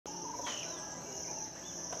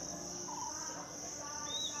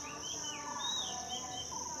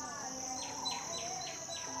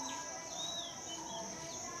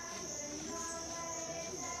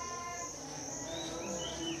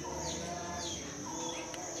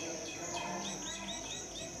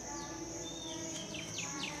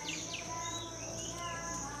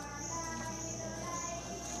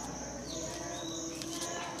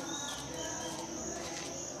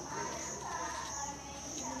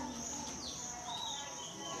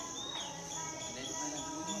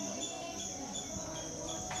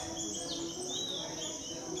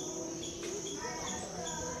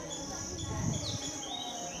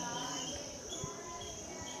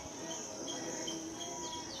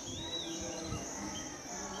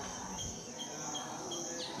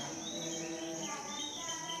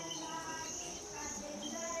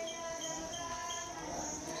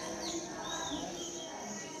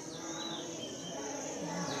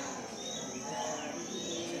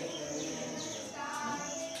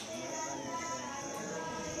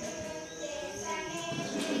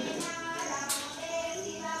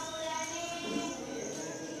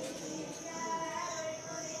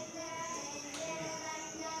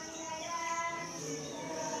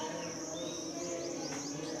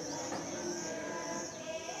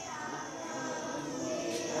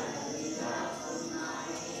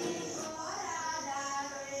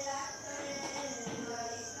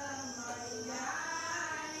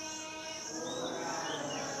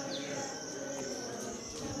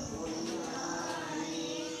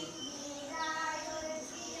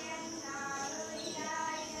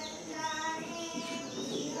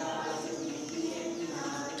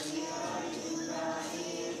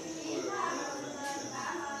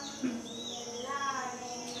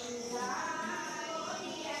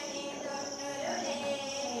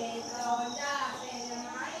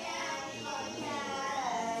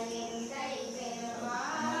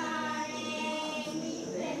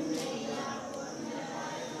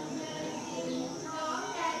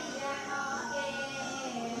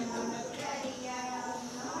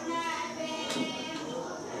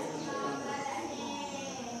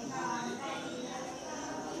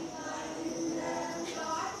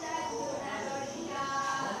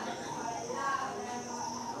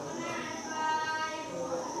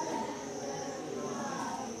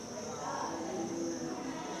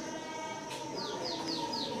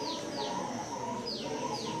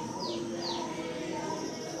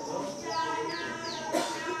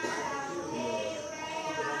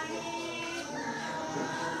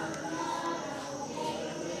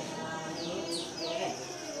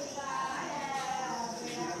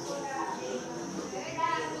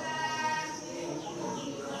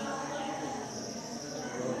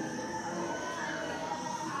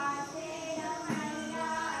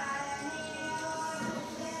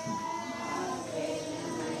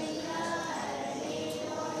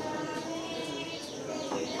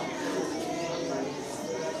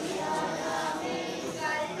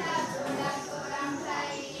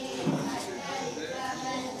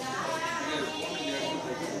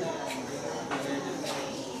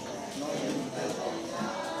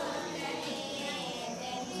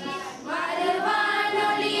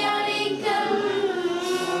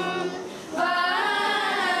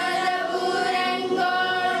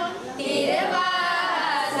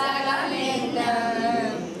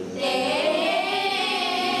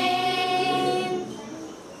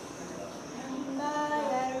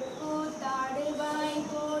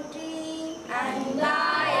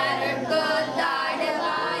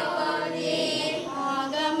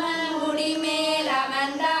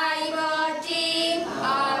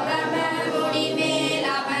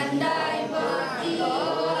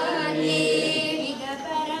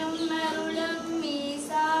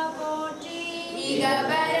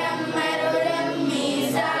இகபரம் மருளம்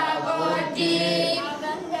மீசா போற்றி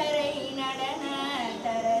அகங்கரை நடன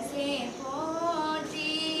தரசே போற்றி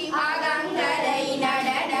அகங்கரை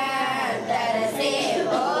நடன தரசே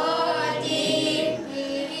போற்றி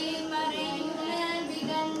மறைந்த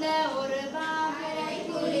திகந்த ஒரு பாகரை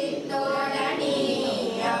குறித்தோழனி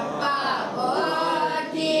அப்பா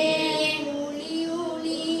போற்றி ஊழி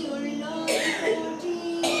ஊழி உள்ளோய் போற்றி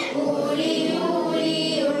ஊழி ஊழி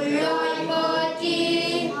உள்ளோய் போற்றி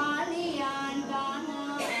ஆலியான்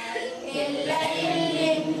காணாய் எல்லையில்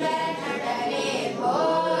நின்ற நடரே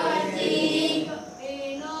போற்றி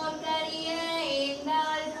ஏனோர் கரிய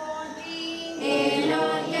ஏந்தாள் போற்றி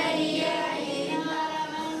ஏனோர் கரிய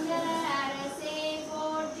ஏனாரமந்த அரசே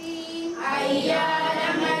போற்றி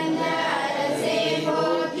ஐயாரமந்த அரசே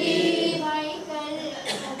போற்றி வைகல்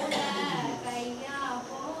சூர கையா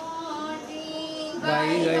போற்றி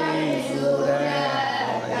வைகல் சூர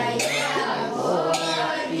கையா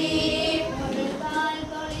போற்றி ஒரு கால்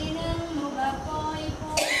தொழிலும் முகப்போய்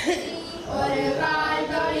போற்றி ஒரு கால்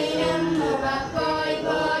தொழிலும் முகப்போய்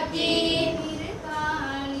போற்றி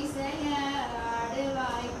திருக்காலிசைய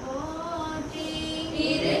ஆடுவாய் போற்றி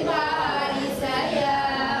திருக்காலிசைய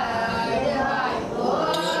ஆடுவாய்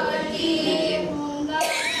போற்றி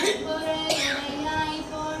ஓங்காரப் பொருளுடையாய்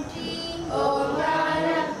போற்றி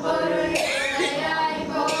ஓங்காரப் பொருளுடையாய்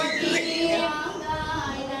போற்றி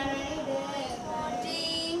ஆங்காய் நரடு போற்றி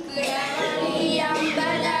கிடவழி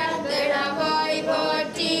அம்பல கிடவோய்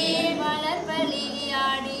போற்றி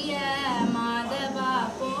வளர்பலியாடிய மாதவா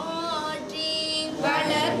போற்றி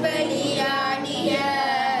வளர்பலியாடிய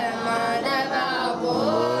மாதவா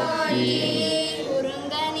போற்றி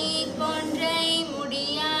குறுங்கனி கொன்றை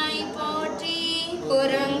முடியாய் போற்றி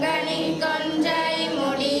குறுங்கனி கொன்றை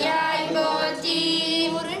முடியாய் போற்றி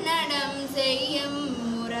குறுநடம் செய்யும்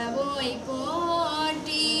முறவோய்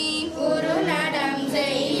போற்றி குறுநடம்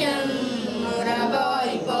செய்யும்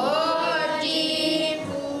முறவோய் போற்றி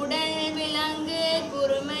கூடல் விலங்கு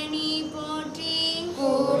குருமணி போற்றி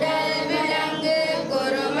கூடல் விலங்கு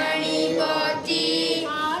குருமணி போற்றி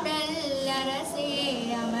ஆடல் அரசே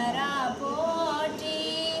அமரா போற்றி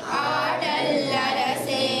ஆடல்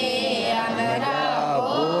அரசே அமரா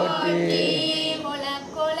போற்றி கொல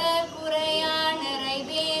கொல குறையா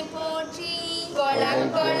நிறைவே போற்றி கொல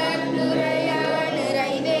கொல குறையா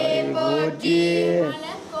நிறைவே போற்றி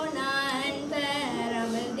அலக்கொணான்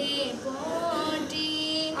பரமதே போற்றி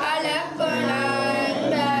அலக்கொணான்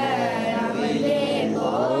பரமதே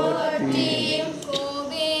போற்றி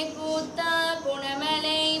கோவே கூத்தா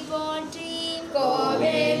குணமலை போற்றி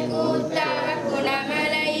கோவே கூத்தா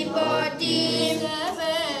குணமலை போற்றி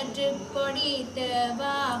செவற்று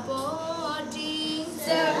கொடித்தவா போற்றி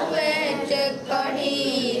செவற்று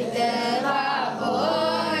கொடித்தவா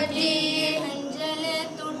போற்றி அஞ்சல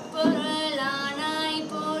துட்பொருளானாய்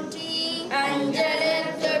போற்றி அஞ்சல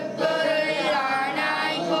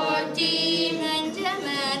துட்பொருளானாய் போற்றி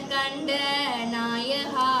நஞ்சமர் கண்ட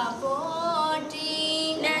நாயகா போற்றி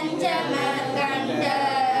நஞ்சமர் கண்ட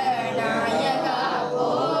நாயகா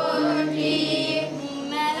போற்றி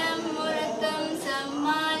மும்மலம் முறுக்கம்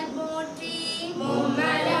சம்மாள் போற்றி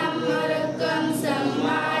மும்மலம் முறுக்கம்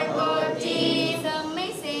சம்மாள் போற்றி செம்மை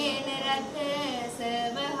சேனரத்து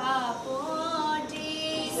செவகா போற்றி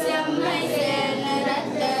செம்மை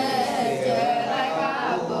சேனரத்து செவகா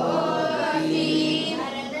போற்றி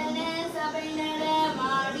அரதன சபை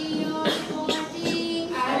நடமாடியோய் போற்றி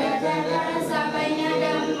அரதன சபை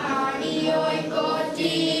நடமாடியோய்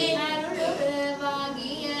போற்றி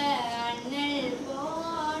அருளுருவாகிய அண்ணல்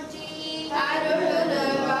போற்றி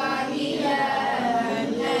அருளுருவாகிய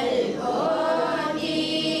அண்ணல் போற்றி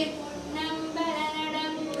நம்பர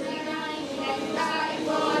நடம் புரிதாய் இழந்தாய்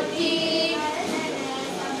போற்றி அரதன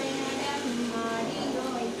சபை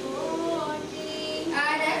நடமாடியோய் போற்றி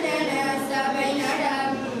அரதன சபை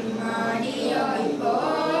நடமாடியோய்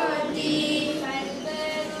போற்றி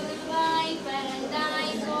பல்வேறுருவாய்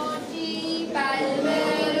பரந்தாய் போற்றி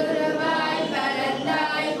பல்வேறுருவாய்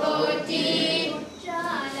பரந்தாய் போற்றி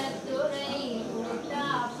குற்றாலத்துறை கூத்தா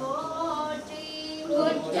போற்றி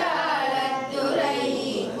குற்றாலத்துறை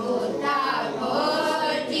கூத்தா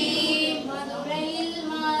போற்றி மதுரையில்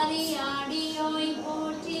மாறியாடியோய்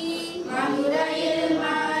போற்றி மதுரையில்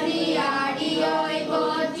மாறியாடியோய்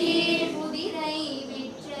போற்றி குதிரை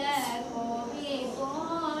விற்ற கோவே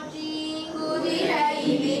போற்றி குதிரை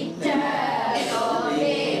விற்ற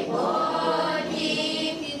கோவே போற்றி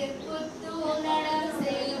திருப்புத்தூர் நடம்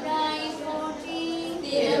செய்தாய் போற்றி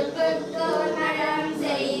திருப்புத்தூர் நடம்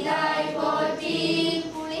செய்தாய் போற்றி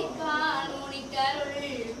புலிக்கால் முனிக்கருள்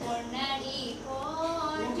பொன்னடி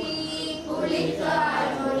போற்றி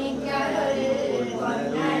புலிக்கால் முனிக்கருள்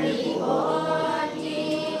பொன்னடி போற்றி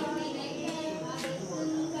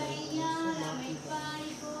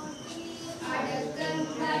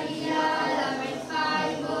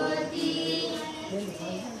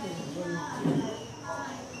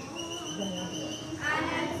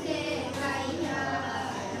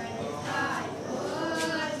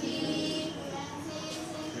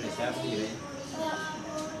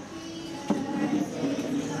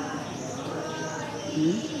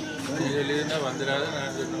வந்துடாத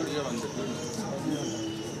நான் என்னுடைய வந்துட்டு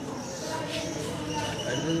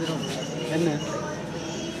என்ன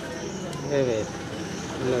வேறு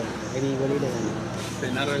இல்லை வெளி வெளியில் வேணும்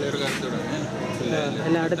பின்னாரில் இருக்க அடுத்துடுங்க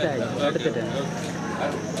எல்லாம் அடுத்துட்டேன்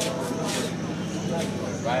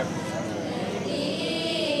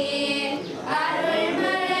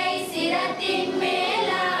அருள்மலை சிரத்தின்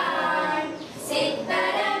மேலான்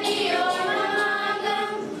சித்தரவியோணமாகும்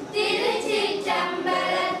திருச்சிற்றம்பலத்துள்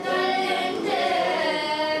நின்று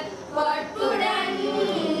பொற்புடன்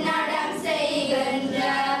நடம் செய்கின்ற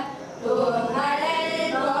பூங்கடல்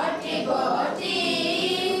போற்றி போற்றி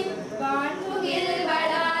வான்முகில்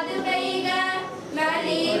வளாது பெய்க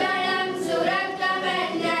மலிவளம் சுரக்க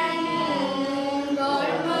மன்னன்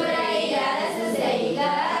கோள்முறை அரசு செய்க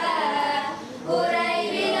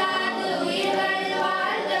குறைவிலாது உயிர்கள்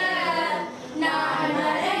வாழ்க நான்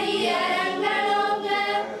மறையரங்கலோக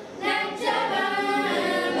நச்சகம்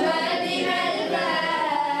வதி வெல்க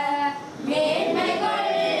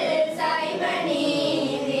மேன்மைகள் சைவ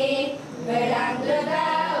நீதி விளங்குக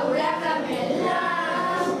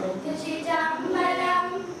உலகமெல்லாம்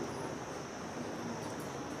திருச்சிற்றம்பலம்.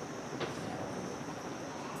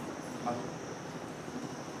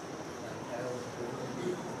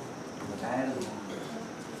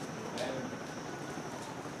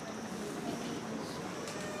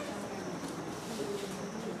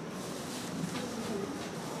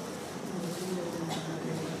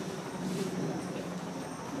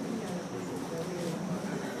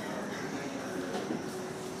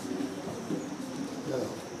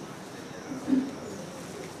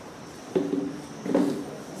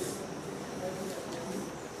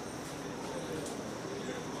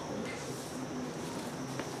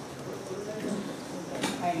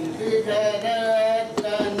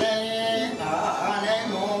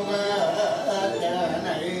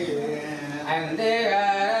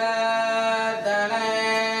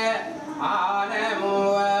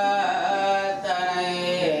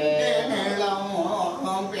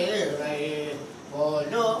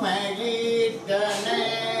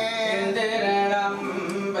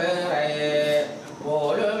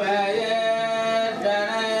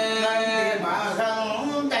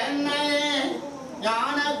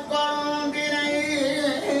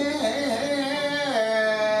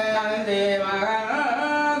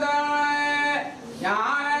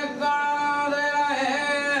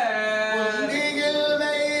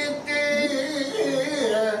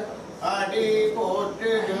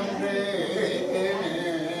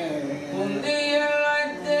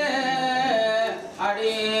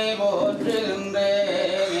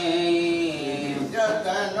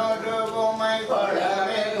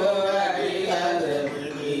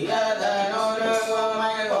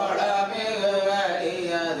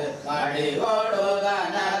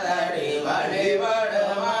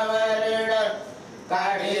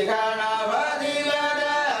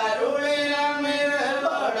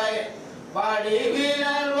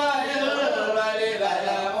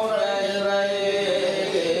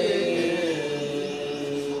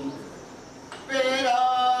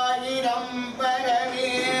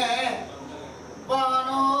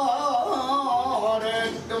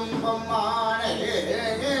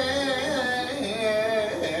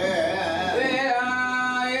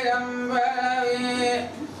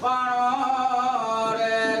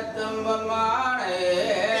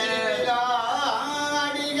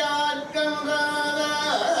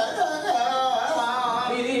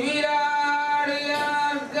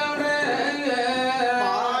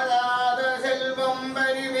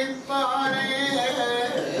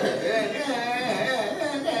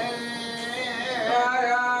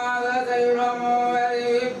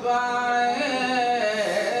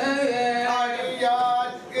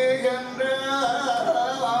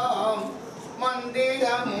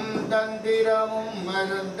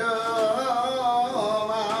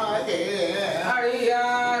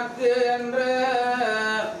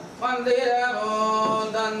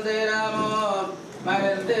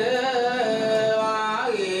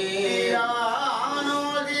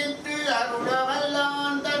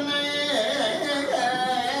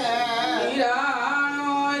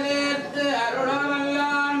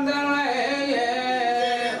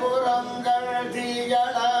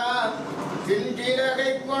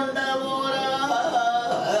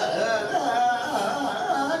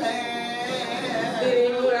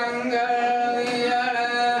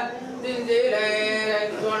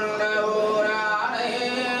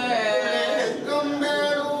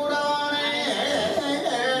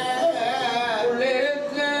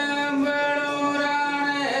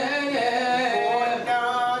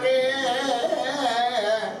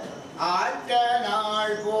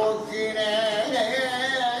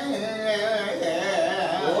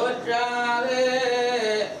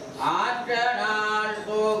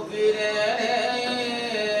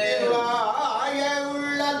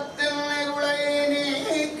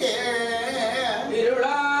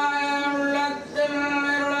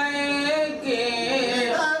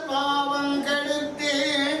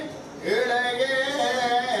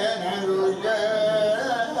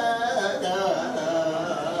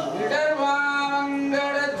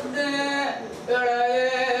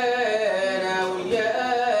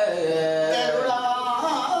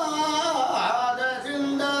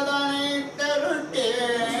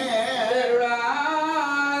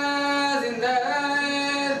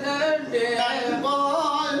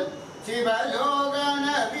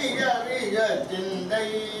 அறிய சிந்தை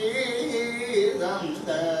தந்த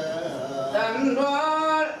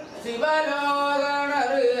தன்பால்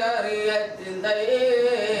சிவலோகனரு அறிய சிந்தை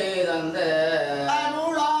தந்த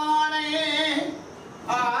அருளானே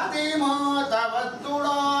ஆதிமா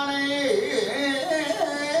தவத்துடானே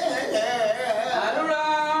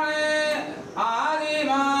அருளானே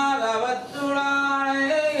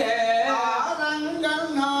ஆதிமாதவத்துடானே ஆரங்கள்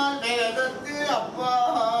நான் வேதத்து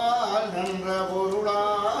அப்பால் நின்ற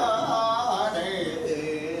பொருளானே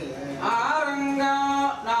ஆரங்கா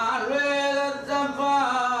நான் வேதத்தப்பால்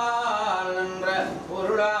என்ற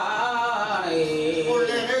பொருளானே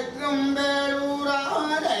உள்ளிருக்கும்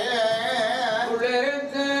பேரூரானே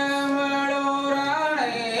உள்ளிருக்கு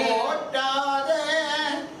மேலூரானே ஓட்டாதே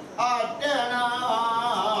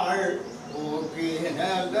ஆட்டனாள்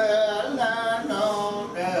ஊக்கினகள்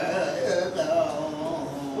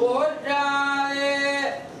போற்றாதே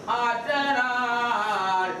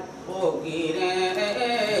ஆற்றனாள் போக்கினே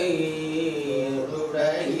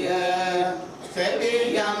உடைய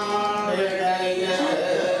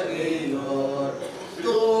செவியாடையோர்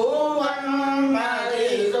தூவன்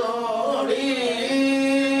மதிசோடி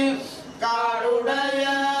காடுடைய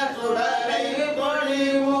சுடலை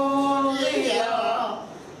பொழிவோடிய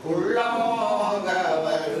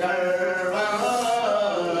உள்ளமோகவர்கள்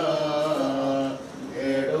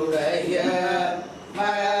ஏடுடைய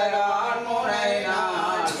மலரான் முறை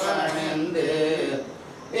நான் பணிந்து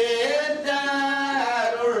ஏற்ற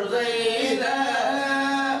அருள் செய்த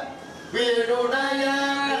வீடுடைய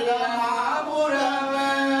மாபுரவிய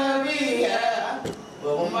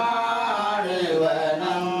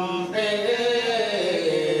பொம்மாடுவனம்பே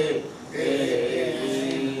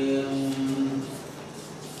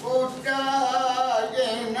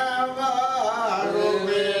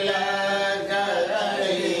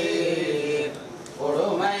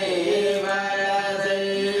கொடுமை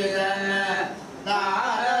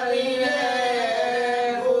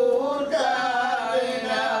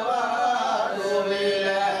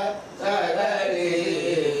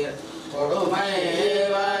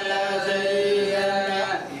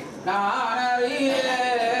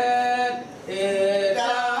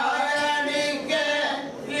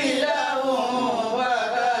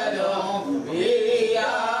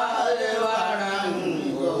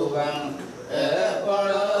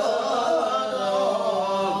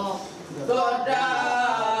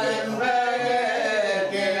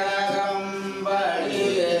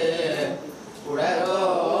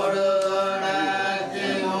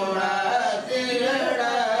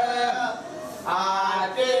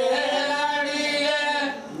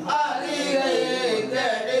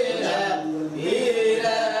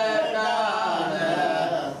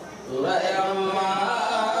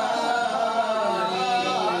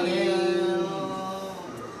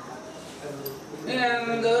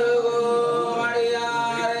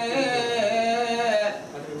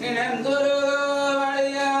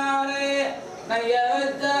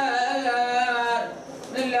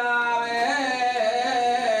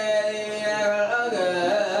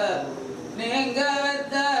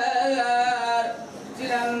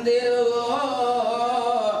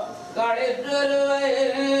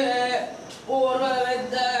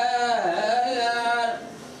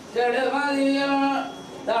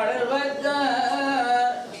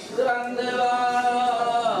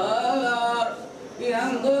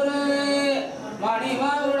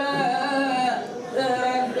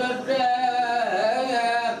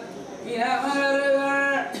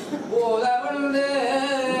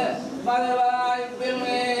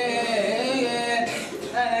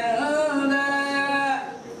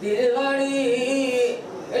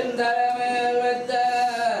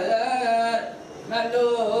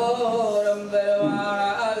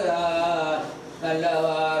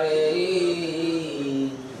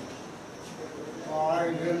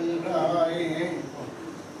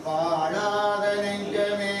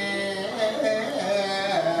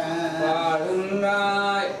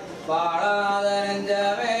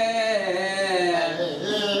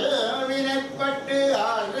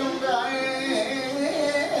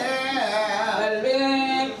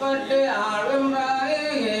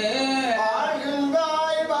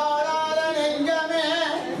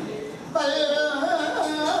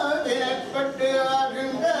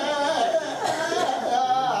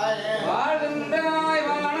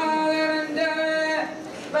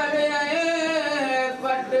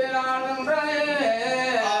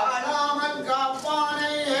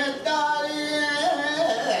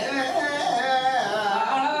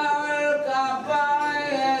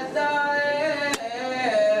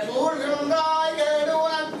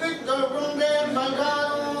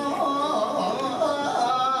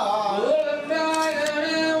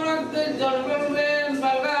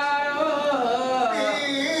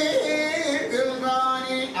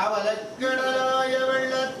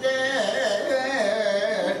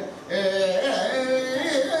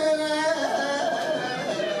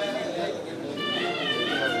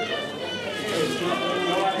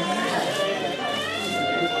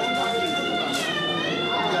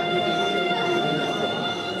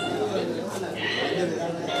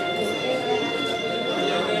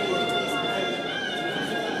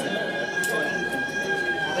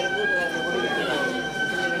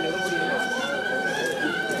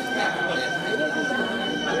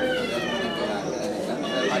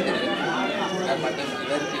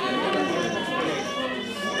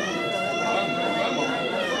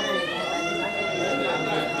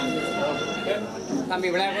தம்பி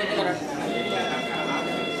விளையாட்டு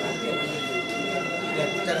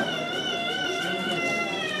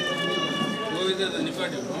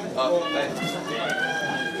நிப்பாட்டி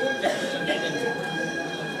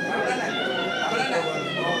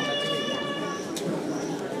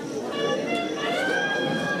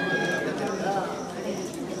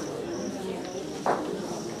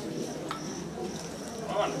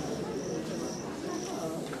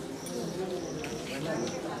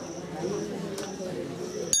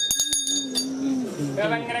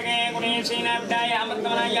Kavanggrage Gunesina Daya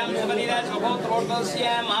Amatmanayam Sabadida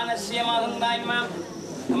Sokotrotosya Manasya Madandaima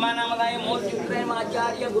Manamadaya Motitre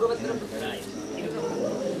Macharya Guruvatra Putraya.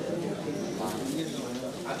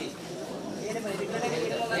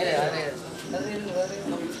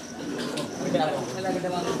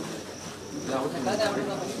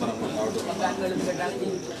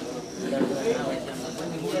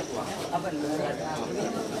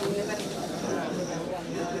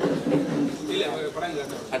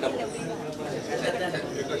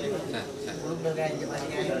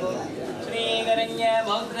 Sri Garanya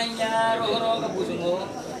Bautranya Roro Kapusungo.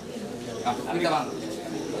 Kita bang.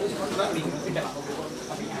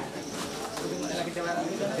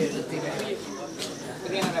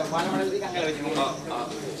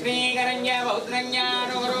 Sri Garanya Bautranya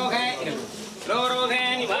Roro Roro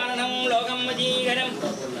Nivaranam Logam Majigaram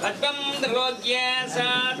Padam Drogya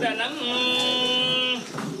Satanam.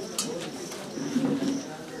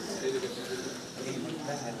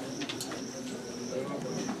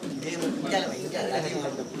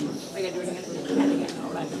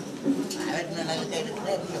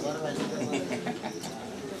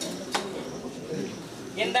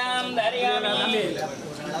 Endam Daryami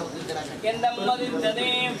Endam Madhitade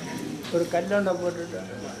ஒரு கல்லோண்ட போட்டுட்டு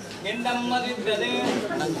Endam Madhitade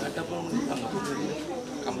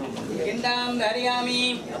Endam Daryami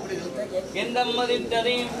Endam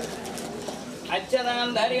Madhitade Achadam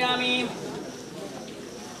Daryami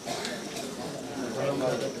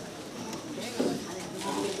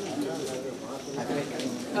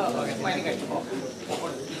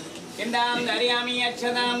Endam Daryami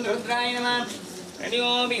Achadam Rudraya Namah Radio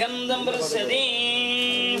Bigandam Prasadi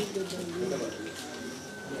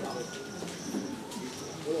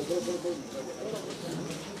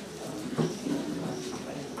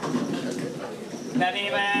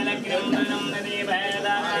Dadeva Lakrimdanam Dadeva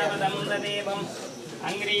Dadavadam Dadevam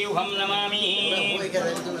Angriyuham Namami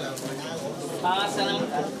Asanam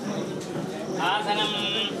Asanam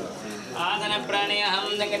Asana Pranayaham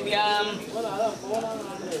Dangatyam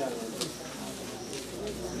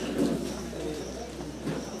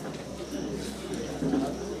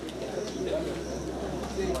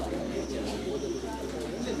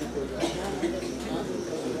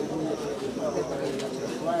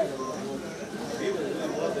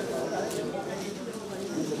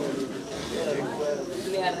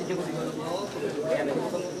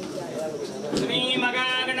Sri Maga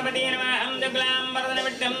Ganapati Namah Hamdaglam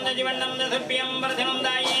Vardhanavittam Dajivannam Dasupyam Vardhanam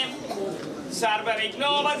Dayem Sarva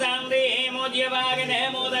Vignovasandhe Mojyavagane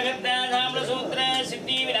Modagatta Samra Sutra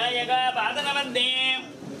Siddhi Vinayaka Padanavande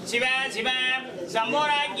Shiva Shiva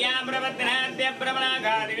Sambhoragya Pravatnatya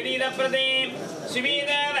Pramanakadi Vidida Prade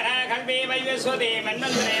Shivida Varakhalpe Vaivaswade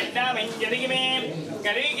Manmantaretta Vinjadigime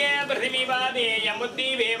Kalike Prathimivade Yamutti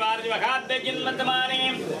Vevarjvakadda Jinmatamane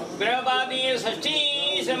Gravadi Sashti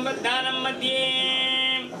Sambadhanam Madhye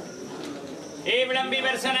Evidam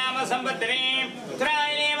Vivarsanama Sambadhare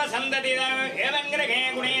Traineva Sandadida Evangrage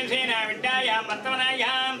Gunesena Vidaya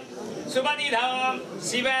Matavanaya Subadidha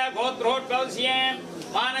Shiva Gotrotvasya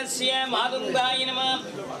Manasya Madundaya Namah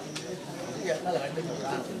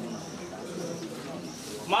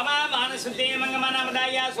Mama Manasuddhe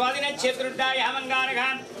Mangamanamadaya Swadina Chetrudaya Hamangaraka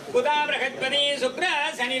Buddha Brahadpati Sukra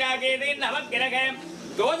Saniragedi Navakiraka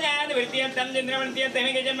Dojan Virtyatam Jindravantyatam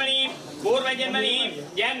Janmani Purva Janmani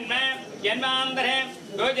Janma Janmandara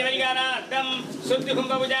Dojavarigaratam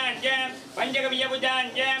Suddhukumba Vujanja Panjagaviya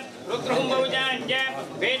Vujanja Rutrahumba Vujanja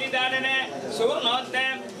Vedidadana Surnota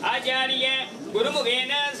Acharya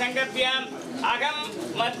Gurumukhena Sankapyam Agam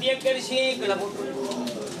Madhyakarshi Kalaputu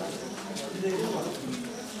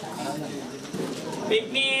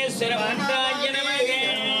Vighneswara Bhattaya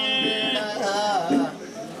Namaha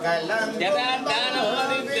Yada Dhanam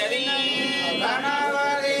Madhitari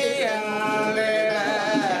Dhanavadi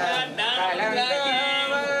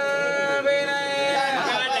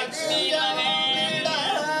Mahalakshmi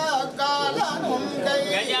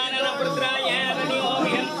Gajanana Putraya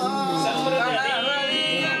Radiyomiham Samruddhati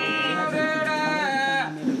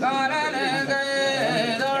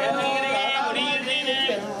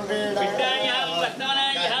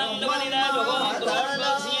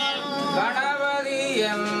Ganavari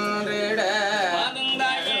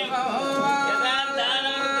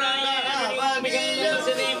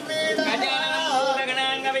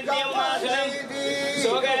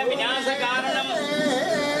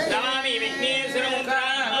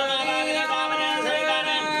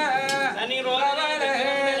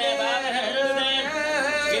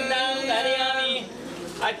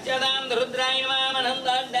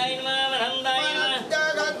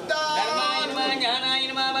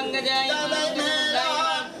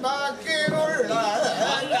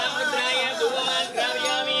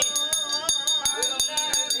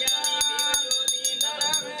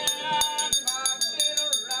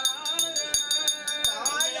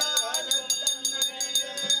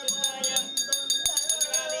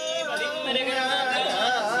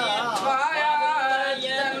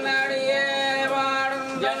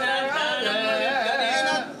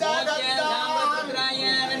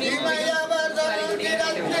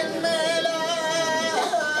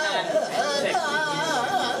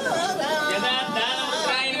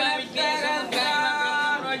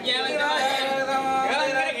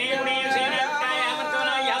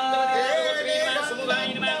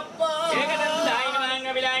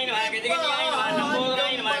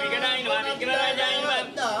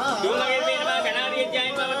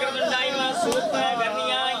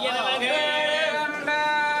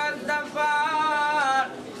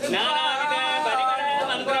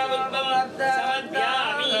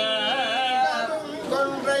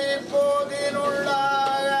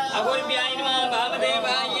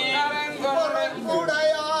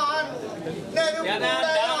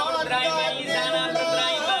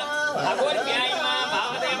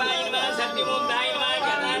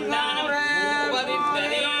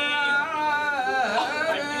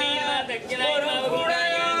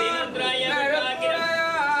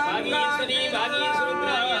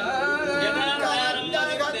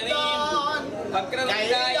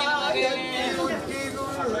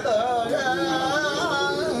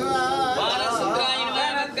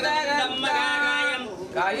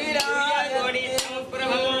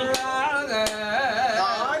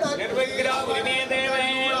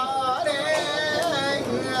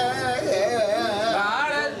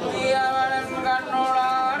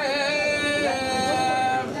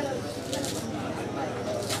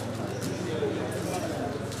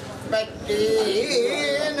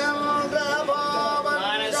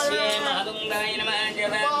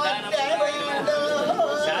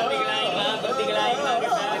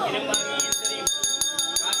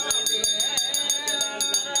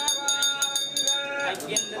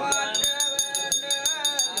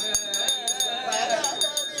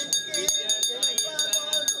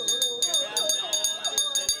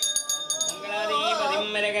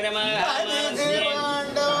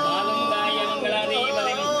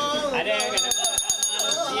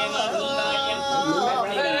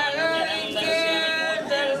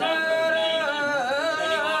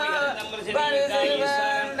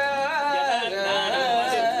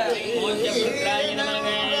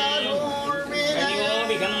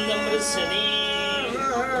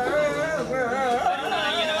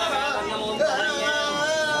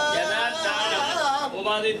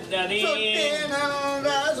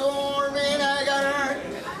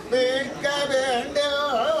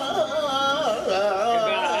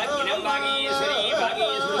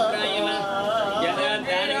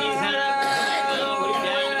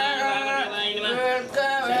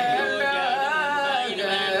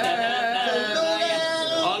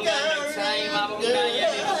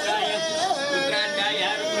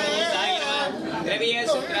Gurave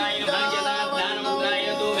Namaha Jana Dhanam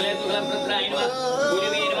Mandraya Dugale Dugala Pratraya Namaha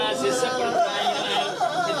Gurave Namaha Sissa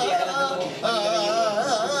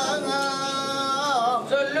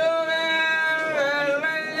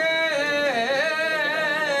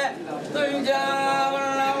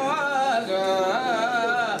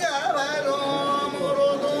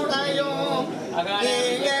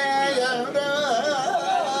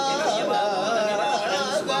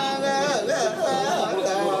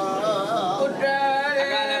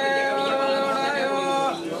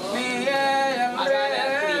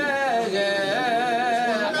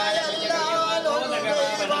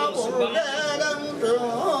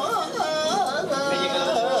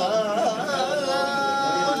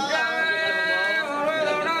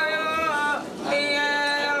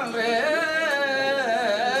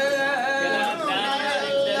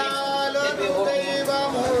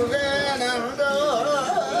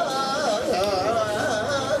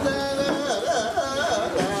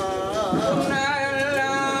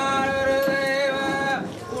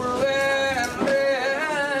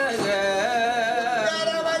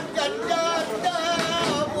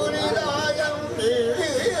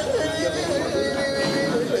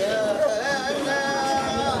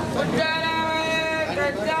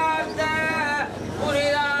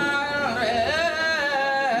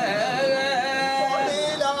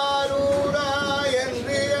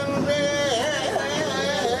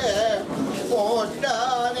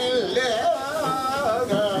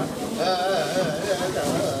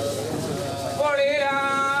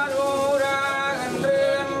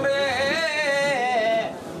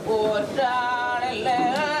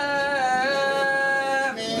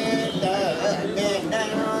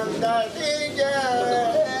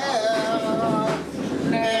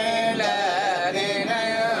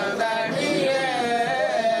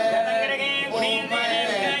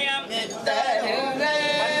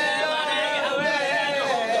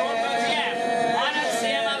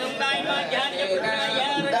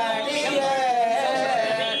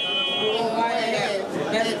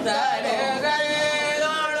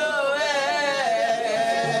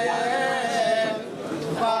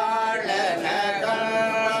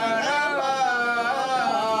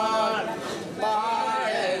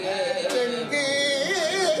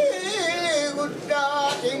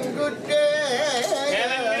உற்றே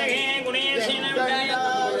தேவங்கிரகே குணேசேன விட்டாய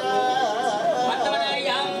மத்தவனாய்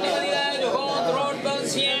யாம் நிமதிதாய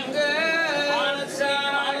ஜோத்ரோத்பல்ஸ்யம்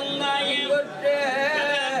ஆனசானந்தாய உற்றே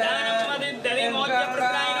தானம் மதித்தரி மோட்ச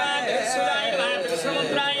பிரதாயின திருசுதாய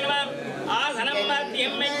திருசமுத்ராய ஆசனம்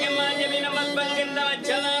மத்தியம் மைக்கம் மாஜமினம் மத்பங்கிந்த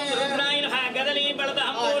வச்சதாம் ருத்ராய கதலி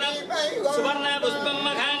பலதாம்பூரம் சுவர்ண புஷ்பம்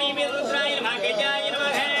மகானி ருத்ராய கஜாய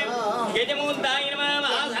நமஹ கஜமுந்தாய நமஹ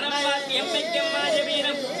ஆசனம் மத்தியம் மைக்கம்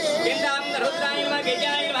மாஜமினம் கெண்டாம் ருத்ராய நமஹ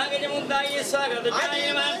கஜாய நமஹ கஜமுந்தாய ஸ்வாகதுஜாய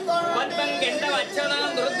நமஹ மத்பங்கிந்த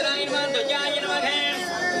வச்சதாம் ருத்ராய நமஹ துஜாய நமஹ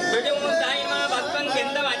துஜமுந்தாய நமஹ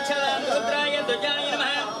மத்பங்கிந்த வச்சதாம் ருத்ராய துஜாய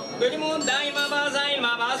நமஹ துஜமுந்தாய நமஹ வாசாய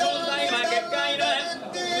நமஹ வாசுதாய நமஹ கக்காய நமஹ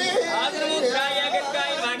ஆசனமுத்ராய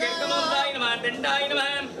கக்காய நமஹ கக்கமுந்தாய நமஹ தண்டாய நமஹ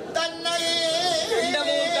தன்னை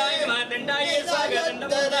தண்டமுந்தாய நமஹ தண்டாய ஸ்வாக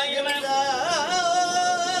தண்டமுந்தாய நமஹ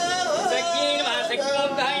சக்தி நமஹ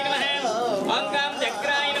சக்திமுந்தாய நமஹ அங்காம்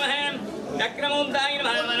சக்ராய நமஹ சக்ரமுந்தாய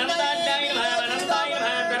நமஹ வனந்தாய நமஹ வனந்தாய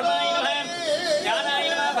நமஹ தர்மாய நமஹ ஞானாய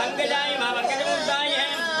நமஹ பங்கஜாய நமஹ பங்கஜமுந்தாய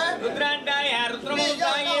ருத்ராண்டாய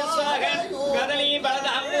ருத்ரமுந்தாய ஸ்வாக கதலி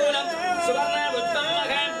பலதாம்பூலம் சுவர்ண புஷ்பம்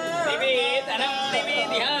மக நிவேதனம்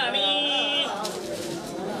நிவேதியாமி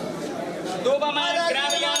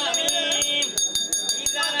தூபமாக்ராமயாமி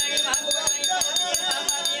ஈசானாய மஹாபுராய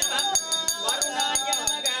மஹாமாய வருணாய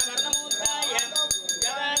நமக வர்ணமுத்தாய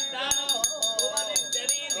ஜகத்தானம்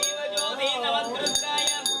உபதித்தரி தேவஜோதி நவத்ருத்ராய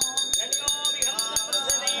ஜன்யோ விஹம்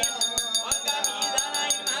பிரசதே வங்காமி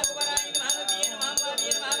ஈசானாய மஹாபுராய மஹாதீய மஹாமாய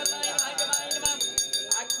மஹாவதாய மஹாஜமாய நம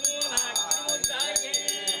அக்னி மஹாக்னிமுத்தாய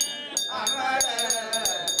அமர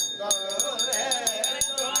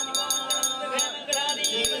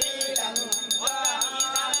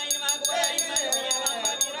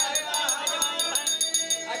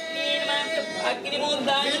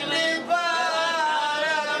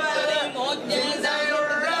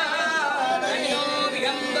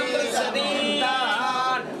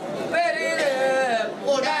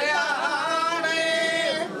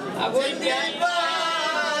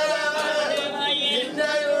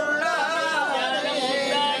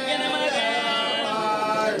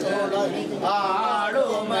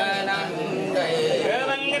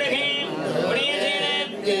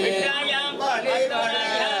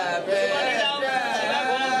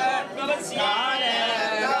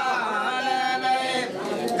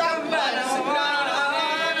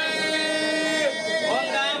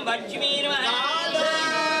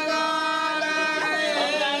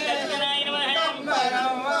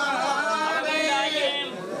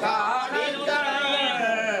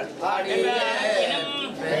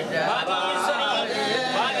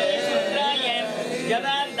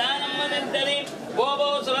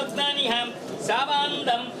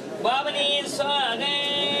சாபாந்தம் பாவனே ஸ்வாக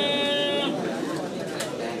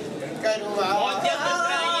கருவாய்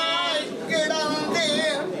கிடந்து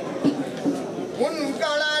உன்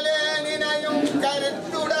களலே நினையும்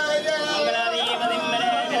கருத்துடைய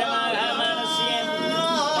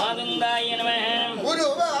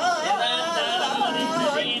உருவாய்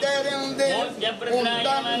தெரிந்து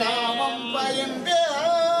உந்தன் நாமம் பயின்று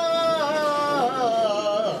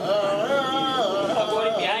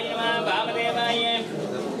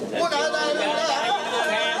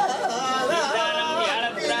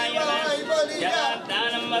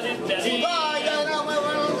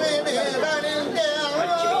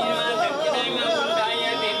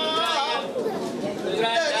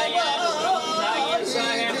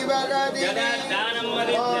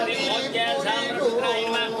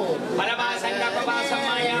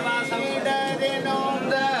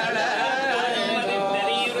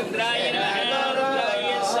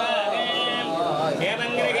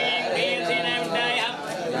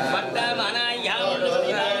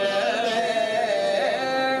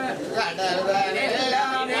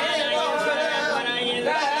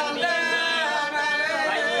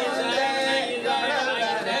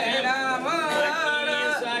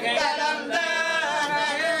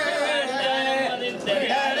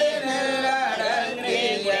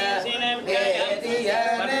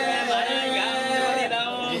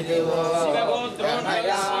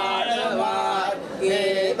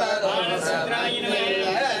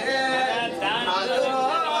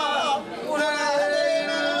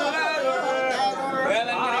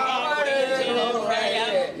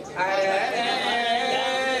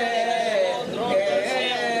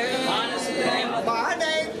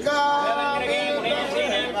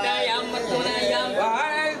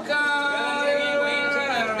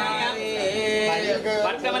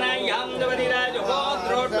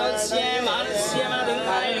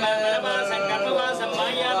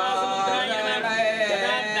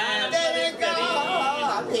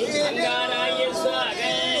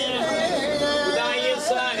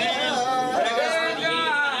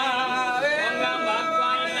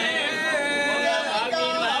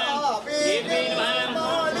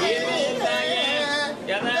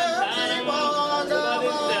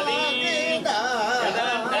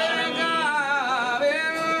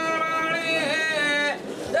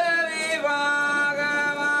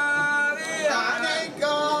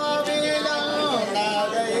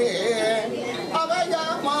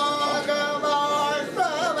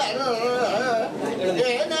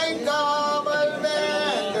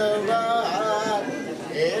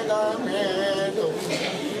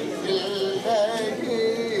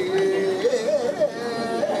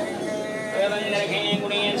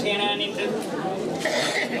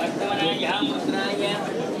யாமுத்ராய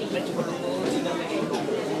வெச்சு கொடுங்கோ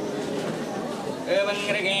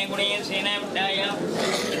ஏவங்கிரகே குணேசேனாப்டாய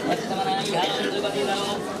வர்த்தமனாய சுபதினோ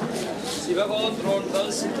சிவகோத்ரோத்பவ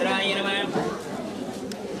சித்ராய நம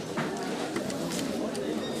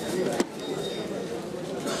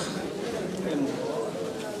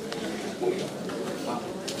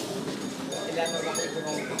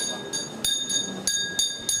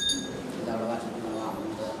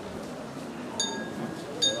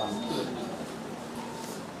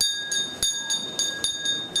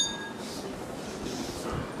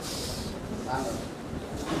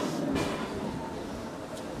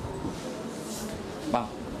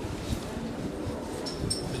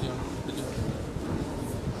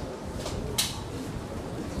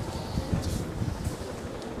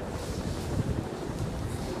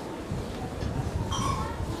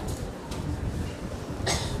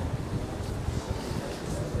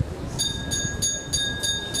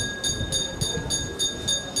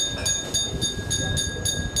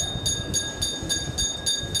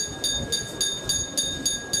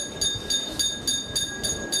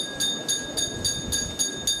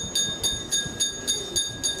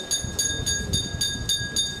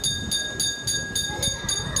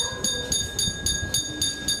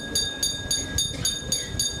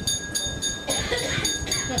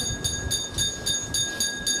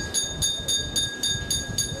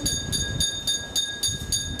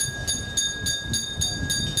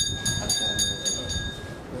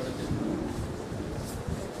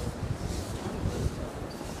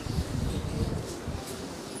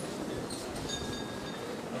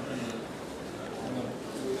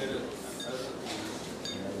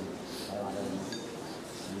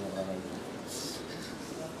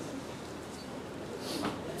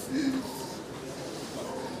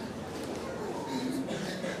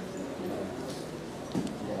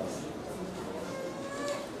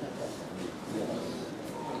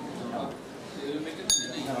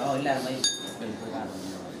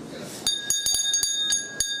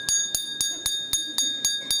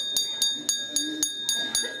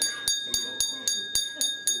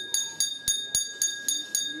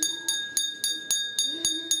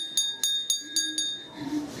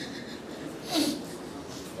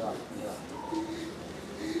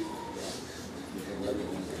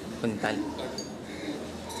Puntal.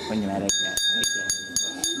 கொஞ்சம் வேற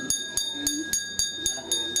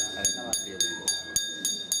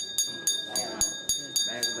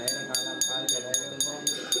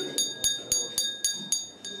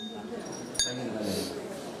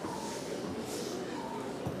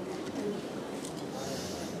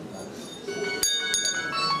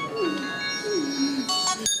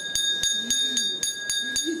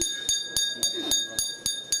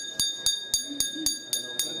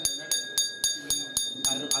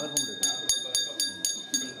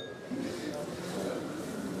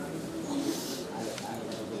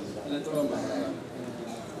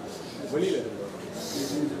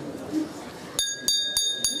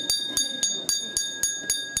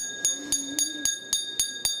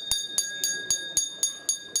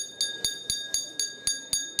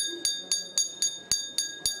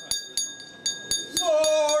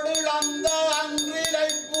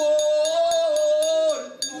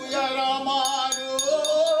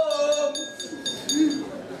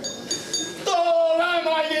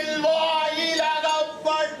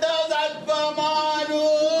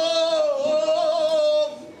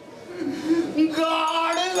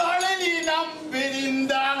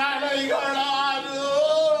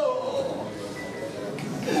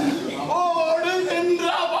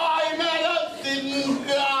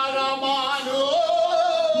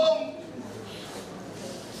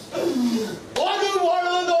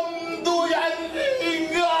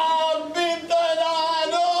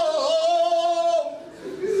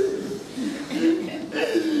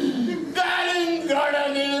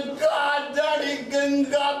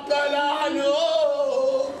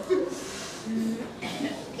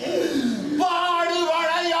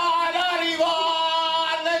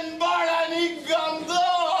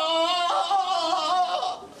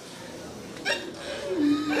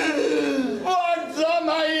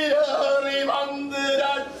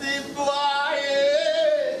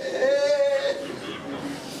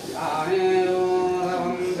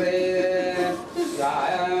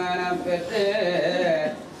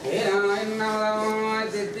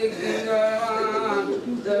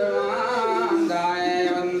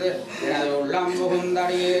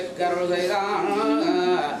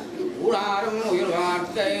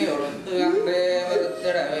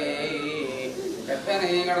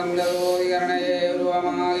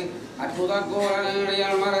அற்புத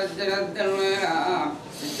கோரணியல் மரத்திரத்தில்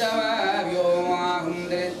சித்தவ வியோமாகும்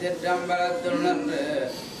திருச்சிற்றம்பலத்துள் நின்று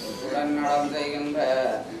உடன் நடம் செய்கின்ற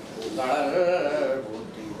கடல்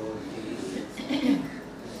போற்றி போற்றி.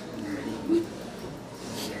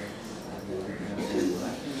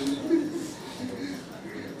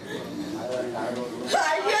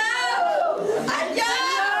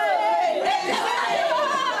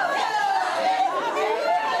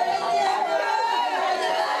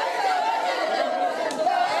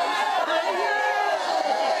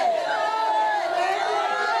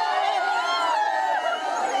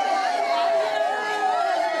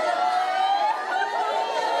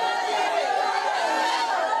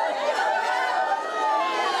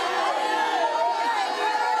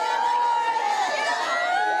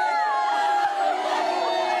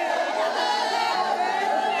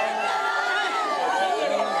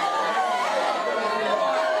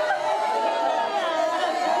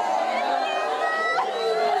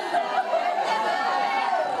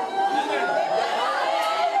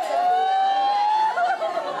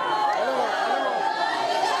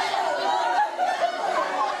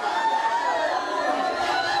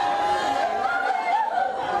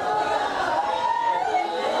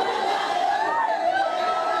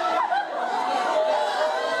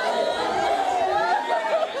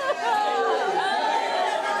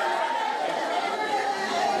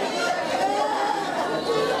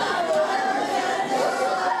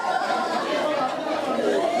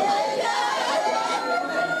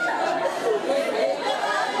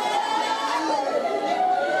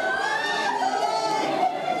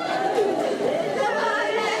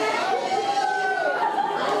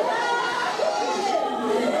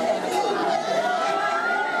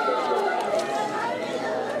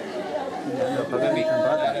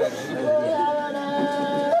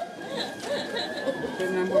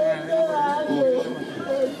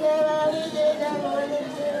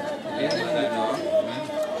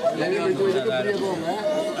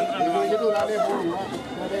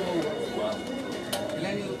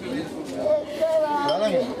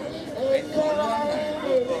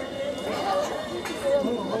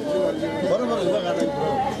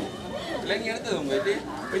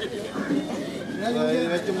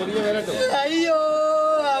 ஐயோ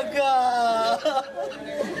அக்கா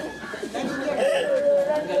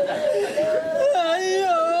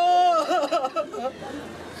ஐயோ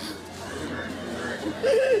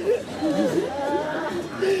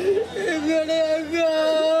அக்கா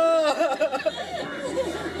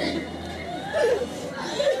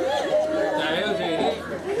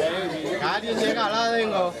காரியம் செய்ய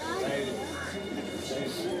அழாதீங்கோ.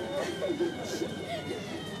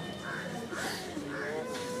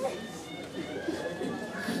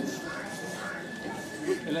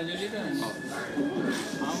 எல்லாம் சொல்லிட்டு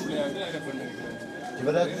ஆம்பளையாவது அதை பண்ணிருக்கேன்.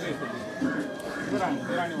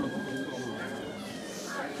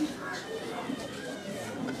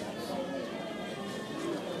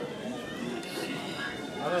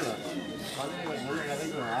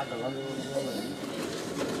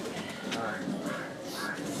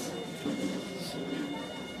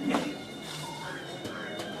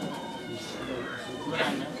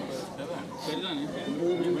 சரிதானே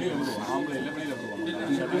ஆம்பளை இல்லை வெளியில் போடுவாங்க.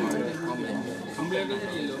 ஆம்பளையாக்கள்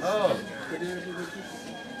தெரியலோ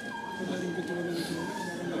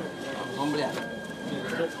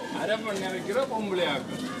அரை பண்ண வைக்கிற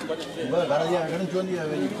பொம்பளையாக்கள்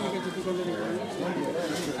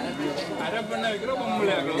அரை பண்ண வைக்கிற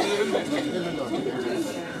பொம்பளையாக்கள்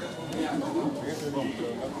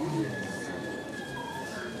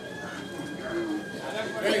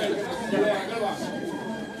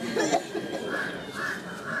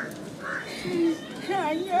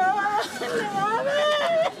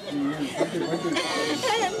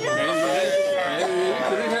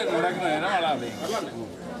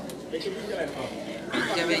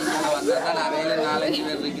அவையில 4-5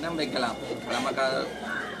 பேர் வைக்கணும் வைக்கலாம் நமக்கு அழக்கூடாது.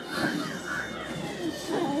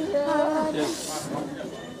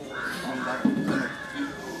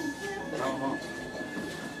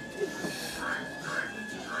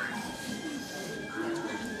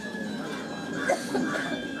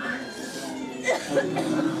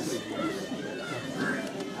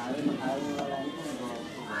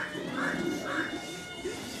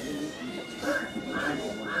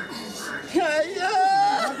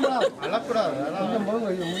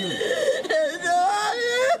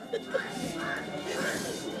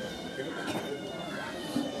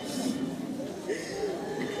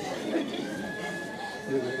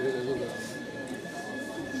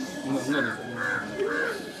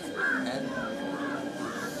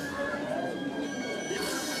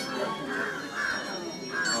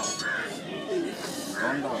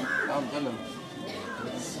 சொல்லுங்க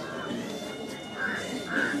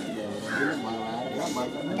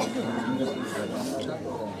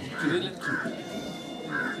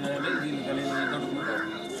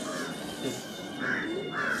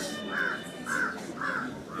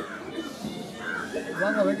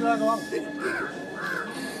வாங்க வைக்கலாங்க வாங்க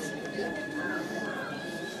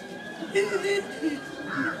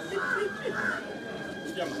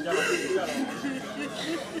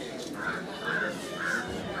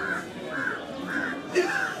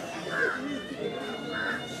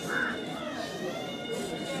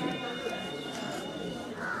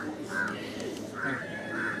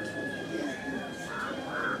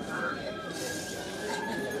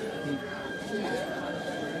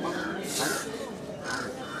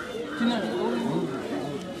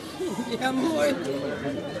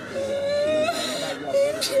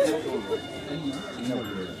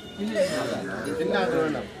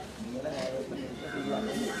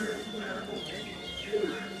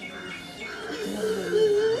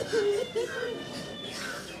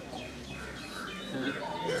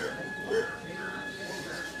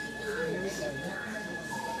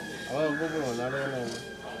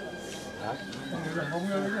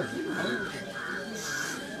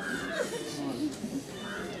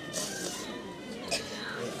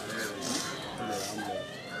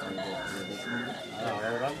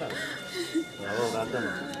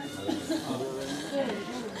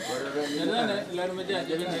எல்லாரும்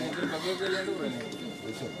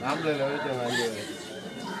வச்சு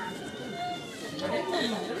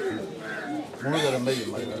மூணு தரம்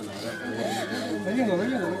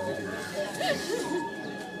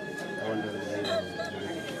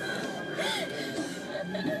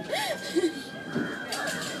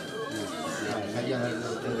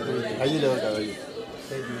கையில்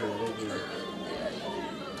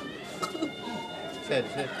சரி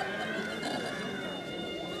சரி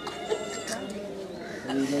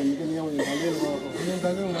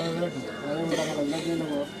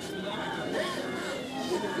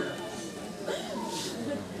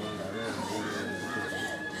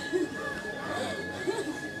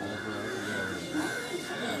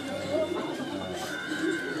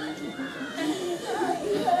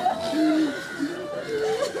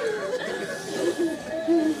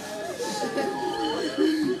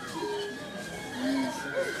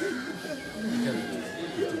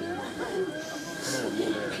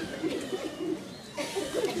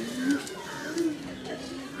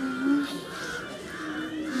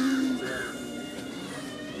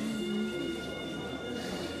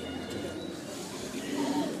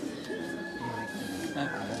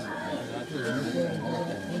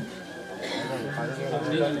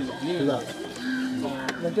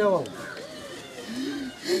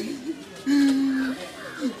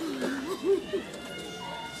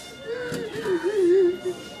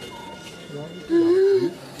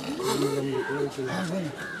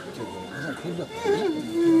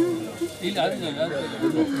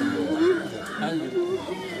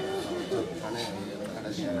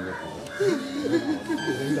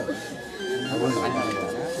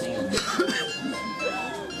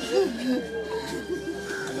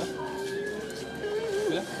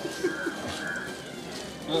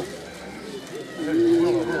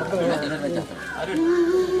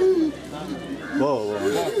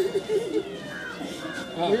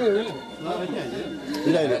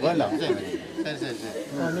இல்லை வேண்டாம் சரி சரி சரி சரி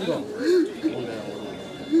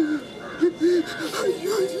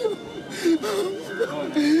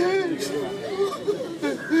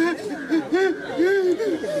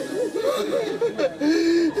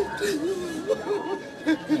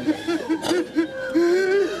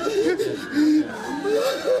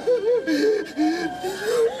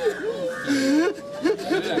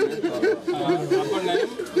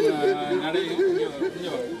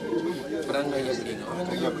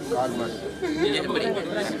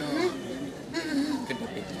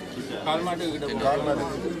கால் மாட்டு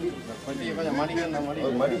கொஞ்சம் மடி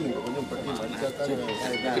கொஞ்சம்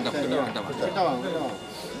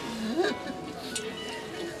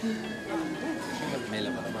மேல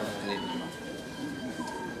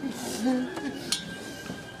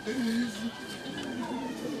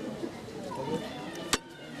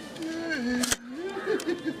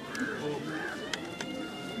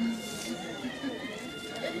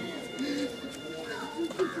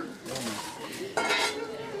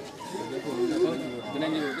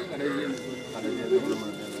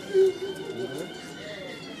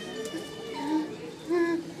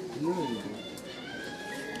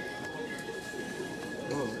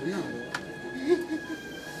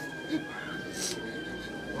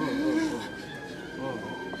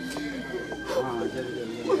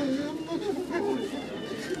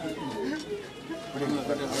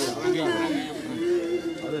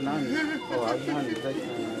அது நான்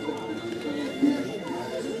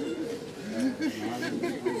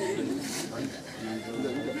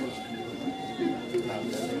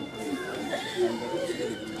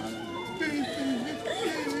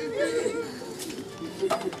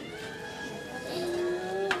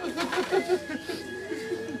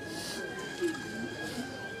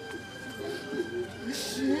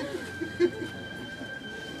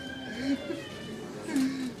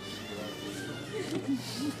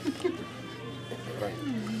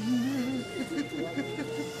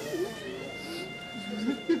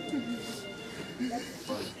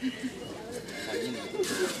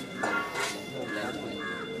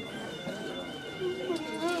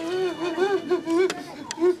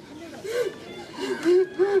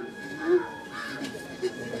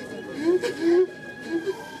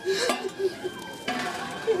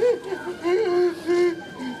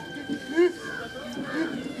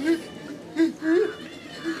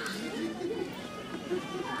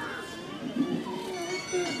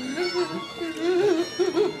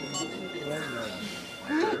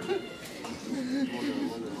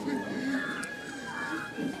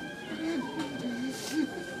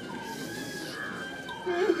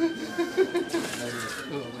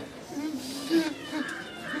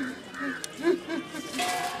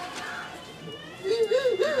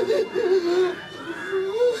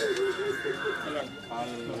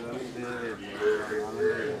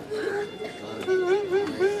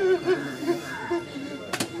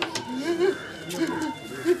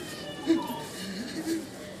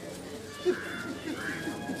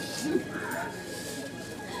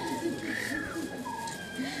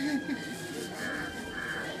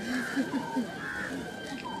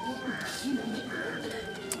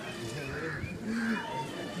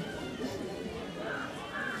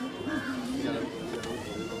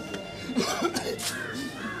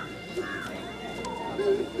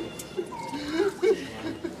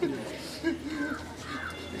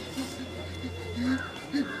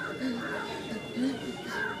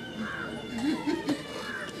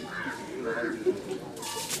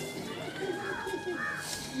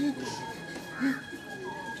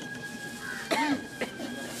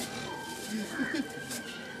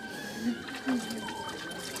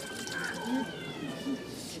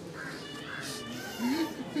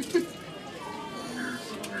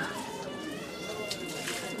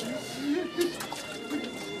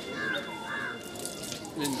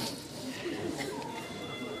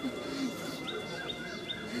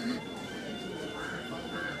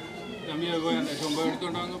Kami voy a sombra எடுத்து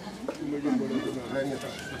வந்தாங்க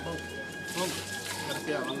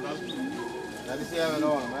வரிசையா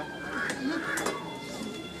வருவாங்க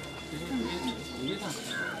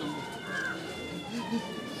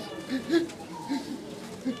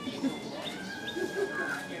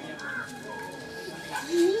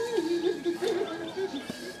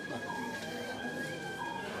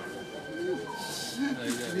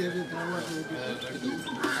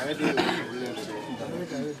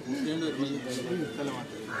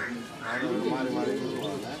மாறி மாறி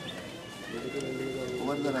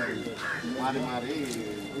மாறி மாறி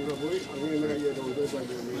போய்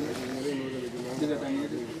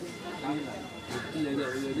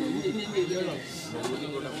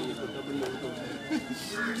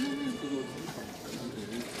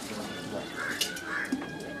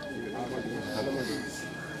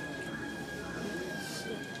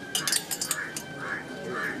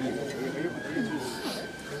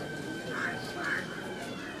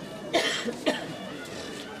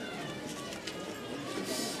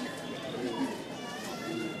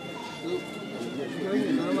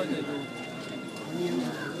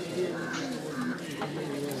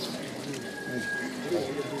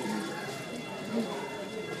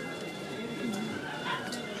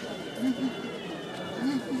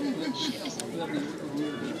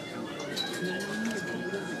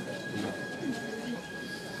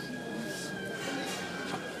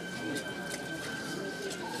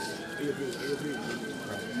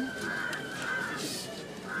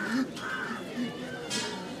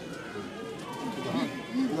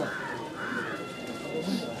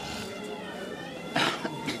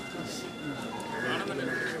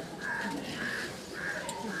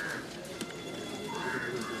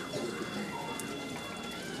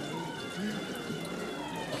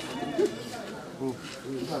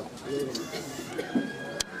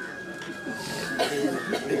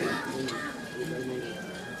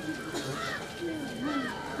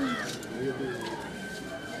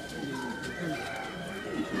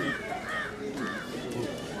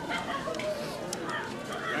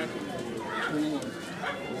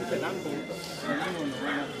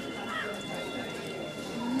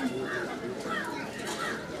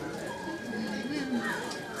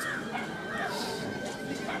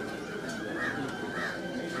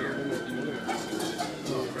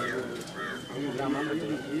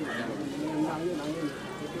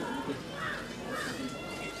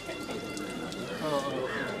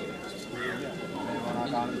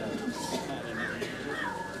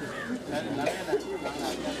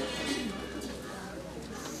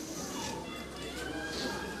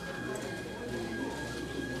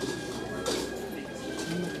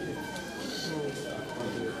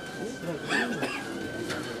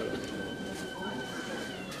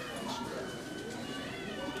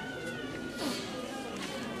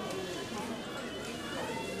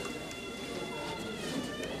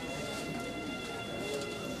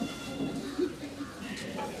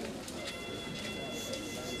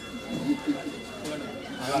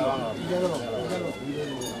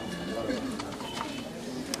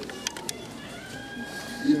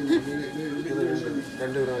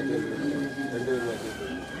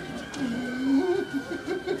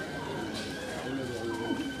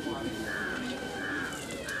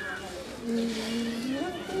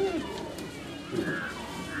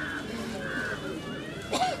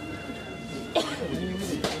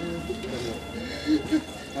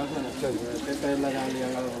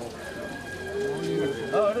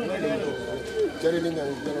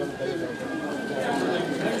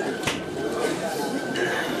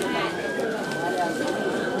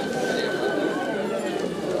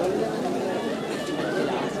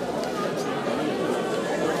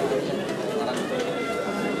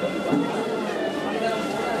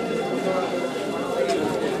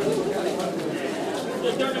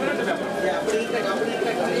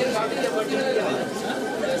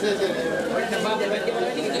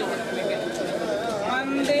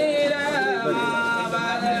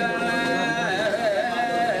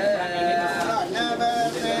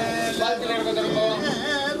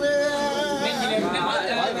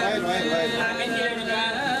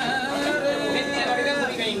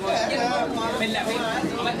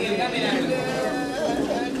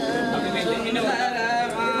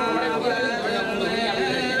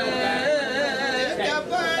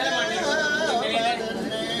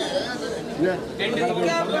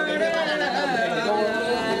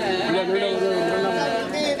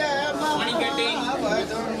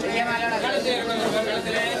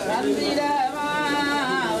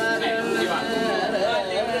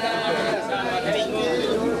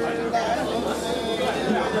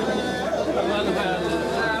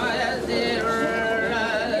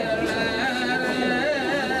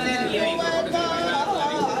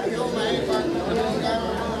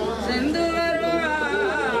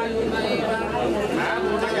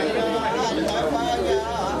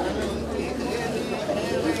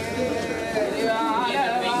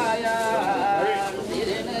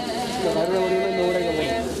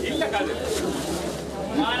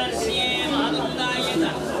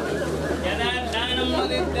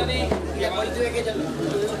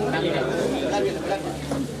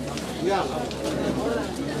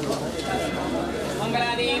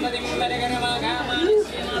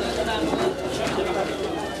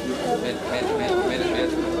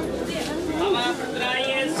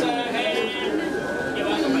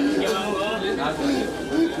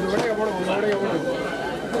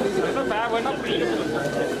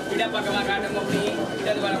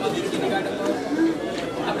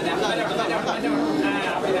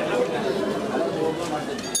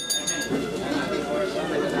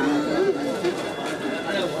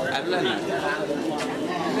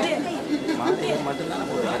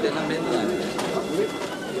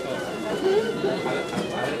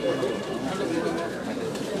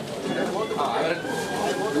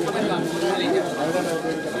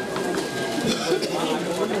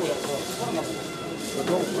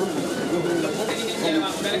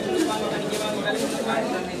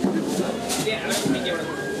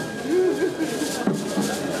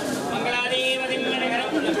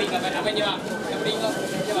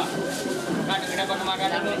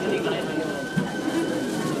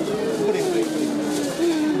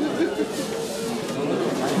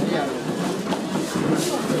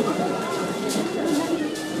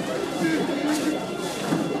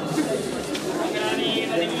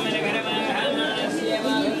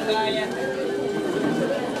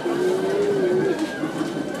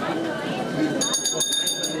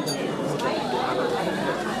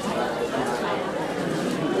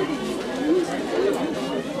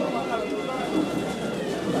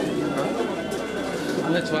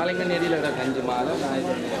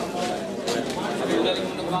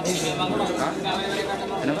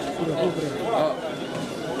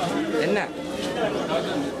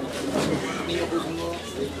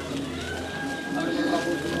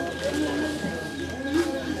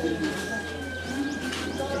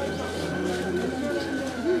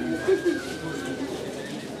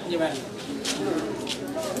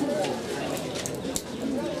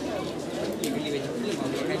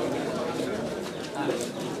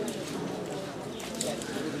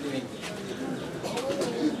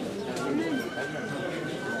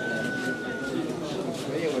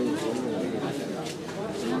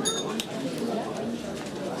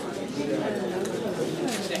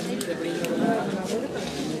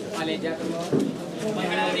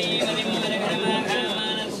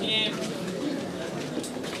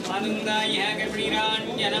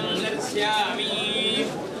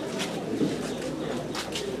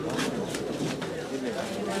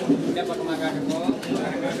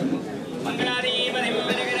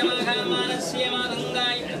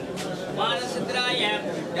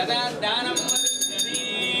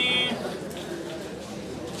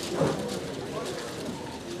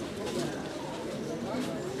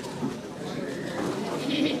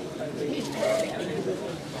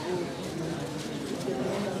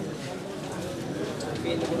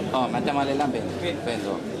Oh, macam mana lah pen? Pen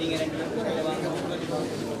tu. Oh,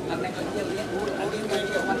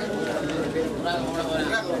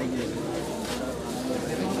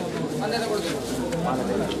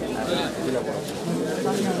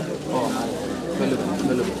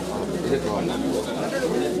 belum.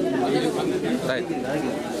 Right.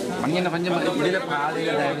 Mangin apa macam ini lah pahala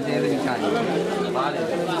dia dah jadi ikan. Pahala.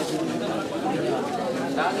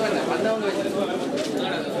 Tahu tak? Pandang tu.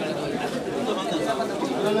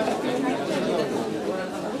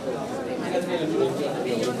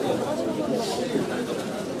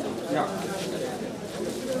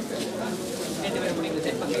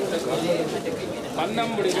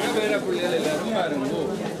 பன்னம் பிடிக்கிற வேற பிள்ளைகள் எல்லாரும் பாருங்க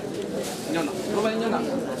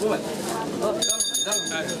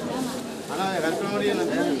ஆனால் கற்பனை முடியும்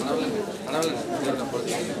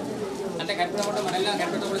அந்த கற்பனை மட்டும் மணலாம்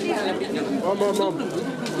கற்பனை கொடுத்து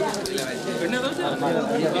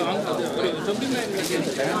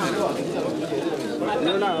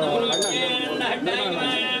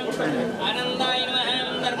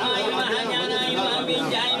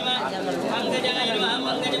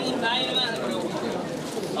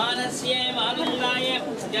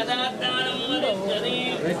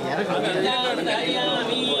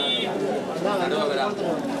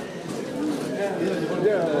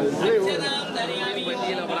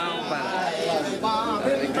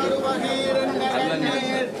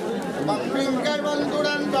பம்பிங்கள்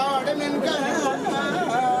வந்துடன்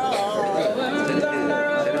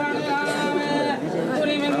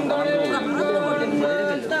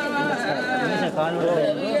பாடும்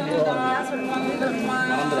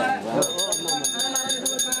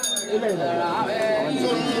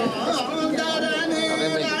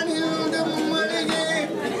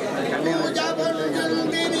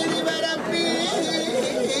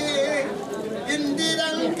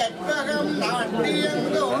இந்திரன் கற்பகம்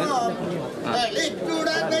நாட்டியங்கோ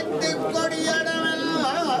அளித்துடகத்து கொடியடவன்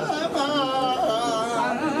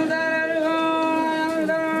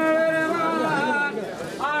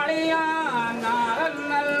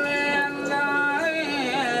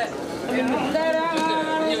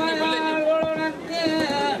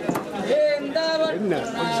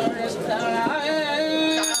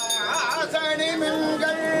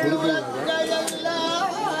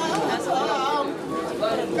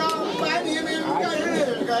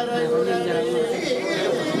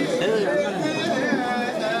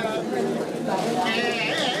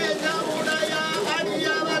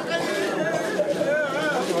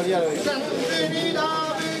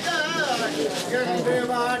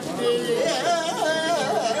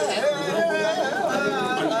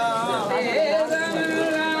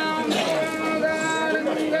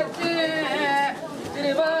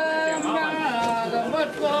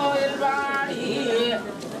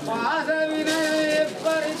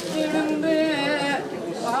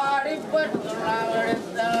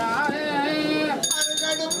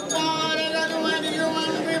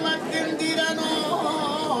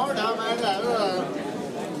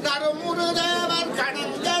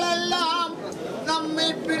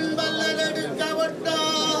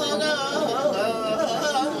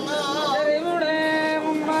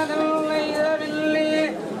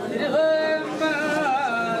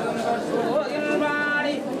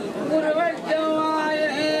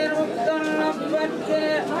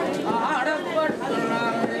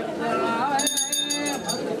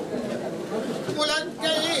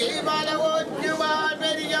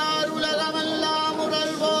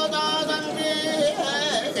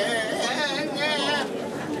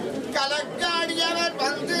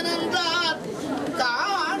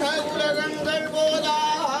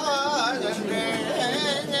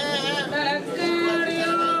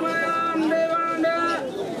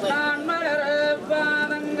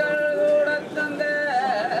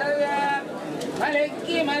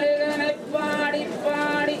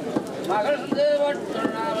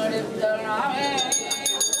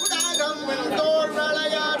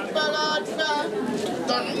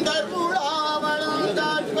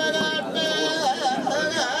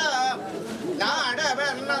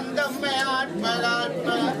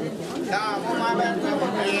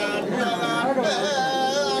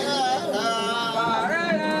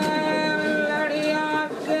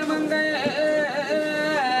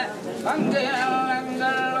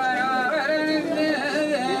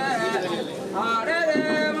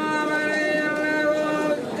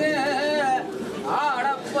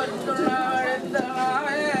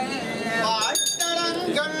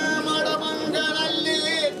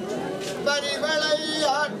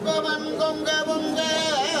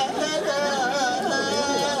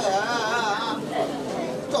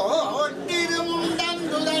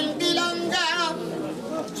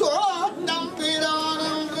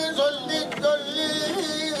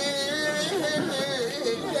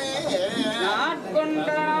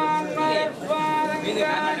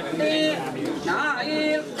காட்டி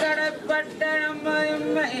நாயில் கடப்பட்ட நம்மை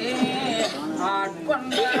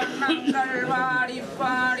ஆட்கொண்ட நங்கள் வாடி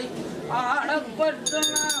பாடி ஆடப்பட்டு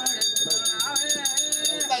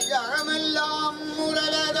கையகமெல்லாம்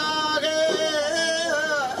முரளதாக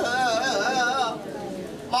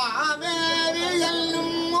மாமேரி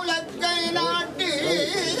என்னும் முழக்கை நாட்டி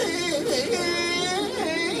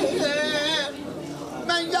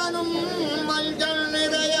மையனும் மஞ்சள்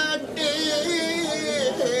நிறையாட்டி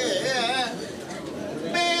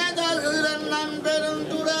மேதகுரன் நண்பெரும்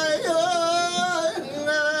துறையோ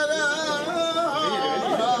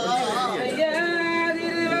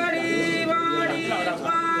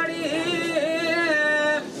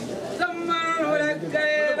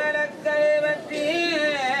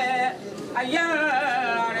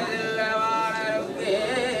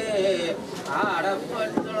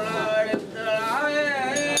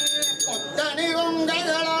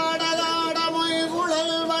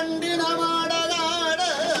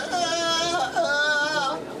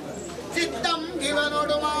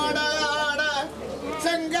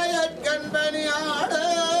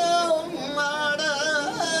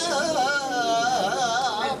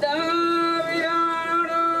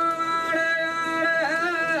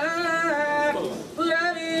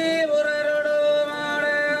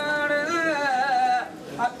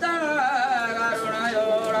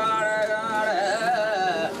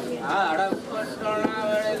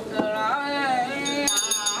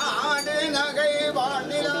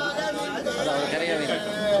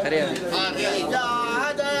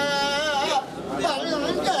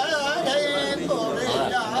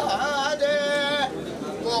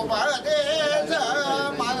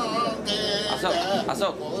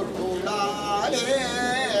Asok.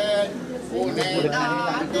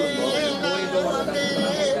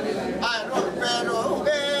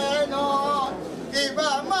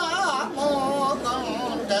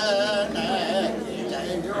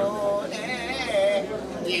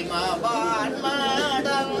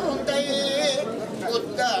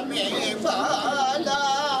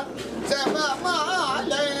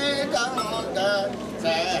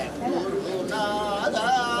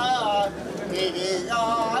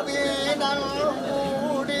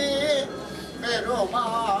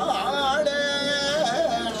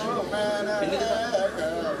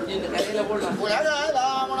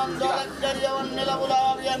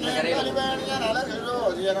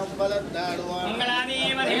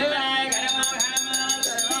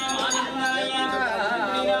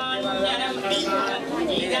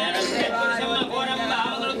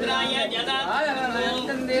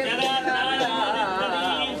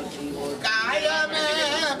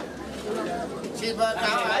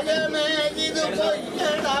 சிவகாயமே இது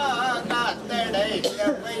பொய்யடா காத்தடை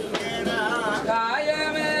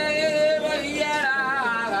காயமே வையடா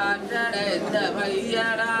காத்தடைத்த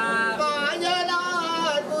வையடா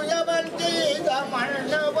மாயனார் புயவன் செய்த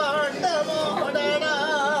மண்ண பாண்டமோடடா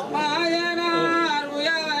மாயனார்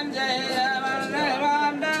புயவன் செய்த மண்ண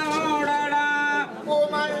பாண்டமோடடா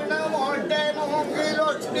மண்ண மோட்டை மூங்கில்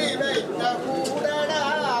ஒட்டி வைத்த கூடடா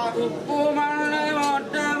உப்பு மண்ண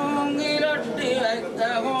மோட்டை மூங்கில் ஒட்டி வைத்த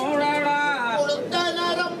கூடடா கொடுத்த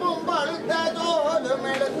நரம்பும் பழுத்த தோலும்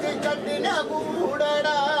எடுத்து கட்டின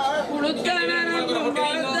கூடடா கொடுத்த நரம்பும்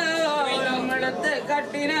பழுத்த தோலும் எடுத்து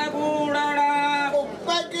கட்டின கூடடா உப்ப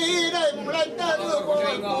கீரை முளைத்தது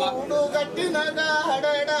போல் கூடு கட்டின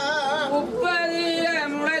காடடா உப்ப கீரை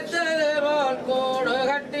முளைத்தது போல் கூடு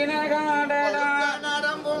கட்டின காடடா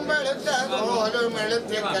நரம்பும் பழுத்த தோலும்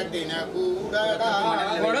எடுத்து கட்டின கூடடா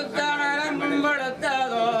கொடுத்த நரம்பும் பழுத்த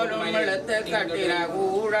தோலும் எடுத்து கட்டின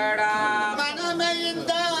கூடடா மனமே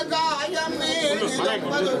இந்த காயம் மீது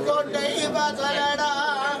கோட்டை வாசலடா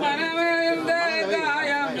மனமே இந்த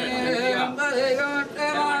காயம் மீது கோட்டை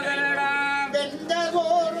வாசலடா வெந்த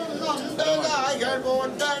கோரும் நொந்த காய்கள்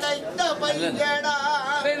போட்டடைத்த பையடா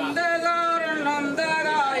வெந்த கோரும் நொந்த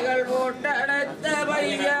காய்கள் போட்டடைத்த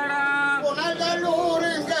பையடா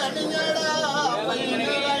புனல்களூரும் கனியடா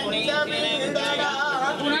வீடடா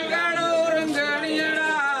புனல்களூரும் கனியடா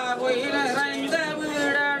பொய் நிறைந்த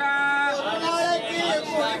வீடடா ஒரு நாளைக்கு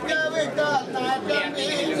குளிக்க விட்டால் நாட்டம்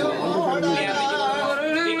வீசுமோடடா ஒரு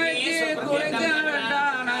நாளைக்கு குளிக்க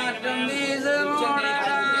விட்டால் நாட்டம்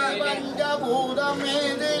வீசுமோடடா பஞ்சபூதம்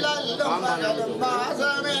மீதில் அல்லும் மகளும்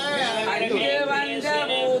வாசமே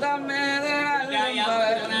பஞ்சபூதம் மீதில் அல்லும்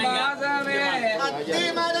மகளும் வாசமே அத்தி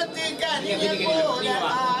மரத்தி கனியில் போல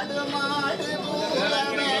ஆடு மாடு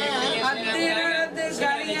தூரமே அத்தி மரத்தி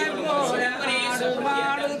கனியில் போல ஆடு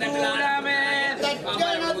மாடு தூரமே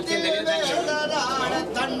தட்சணத்தில் வேடராட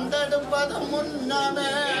தண்டெடுப்பது முன்னமே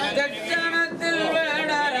தட்சணத்தில்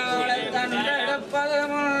வேடராட தண்டெடுப்பது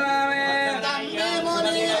முன்னமே தம்பி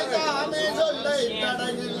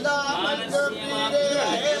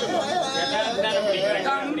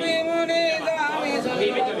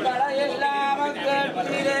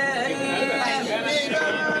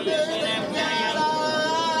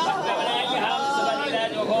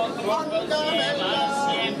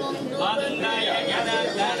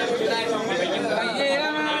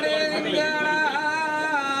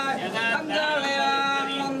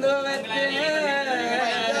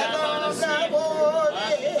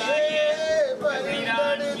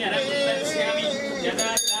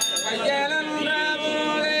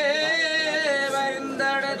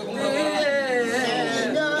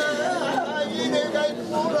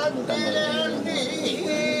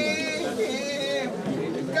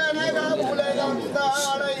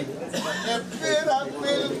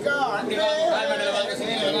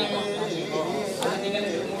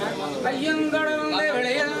ஐயங்கடந்த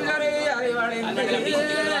விளையங்கரை அறிவடையும்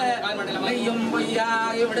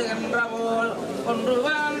பொய்யாய் விடுகின்ற போல் ஒன்று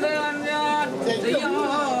வாழ்ந்து வந்தார்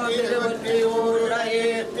திருவற்றி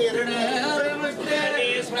ஊருடைய திருநேரிவிட்டு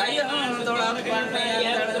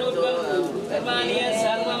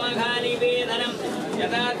சர்வமகானி வேதனம்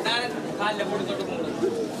யதார்த்தானம் காலில் போட்டு தொட்டு கும்பிடு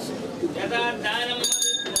யதார்த்தானம்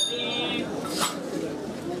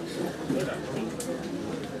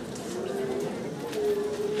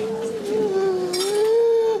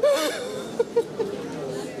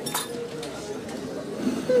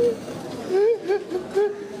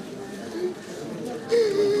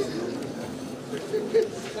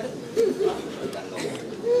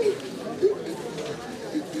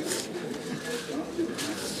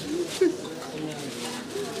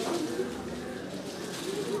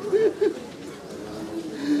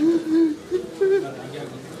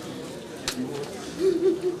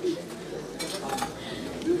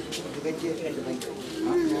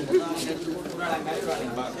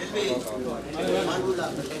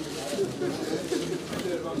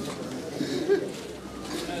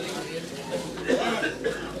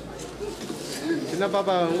சின்ன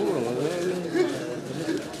பாப்பா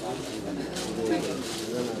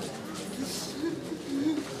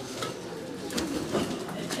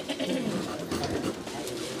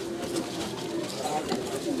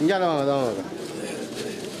இங்கே வாங்க தான் வாங்க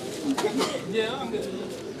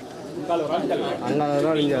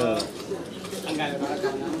அங்கே இங்கே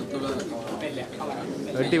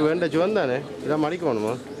வெட்டி வேண்ட சுவந்தானே இதான்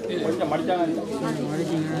மடிக்கணுமா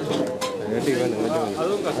வெட்டி வேணும்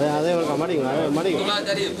அதே மடிங்க மடிங்க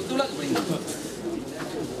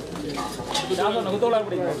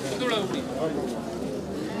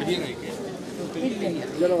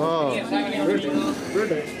ஓ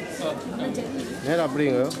நேரம்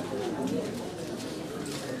அப்படிங்க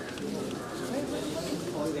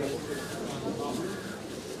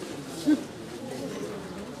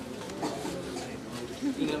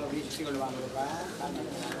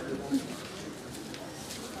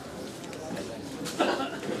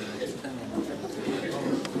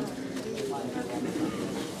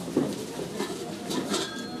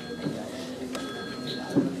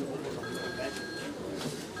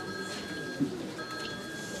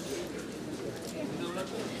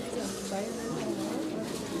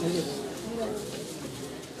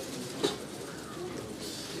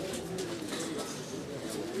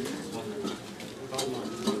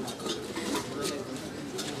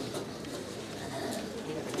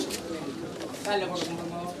காலில் போட்டு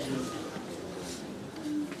கும்பிடுங்க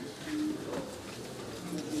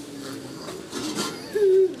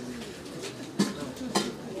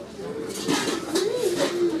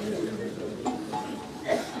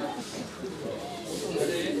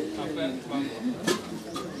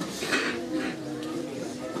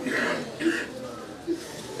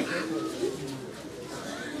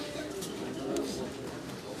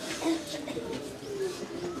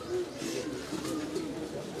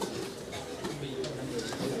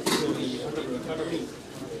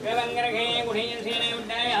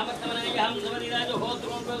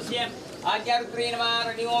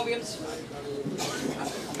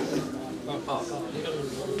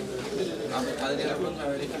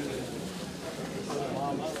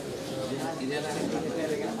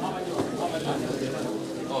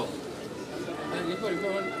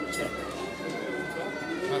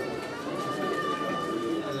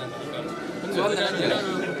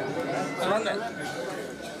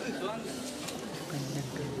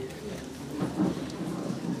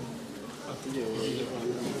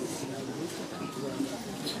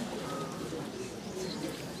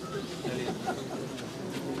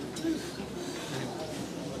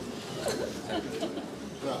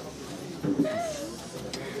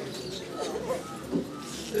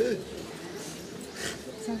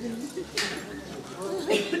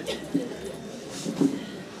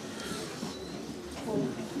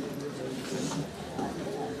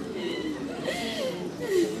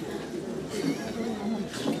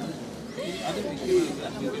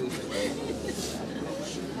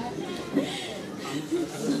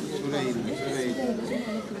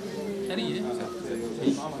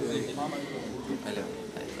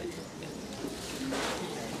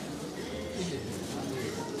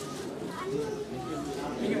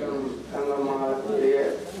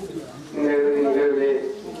நிகழ்வில்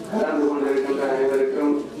கலந்து கொண்டிருக்கின்ற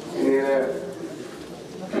அனைவருக்கும்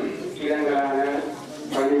இடங்களான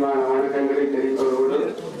பணிவான வணக்கங்களை தெரிவிப்பதோடு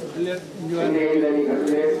இந்த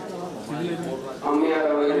நிகழ்வில்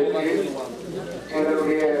அம்மையார் அவர்களுக்கு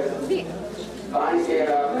எங்களுடைய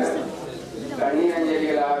காணிக்கைகளாக கண்ணீர்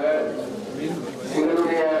அஞ்சலிகளாக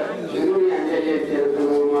எங்களுடைய இறுதி அஞ்சலியை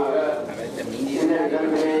செலுத்துவதுமாக இந்த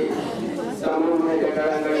நிகழ்வினை தமிழ் முன்னேற்ற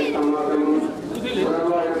கழகங்களின் சம்மதமும்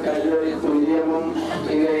உணர்வாளர் கல்வி நிதியமும்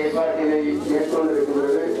இந்த ஏற்பாட்டினை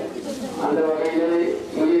மேற்கொண்டிருக்கின்றது. அந்த வகையில்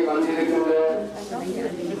இங்கே வந்திருக்கின்ற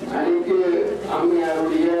அனைத்து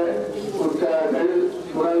அம்மையாருடைய உற்றார்கள்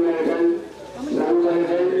உறவினர்கள்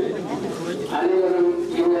நண்பர்கள் அனைவரும்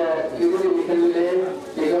இந்த இறுதி நிகழ்விலே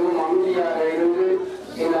மிகவும் அமைதியாக இருந்து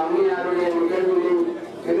இந்த அம்மையாருடைய நிகழ்வினை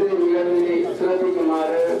இறுதி நிகழ்வினை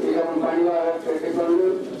சிறப்பிக்குமாறு மிகவும் பணிவாக கேட்டுக்கொண்டு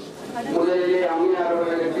முதலிலே அம்மையார்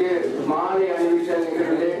அவர்களுக்கு மாலை அணிவித்த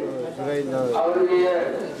நிகழ்விலே அவருடைய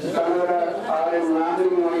கணவர் ஆர்.எம்.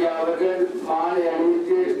 நாகரிகம் அவர்கள் மாலை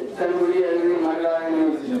அணிவித்து தன்னுடைய இறுதி மரியாதையை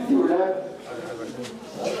செலுத்தியுள்ளார்.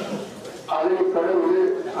 அதனைத் தொடர்ந்து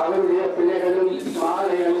அவருடைய பிள்ளைகளும்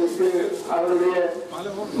மாலை அணிவித்து அவருடைய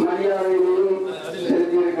மரியாதையையும்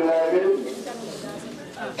செலுத்தியிருக்கிறார்கள்.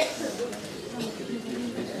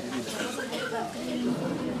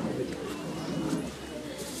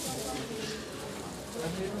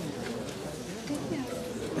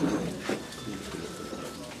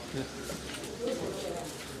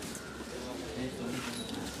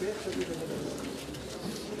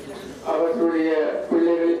 அவர்களுடைய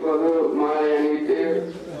பிள்ளைகள் இப்போது மாலை அணிவித்து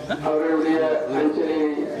அவர்களுடைய அஞ்சலியை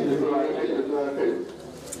செலுத்துவார்கள்.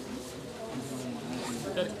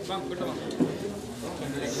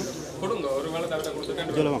 கொடுங்க ஒரு வேலை தவிர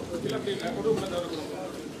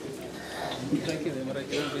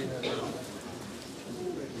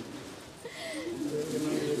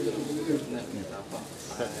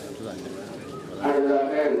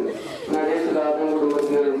அடுத்ததாக நடேசதாசன்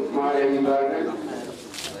குடும்பத்தினர் மாலை அணிவார்கள்.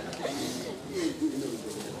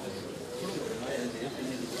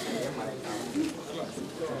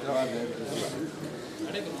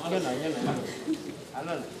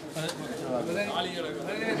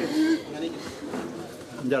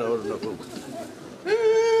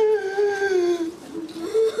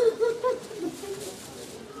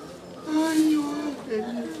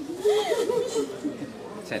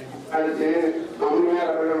 அடுத்து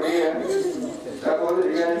அம்மையார் அவர்களுடைய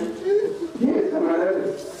சகோதரிகள் நேசமலர்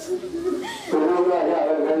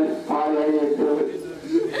அவர்கள் மாலை அணிவித்து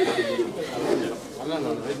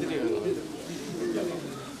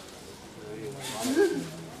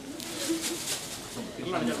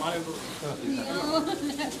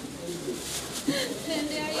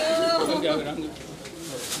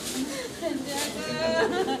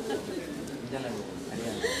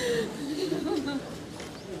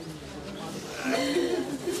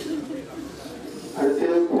அடுத்து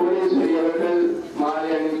கோடீஸ்வரி அவர்கள் மாலை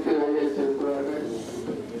அணிவித்து வெளியே செல்கிறார்கள்.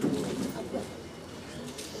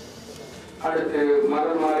 அடுத்து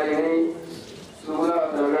மலர் மாலையினை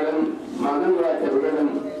சுகுதாஸ் அவர்களும் மகன்ராஜ்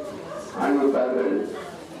அவர்களும் அணிவிப்பார்கள்.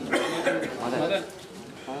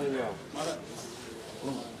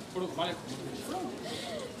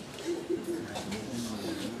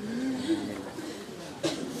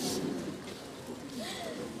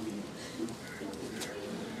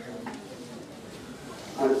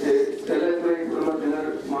 அடுத்து செல்லத்துறை குடும்பத்தினர்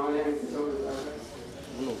மாலை அணிவிப்பார்கள்.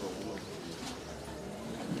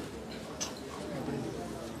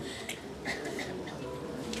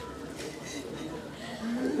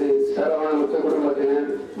 சரவண முத்த குடும்பத்தினர்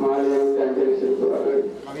மாலை அணிவித்து அஞ்சலி செலுத்துவார்கள்.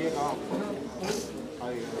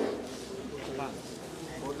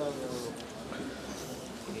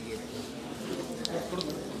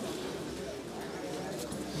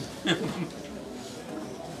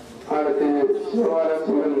 அடுத்து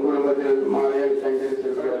சிவபாலசிங்கன் குடும்பத்தினர் மாலை அணிவித்து அஞ்சலி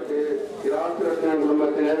செலுத்துவார்கள். ராசரத்னன்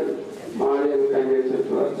குடும்பத்தினர் மாலை அணிவித்து அஞ்சலி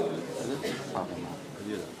செலுத்துவார்கள்.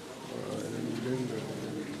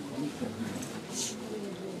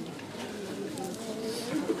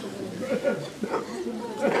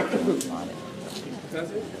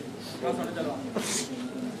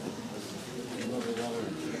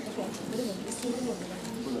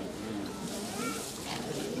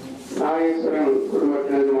 நாகேஸ்வரன்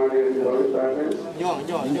குடும்பத்தினர் மாலை அணிவித்து வருகிறார்கள்.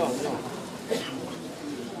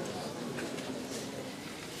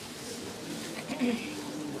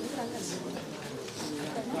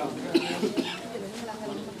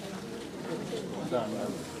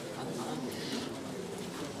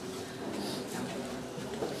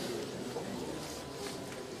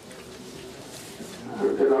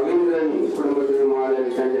 ரவீந்திரன் குடும்பத்தில் மாலை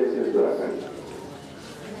கஞ்சல் செலுத்துவார்கள்.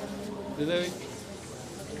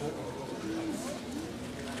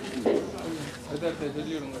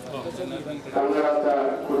 தங்கராசா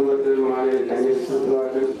குடும்பத்தில் மாலை கஞ்சல்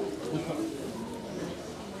செலுத்துவார்கள்.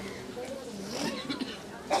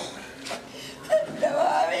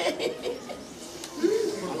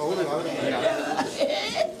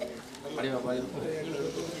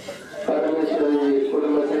 பரமேஸ்வரி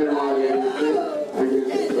குடும்பத்தில் மாலை எடுத்து அஞ்சல்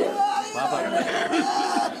செலுத்துவார்கள்.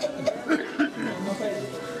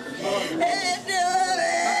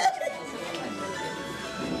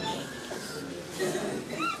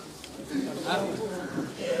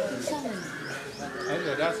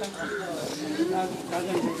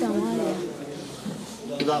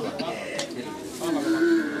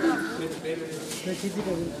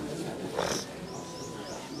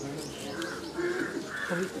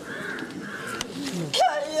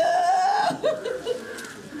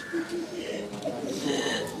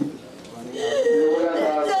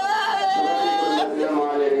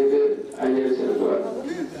 மாலை எடுத்து அஞ்சல் செலுத்துவார்.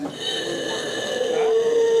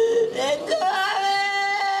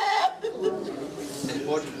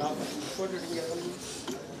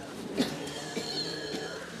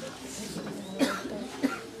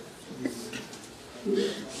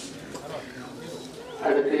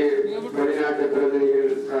 அடுத்து வெளிநாட்டு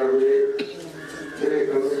பிரதிநிதிகள் சார்பில் திரு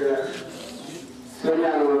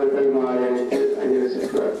சிவஞானம் அவர்கள் மாலை அணிந்து அஞ்சலி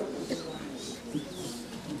செலுத்துவார்.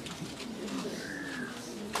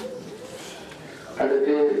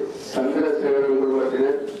 அடுத்து சந்திரசேகரன்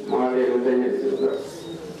குடும்பத்தினர் மாலை அணிந்து அஞ்சலி செலுத்துவார்.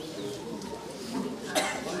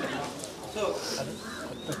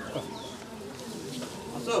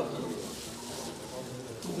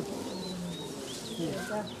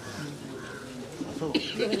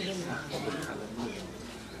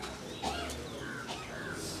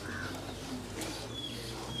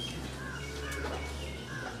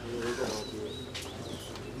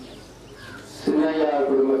 சின்னையா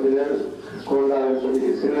குடும்பத்தினர் கோண்டாவின்படி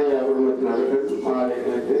சின்னையா குடும்பத்தினர்கள் மாலை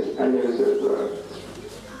அணிந்து அஞ்சலி செலுத்துவார்.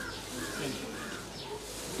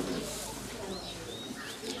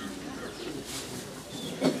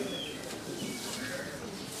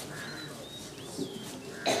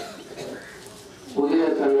 புதிய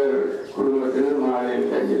தங்கள் குடும்பத்தினர் மாலை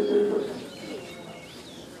அஞ்சலி செலுத்துவார்.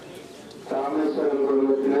 ராமேஸ்வரம்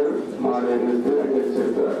குடும்பத்தினர் மாலை அணிந்து அஞ்சலி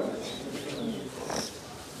செலுத்துவார்.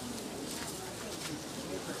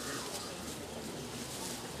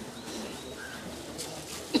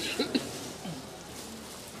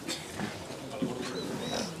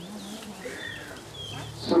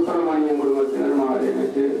 சுப்பிரமணியம் குடும்பத்தினர் மாலை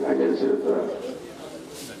அணிந்து அஞ்சலி செலுத்துவார்.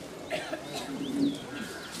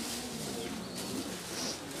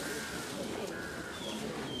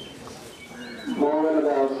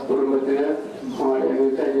 மோகனதாஸ் குடும்பத்தினர் மாலை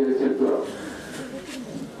அணிந்து அஞ்சலி செலுத்துவார்.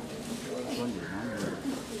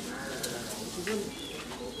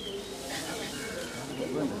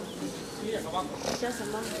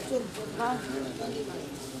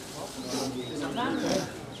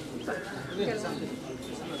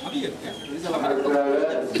 அடுத்ததாக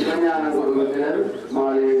சிவஞான குடும்பத்தினர்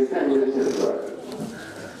மாலை அணிந்து அஞ்சலி செலுத்துவார்.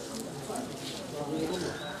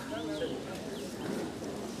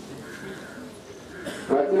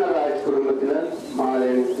 ரத்னராஜ் குடும்பத்தினர் மாலை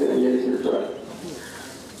அணிந்து அஞ்சலி செலுத்துவார்.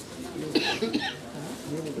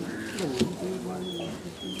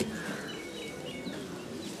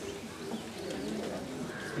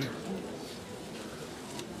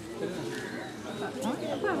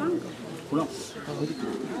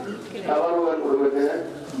 தவறுவன் குடும்பத்தினர்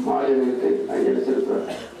மாலை அணிந்து அஞ்சலி செலுத்துவார்.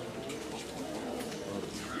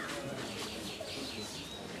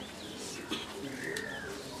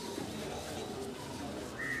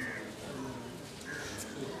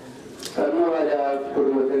 சர்மராஜா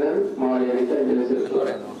குடும்பத்தினர் மாலை அணிந்து அஞ்சலி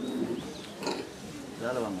செலுத்துவார்.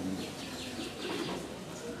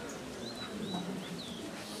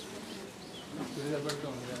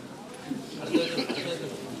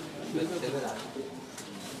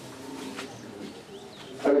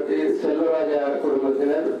 அடுத்து செல்வராஜா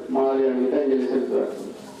குடும்பத்தினர் மாலை அணிந்து அஞ்சலி செலுத்துவார்.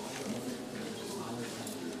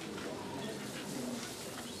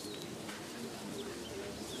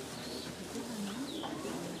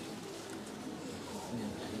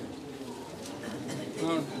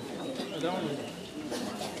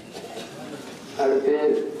 அடுத்து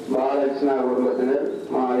பாலகிருஷ்ணா குடும்பத்தினர்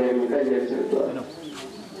மாலை அணிந்து அஞ்சலி செலுத்துவார்.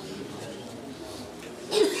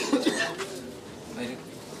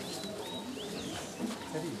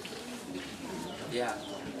 Yeah.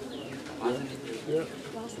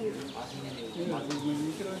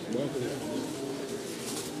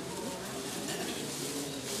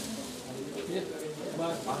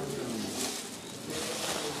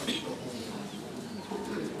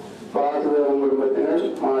 வாசுதேவன் குடும்பத்தினர்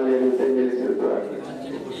மாலை அணிவித்து அஞ்சலி செலுத்துவார்கள்.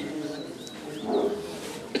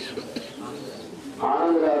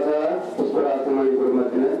 ஆனந்தராசா புஷ்பராசமணி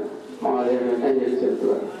குடும்பத்தினர் மாலை அணிவித்து அஞ்சலி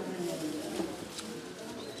செலுத்துவார்கள்.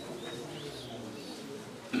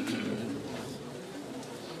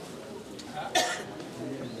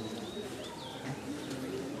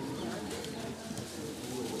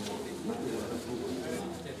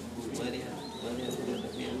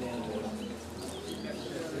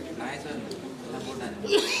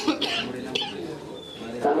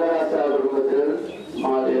 கனகராசா குடும்பத்தினர்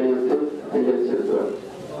மாலை அணிவித்து அஞ்சலி செலுத்துவார்கள்.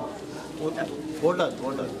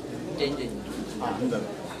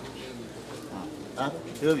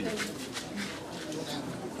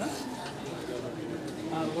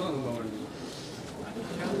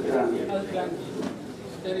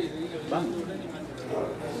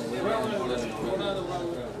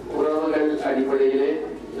 உறவுகள் அடிப்படையிலே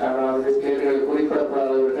யாராவது பேர்கள்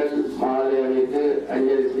குறிப்பிடப்படாதவர்கள் மாலை அணிவித்து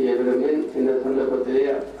அஞ்சலி செய்ய விரும்பின் இந்த சந்தர்ப்பத்திலே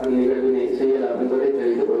அந்நிகழ்வினை செய்யலாம் என்பதை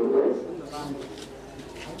தெரிந்து கொள்கிறோம்.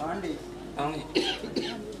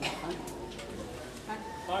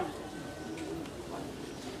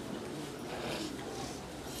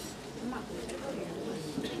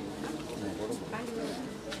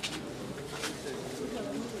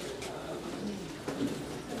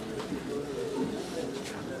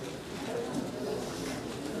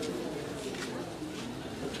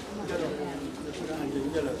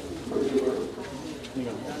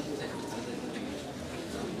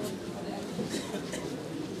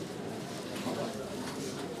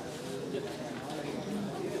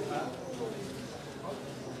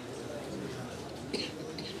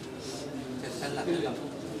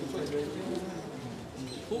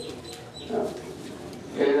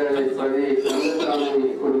 பேரவைப்படி கந்தசாமி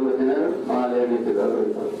குடும்பத்தினர் மாலை அணிவித்து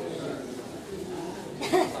கௌரவிப்பார்.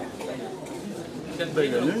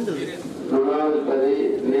 நுணாவில்பதி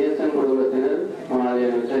நேசன் குடும்பத்தினர் மாலை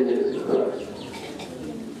அணிவித்து அஞ்சலி செலுத்துவார்.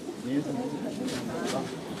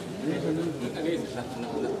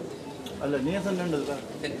 அல்ல நேசன்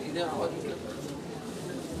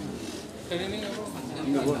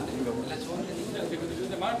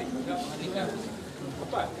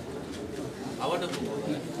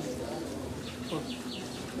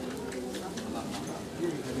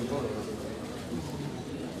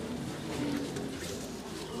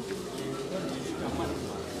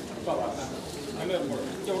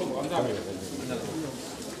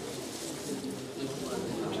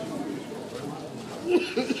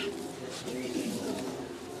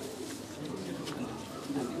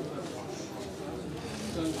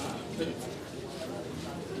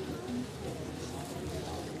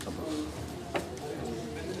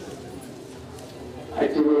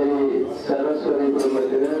அச்சிவேரி சரஸ்வதி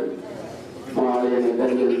குடும்பத்தினர் மாலை அணிவித்து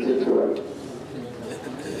அஞ்சலி செலுத்துவார்.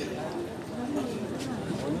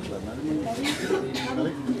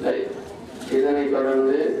 இதனைத்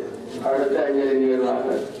தொடர்ந்து அடுத்த அஞ்சலி நிகழ்வாக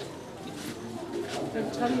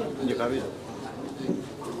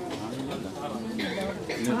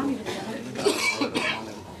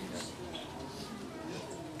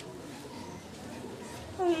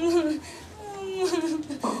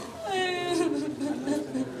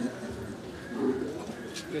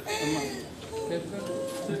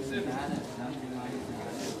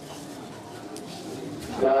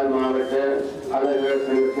யாழ் மாவட்ட அழகர்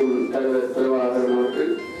சங்கத்தின் தலைவர் திருவாளர்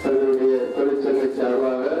அவர்கள் தன்னுடைய தொழிற்சங்க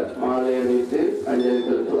சார்பாக மாலை அணிவித்து அஞ்சலி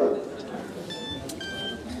செலுத்துவார்.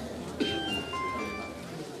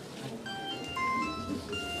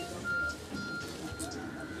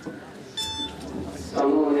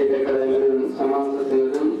 சமூக நீதி கலைஞரின்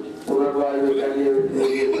சமாசத்தினரும் புனர்வாழ்வு கல்வியும்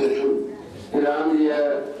பிராந்திய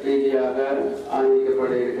ரீதியாக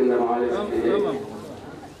ஆரம்பிக்கப்பட இருக்கின்ற மாநிலத்திலே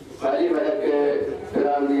வழிவடக்கு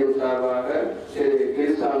பிராந்தியம் சார்பாக திரு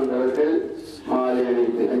கிருசாந்த் அவர்கள் மாலை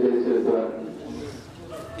அணிவித்து அஞ்சலி செலுத்துவார்.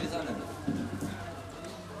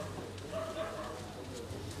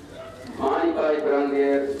 மானிப்பாய் பிராந்திய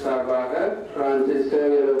சார்பாக பிரான்சிஸ்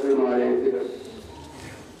சேவியர் அவர்கள் மாலை அணிவித்து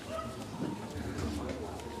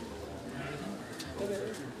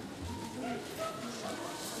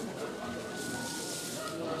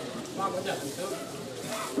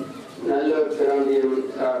நல்லூர் பிராந்தியம்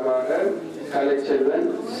சார்பாக கலைச்செல்வன்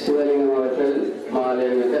சிவலிங்கம் அவர்கள் மாலை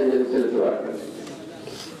அணிவித்து அஞ்சலி செலுத்துவார்கள்.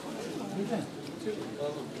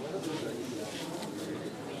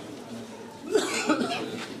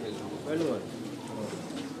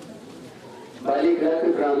 பலி கிழக்கு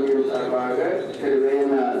பிராந்தியம் சார்பாக திரு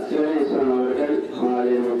வேணா சிவனேஸ்வரன் அவர்கள்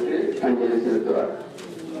மாலை நோக்கி அஞ்சலி செலுத்துவார்.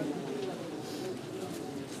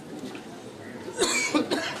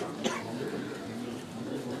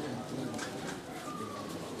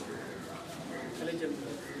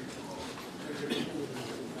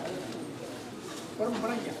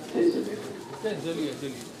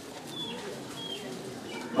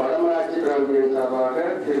 வடமராட்சி பிராந்தியம் சார்பாக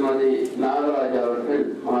திருமதி நாகராஜ் அவர்கள்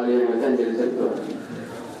மாலை அணிவித்து அஞ்சலி செலுத்துவார்.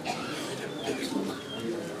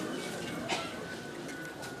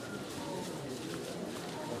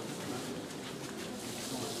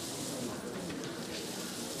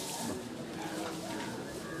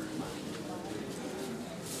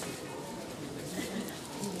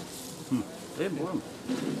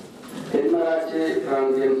 தென்மராட்சி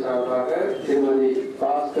பிராந்தியம் சார்பாக திருமதி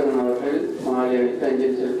பாஸ்கரன் அவர்கள் மாலை அணிவித்து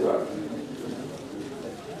அஞ்சலி செலுத்துவார்.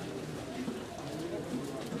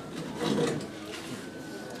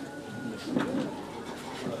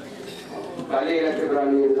 பள்ளியிலக்கு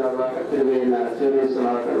பிராந்தியம் சார்பாக திருவேண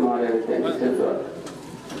சிவனேஸ்வரன் அவர்கள் மாலை அணிவித்து அஞ்சலி செலுத்துவார்.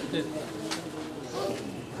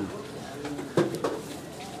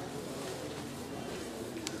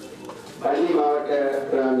 பள்ளி மாவட்ட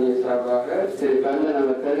பிராந்திய சார்பாக திரு கண்ணன்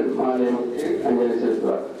அவர்கள் மாலை அணிவித்து அஞ்சலி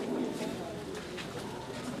செலுத்துவார்.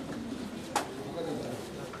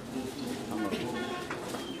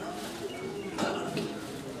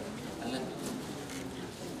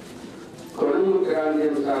 கொழும்பு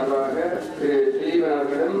பிராந்தியம் சார்பாக திரு திலீபன்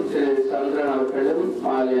அவர்களும் திரு சந்திரன் அவர்களும்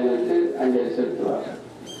மாலை அணிவித்து அஞ்சலி செலுத்துவார்.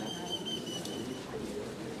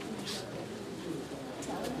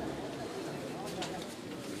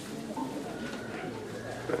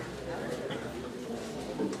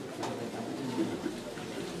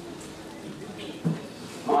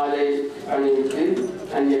 மாலை அணிவித்து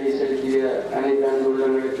அஞ்சலி செலுத்திய அனைத்து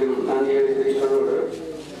அன்புள்ளங்களுக்கும் நன்றிகளை தெரிவிப்பதோடு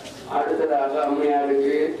அடுத்ததாக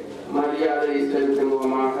அம்மையாருக்கு மரியாதை செலுத்தும்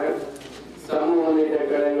முகமாக சமூக முன்னேற்ற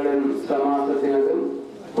கழகங்களின் சமாசத்தினதும்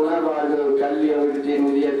புனர்வாழ்வு கல்வி அபிவிருத்தி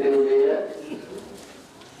நிதியத்தினுடைய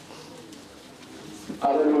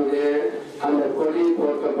அவர்களுடைய அந்த கொடி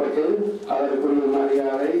போர்க்கப்பட்டு அவருக்குரிய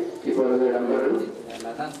மரியாதை இப்பொழுது இடம்பெறும்.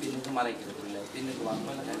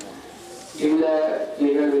 இந்த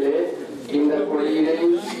நிகழ்விலே இந்த கொடியினை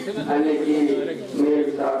அன்னைக்கு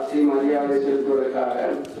மேல் சாட்சி மரியாதை செலுத்துவதற்காக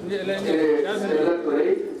திரு செல்லத்துறை,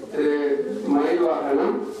 திரு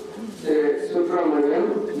மயில்வாகனம், திரு சுப்பிரமணியம்,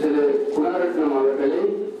 திரு குணரத்னம் அவர்களை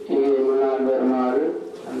இங்கே முன்னால் வருமாறு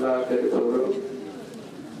அன்பாக கேட்டுக்கொள்கிறோம்.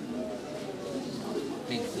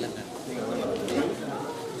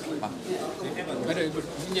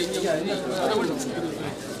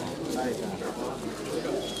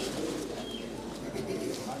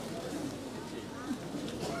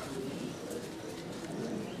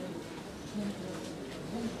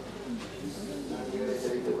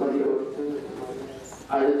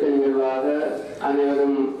 அடுத்த நிகழ்வாக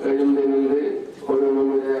அனைவரும் எழுந்து நின்று ஒரு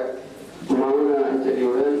நிமிட மௌன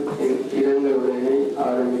அஞ்சலியுடன் இரங்கல் உரையை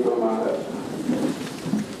ஆரம்பிப்போமாக.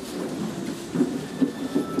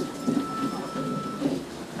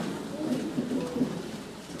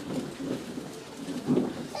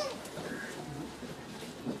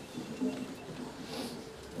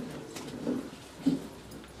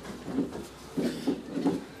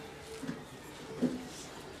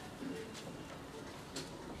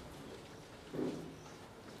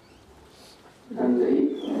 நன்றி.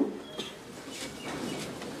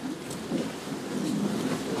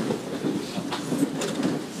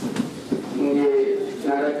 இங்கே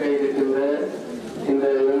நடக்க இருக்கின்ற இந்த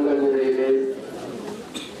இரங்கல் நிலையிலே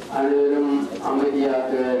அனைவரும்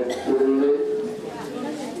அமைதியாக இருந்து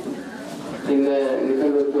இந்த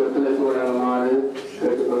நிகழ்வுக்கு ஒத்துழைப்பு வழங்குமாறு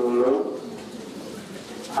கேட்டுக்கொள்கின்றோம்.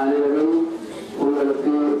 அனைவரும்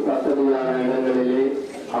உங்களுக்கு வசதியான இடங்களிலே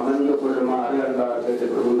அமர்ந்து கொள்ளுமாறு அன்பாக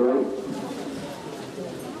கேட்டுக்கொள்கின்றோம்.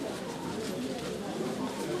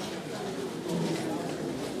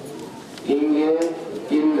 இங்கே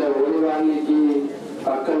இந்த ஒளிவாங்கிக்கு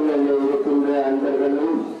பக்கங்களில் இருக்கின்ற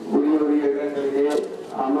அன்பர்களும் உரிய இடங்களிலே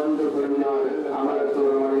அமர்ந்து கொள்ளுமாறு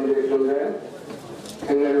அமரத்துவம் அடைந்திருக்கின்ற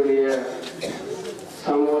எங்களுடைய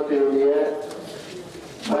சமூகத்தினுடைய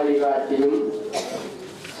வழிகாட்டியும்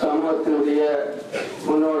சமூகத்தினுடைய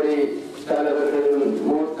முன்னோடி தலைவர்களின்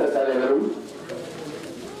மூத்த தலைவரும்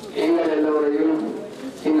எங்கள் எல்லோரையும்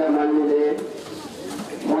இந்த மண்ணிலே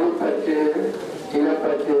மொழிப்பற்று,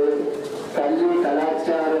 இனப்பற்று, கல்வி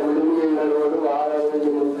கலாச்சார விழுமியங்களோடு வாழ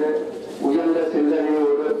வேண்டும் என்ற உயர்ந்த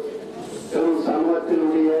சிந்தனையோடு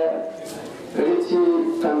சமூகத்தினுடைய எழுச்சி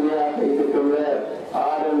தந்தையாக இருக்கின்ற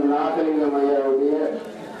ஆர்.என். நாகலிங்கம் ஐயாவுடைய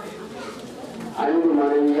அன்பு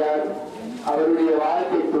மனைவியார், அவருடைய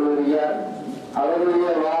வாழ்க்கை துணைவியார், அவருடைய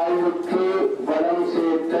வாழ்வுக்கு வளம்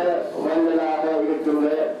சேர்த்த வந்ததாக இருக்கின்ற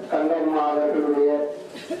தங்கம்மா அவர்களுடைய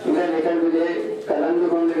இந்த நிகழ்விலே கலந்து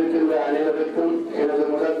கொண்டிருக்கின்ற அனைவருக்கும் எனது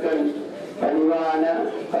முதற்கண் பணிவான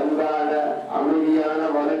பண்பான அமைதியான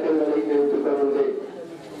வணக்கங்களை தெரிவித்துக் கொள்கின்றேன்.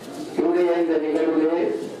 இன்றைய இந்த நிகழ்விலே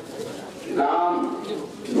நாம்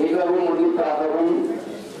மிகவும் உன்னிப்பாகவும்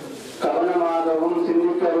கவனமாகவும்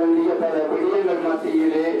சிந்திக்க வேண்டிய பல விடயங்கள்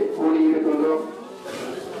மத்தியிலே கூடியிருக்கின்றோம்.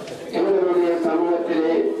 எங்களுடைய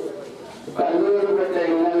சமூகத்திலே பல்வேறுபட்ட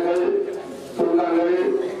இன்னல்கள், துன்பங்கள்,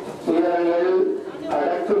 துயரங்கள்,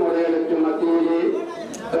 அடக்குமுறைகளுக்கு மத்தியிலே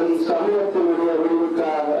தன் சமூகத்தினுடைய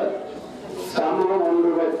விளைவுக்காக சமூகம்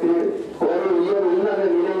ஒன்றுபட்டு ஒரு உன்னத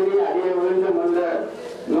நிலையை அடைய வேண்டும் என்ற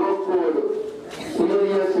நோக்கோடு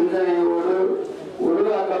உயரிய சிந்தனையோடு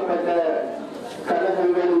உருவாக்கப்பட்ட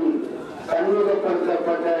கழகங்களின்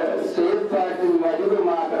கண்முகப்படுத்தப்பட்ட செயற்பாட்டின்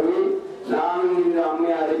வடிவமாகவே நாம் இந்த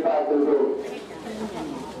அம்மையாரை பார்க்கின்றோம்.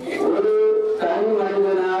 ஒரு தனி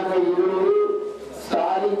மனிதனாக இருந்து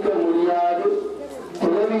சாதிக்க முடியாது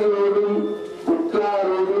உதவியோடும்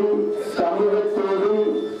உற்றாரோடும் சமூகத்தோடும்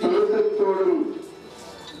தேசத்தோடும்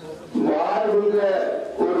வாழ்கின்ற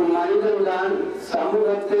ஒரு மனிதன் தான்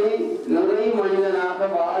சமூகத்தை நிறை மனிதனாக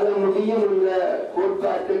வாழ முடியும் என்ற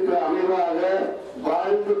கோட்பாட்டுக்கு அமைவாக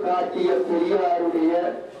வாழ்ந்து காட்டிய பெரியாருடைய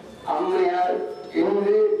அம்மையார்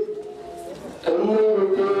இன்று எம்மை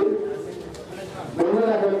விட்டு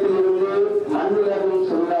விண்ணுலகத்திலிருந்து மண்ணுலகம்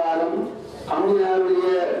சொன்னாலும் அம்மையாருடைய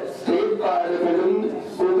செயற்பாடுகளும்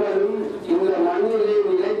புகழும் இந்த மண்ணிலே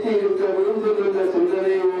நிலைத்து இருக்க வேண்டும் என்ற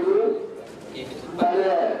சிந்தனையோடு பல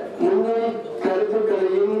முன்னணி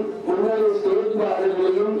கருத்துக்களையும் முன்னணி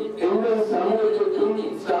செயற்பாடுகளையும் எங்கள் சமூகத்திற்கும்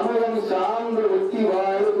சமூகம் சார்ந்து ஒட்டி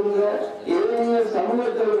வாழ்கின்ற ஏனைய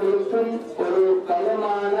சமூகத்தவர்களுக்கும் ஒரு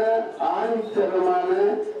களமான ஆணித்தரமான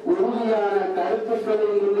உறுதியான கருத்துக்களை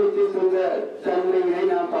முன்னிட்டு சென்ற தன்மையை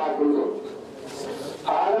நாம் பார்க்கின்றோம்.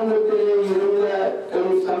 ஆரம்பத்திலே இருந்த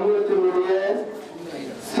எம் சமூகத்தினுடைய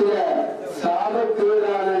சில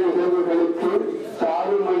சாபக்கேடான நிகழ்வுகளுக்கு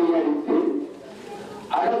சாவுமணி அடித்து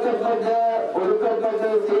அடக்கப்பட்ட ஒடுக்கப்பட்ட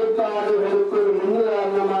செயற்பாடுகளுக்கு ஒரு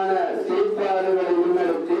முன்னுதாரணமான செயற்பாடுகளை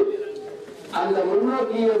முன்னெடுத்து அந்த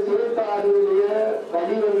முன்னோக்கிய செயற்பாடுடைய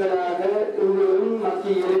வடிவங்களாக இன்றும்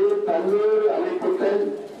மத்தியிலே பல்வேறு அமைப்புகள்,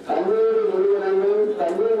 பல்வேறு நிறுவனங்கள்,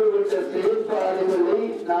 பல்வேறு செயற்பாடுகளை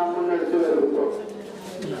நாம் முன்னெடுத்து வருகின்றோம்.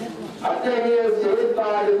 அத்தகைய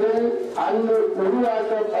செயற்பாடுகள் அங்கு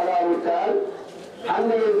உருவாக்கப்படாவிட்டால்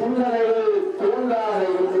அன்றைய சிந்தனைகள் தோன்றாக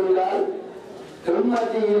இருந்தால்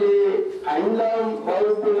மத்தியிலே 5ஆம்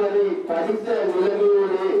வகுப்பு வரை படித்த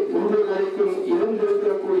நிலைமையோடு இன்று வரைக்கும்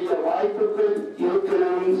இருந்திருக்கக்கூடிய வாய்ப்புகள்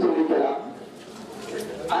இருக்கணும் சொல்லிக்கலாம்.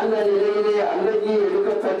 அந்த நிலையிலே அன்றைக்கு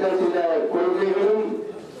எடுக்கப்பட்ட சில கொள்கைகளும்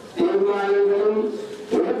தீர்மானங்களும்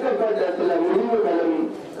எடுக்கப்பட்ட சில முடிவுகளும்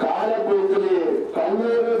காலப்போக்கிலே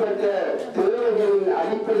பல்வேறுபட்ட தேவைகளின்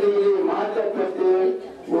அடிப்படையிலே மாற்றப்பட்டு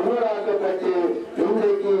உருவாக்கப்பட்டு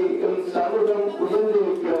இன்றைக்கு சமூகம் உயர்ந்து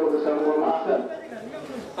நிற்கிற ஒரு சமூகமாக,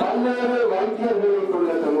 பல்வேறு வைத்தியர்களை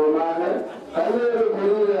கொண்ட சமூகமாக, பல்வேறு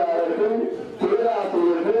பொறியியலாளர்கள்,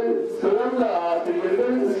 பேராசிரியர்கள், சிறந்த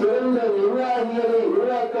ஆசிரியர்கள், சிறந்த நிர்வாகிகளை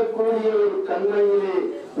உருவாக்கக்கூடிய ஒரு தன்மையிலே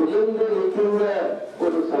உயர்ந்து நிற்கின்ற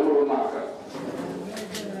ஒரு சமூகமாக,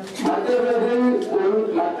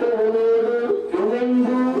 மற்றவர்களோடு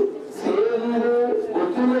இணைந்து சேர்ந்து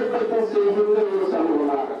ஒத்துழைப்பட்டு செய்கின்ற ஒரு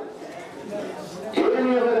சமூகமாக,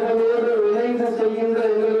 ஏழையவர்களோடு இணைந்து செய்கின்ற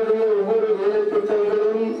எங்களுடைய ஒவ்வொரு வேலை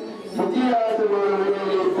திட்டங்களும் வித்தியாசமான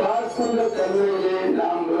முறையிலே பார்க்கின்ற தன்மையிலே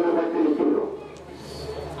நாம் வேறுபட்டிருக்கின்றோம்.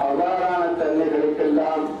 அவ்வாறான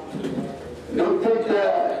தன்மைகளுக்கெல்லாம் நிற்கின்ற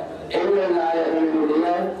எங்கள் நாயகனுடைய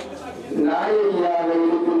நாயகியாக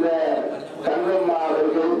இருக்கின்ற தங்கம்மா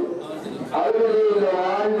அவர்கள் அவருடைய இந்த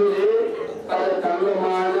வாழ்விலே பல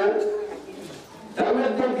தங்கமான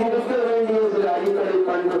தங்கத்திற்கு இருக்க வேண்டிய சில அடிப்படை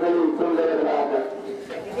பண்புகளை கொண்டவர்களாக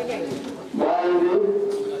வாழ்ந்து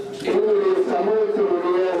எங்களுடைய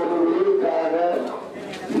சமூகத்தினுடைய ஒரு விளைவுக்காக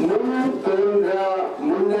முன்னணி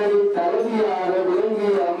தலைவியாக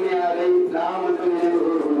விளங்கிய அம்மையாரை நாம் என்று நினைவு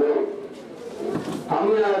கூறுகின்றோம்.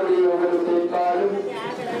 அம்மையாருடைய ஒரு செயற்பாடும்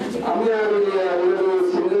அம்மையாருடைய ஒரு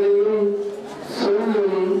சிந்தனையும்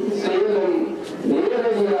சொல்லும் செயலும்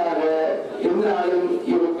நேரடியாக என்னாலும்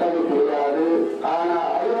இருப்பது கிடையாது. ஆனால்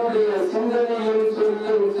அவருடைய சிந்தனையும்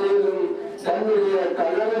சொல்லும் செயலும் தன்னுடைய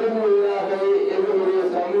கணவரும் உள்ளாகவே எங்களுடைய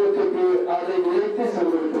சமூகத்துக்கு அதை நினைத்து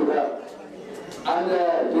சென்றிருக்கிறார். அந்த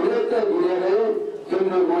நிலைத்த விலைகள்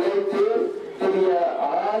இன்று முளைத்து பெரிய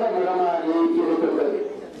ஆழமரமாகி இருக்கின்றது.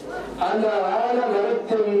 அந்த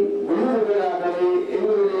ஆழமரத்தின் விழுதுகளாகவே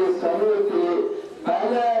எங்களுடைய சமூகத்திலே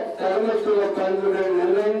பல தலைமைத்துவ பண்புகள்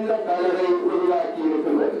நிறைந்த பலரை உருவாக்கி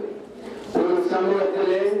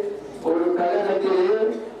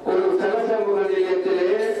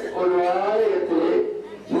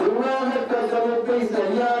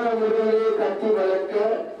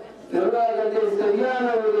நிர்வாகத்தை சரியான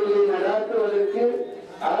முறையில் நடாத்துவதற்கு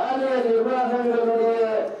ஆலய நிர்வாகங்களுடைய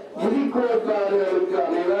விதிக்கோட்பாடுகளுக்கு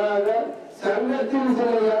அமைவாக சங்கத்தின்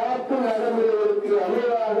சில யாப்பு நடைமுறைகளுக்கு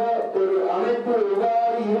அமைவாக ஒரு அமைப்பு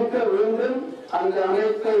எவ்வாறு இருக்க வேண்டும், அந்த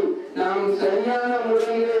அமைப்பை நாம் சரியான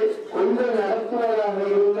முறையிலே கொண்டு நடத்துவதாக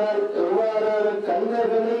இருந்தால் எவ்வாறான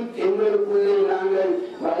கண்ணர்களை எங்களுக்குள்ளே நாங்கள்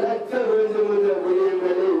வளர்க்க வேண்டும் என்ற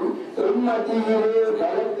விடயங்களை மத்தியிலே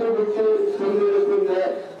வளர்த்து விட்டு சொல்லியிருக்கின்ற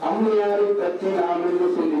அம்மையாரை பற்றி நாம் என்று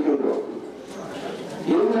சொல்லுகின்றோம்.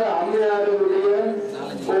 இந்த அம்மையாருடைய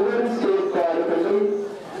ஒவ்வொரு செயற்பாடுகளும்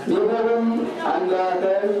மிகவும் அன்பாக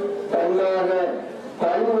பண்பாக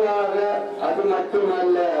பணிவாக, அது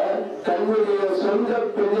மட்டுமல்ல தன்னுடைய சொந்த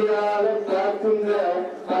பிள்ளையாக பார்க்கின்ற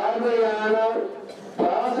பார்வையான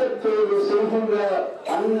பாசத்தோடு செய்கின்ற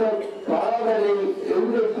அந்த பாவனை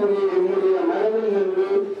எழுதக்கூடிய என்னுடைய மனதில் நின்று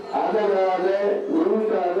அகலாக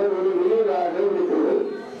நீங்காத ஒரு நீராக இருக்கிறது.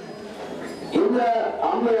 இந்த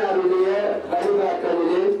அம்மையாருடைய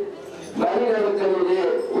வழிகாட்டலிலே வழிநடத்தலிலே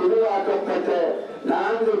உருவாக்கப்பட்ட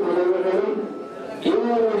 4 பிரிவுகளும்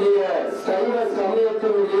இவருடைய சைவ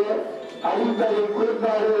சமயத்தினுடைய அடிப்படை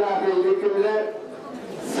கோட்பாடுகளாக இருக்கின்ற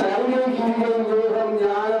சைவ கீழை யோகம்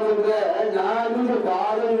ஞானம் என்ற 4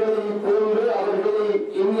 பாதங்களை போன்று அவர்களை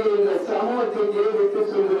இங்கே இந்த சமூகத்திலே விட்டு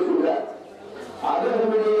சொல்லியிருக்கிறார்.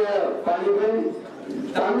 அவர்களுடைய பணிகள்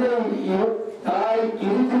தந்தை தாய்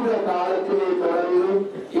இருக்கின்ற காலத்திலே தொடர்ந்து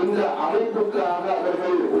இந்த அமைப்புக்காக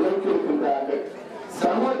அவர்கள் உழைத்திருக்கின்றார்கள்.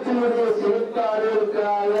 சமூகத்தினுடைய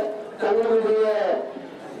செயற்பாடுகளுக்காக தங்களுடைய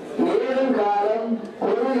நேரம் காலம்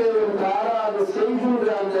பொருளும் காலாக செய்கின்ற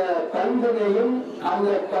அந்த பண்பினையும்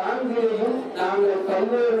அந்த பாங்கினையும் நாங்கள்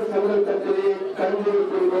பல்வேறு சந்தர்ப்பத்திலே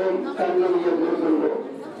கண்டிருக்கின்றோம், கண்டறியிருக்கின்றோம்.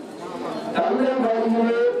 தமிழ்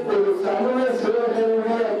வழியிலே ஒரு சமூக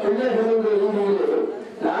சேவகனுடைய பிள்ளைகளின் ரீதியிலே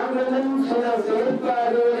நாங்களும் சில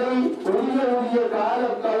செயற்பாடுகளை உரிய கால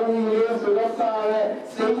பகுதியிலே சிறப்பாக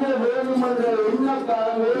செய்ய வேண்டும் என்ற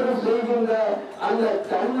எண்ணப்பாடு செய்கின்ற அந்த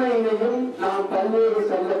தன்மையினையும் நாம் பல்வேறு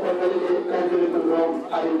சந்தர்ப்பங்களிலே கண்டிருக்கின்றோம்,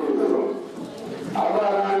 அறிந்திருக்கிறோம்.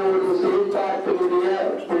 அவ்வாறான ஒரு செயற்பாட்டினுடைய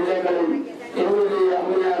பிள்ளைகளை என்னுடைய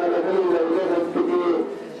அம்மையாளர்கள் இந்த உலகத்துக்கு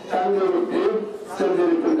தந்துவிட்டு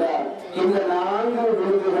சென்றிருக்கின்றார். இந்த 4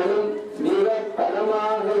 விருதுகளும் மிக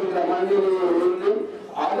பலமாக இந்த மண்ணிலே இருந்து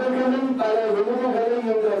அவர்களும் பல விருதுகளை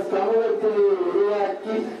இந்த சமூகத்திலே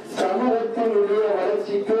உருவாக்கி சமூகத்தினுடைய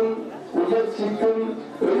வளர்ச்சிக்கும் உயர்ச்சிக்கும்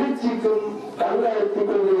எழுச்சிக்கும் பங்களித்துக்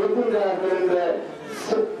கொண்டு இருக்கின்றார்கள் என்ற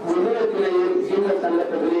விதத்திலேயும் இந்த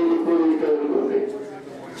சந்தர்ப்பத்திலே கூறியிருக்க விரும்புகிறேன்.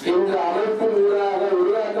 இந்த அமைப்பின் ஊடாக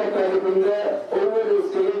உருவாக்கப்படுகின்ற ஒவ்வொரு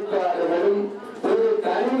செயற்பாடுகளும் ஒரு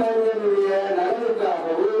தனி மனிதனுடைய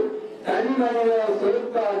நலனுக்காகவோ தனி மனித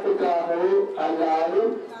செயற்பாட்டுக்காகவோ அல்லாது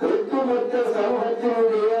ஒட்டுமொத்த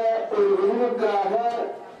சமூகத்தினுடைய ஒரு விருதுக்காக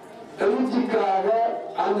எழுச்சிக்காக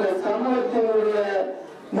அந்த சமூகத்தினுடைய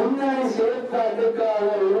முன்னணி செயற்பாட்டுக்காக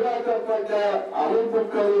உருவாக்கப்பட்ட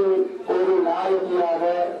அமைப்புகளில் ஒரு நாயகியாக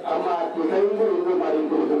அம்மா திகழ்ந்து இன்று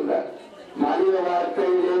மறைந்திருக்கின்றார். மனித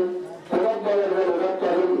வாழ்க்கையிலே பிறப்பவர்கள்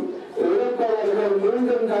இறப்பதும் இறப்பவர்கள்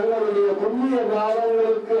மீண்டும் தங்களுடைய புண்ணிய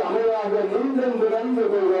காலங்களுக்கு அமைவாக மீண்டும் பிறந்து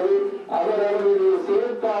கொள்வது அவர்களுடைய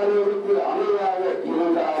செயற்பாடுகளுக்கு அமைவாக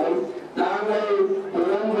இருந்தாலும் நாங்கள்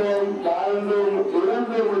பிறந்தோம் வாழ்ந்தோம்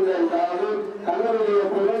இறந்தோம் என்றாலும் தங்களுடைய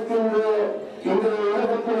பிறக்கின்ற இந்த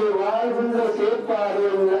உலகத்திலே வாழ்கின்ற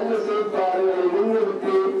செயற்பாடுகள் நல்ல செயற்பாடுகளை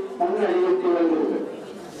முன்னிறுத்தி முன்னெடுத்து வந்தது.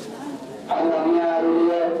 அந்த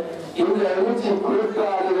அம்மையாருடைய இந்த எழுச்சி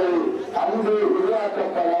குறிப்பாடுகள் அங்கு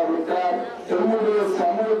உருவாக்கப்படாவிட்டால் நம்முடைய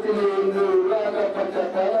சமூகத்திலே இன்று உருவாக்கப்பட்ட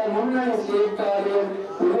பல முன்னணி செயற்பாடுகள்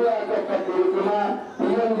உருவாக்கப்பட்டிருக்குமா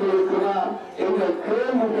நிகழ்ந்திருக்குமா என்ற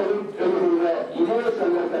கேள்விகளும் எழுகின்ற இதே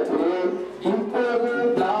சந்தர்ப்பத்திலே இப்போது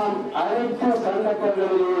நாம் அனைத்து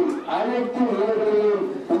சந்தர்ப்பங்களிலும் அனைத்து நிலைகளிலும்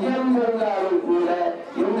உயர்ந்திருந்தாலும் கூட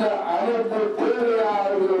இந்த அனைத்து தேவையான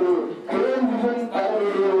ஒரு கேள்வியும்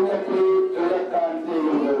பரவிய உலகத்தில் இழத்தான்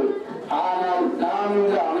செய்கின்றது. ஆனால் நாம்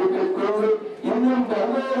இந்த அமைப்பிற்கோடு இன்னும்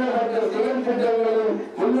பல்வேறுபட்ட செயல் திட்டங்களில்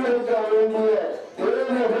முன்னெடுக்க வேண்டிய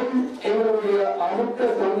தேவைகள் எங்களுடைய அடுத்த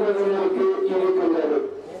சந்தர்ப்பங்களுக்கு இருக்கின்றது.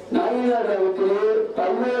 நவீனத்திலே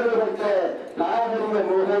பல்வேறுபட்ட நாகரிக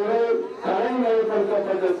முகங்கள்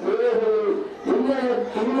கலைநயப்படுத்தப்பட்ட சேவைகள்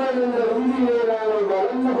இந்த இந்தியிலே நாங்கள்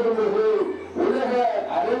வளர்ந்து கொண்டது உலக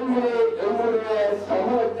அரங்கிலே எங்களுடைய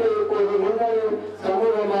சமூகத்தை ஒரு முன்னணி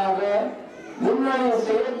சமூகமாக முன்னணி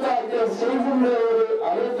செயற்பாட்டை செய்கின்ற ஒரு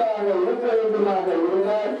அமைப்பாக இருக்க வேண்டுமாக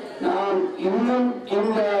இருந்தால் நாம் இன்னும்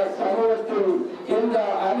இந்த சமூகத்தில் இந்த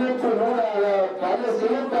அமைப்பு நூலாக பல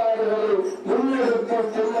செயற்பாடுகளை முன்னெடுத்து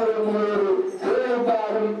செல்ல வேண்டிய ஒரு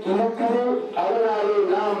தேவைப்பாடும் இருக்குது. அதனாலே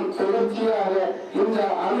நாம் தொடர்ச்சியாக இந்த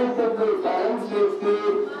அமைப்புக்கு பல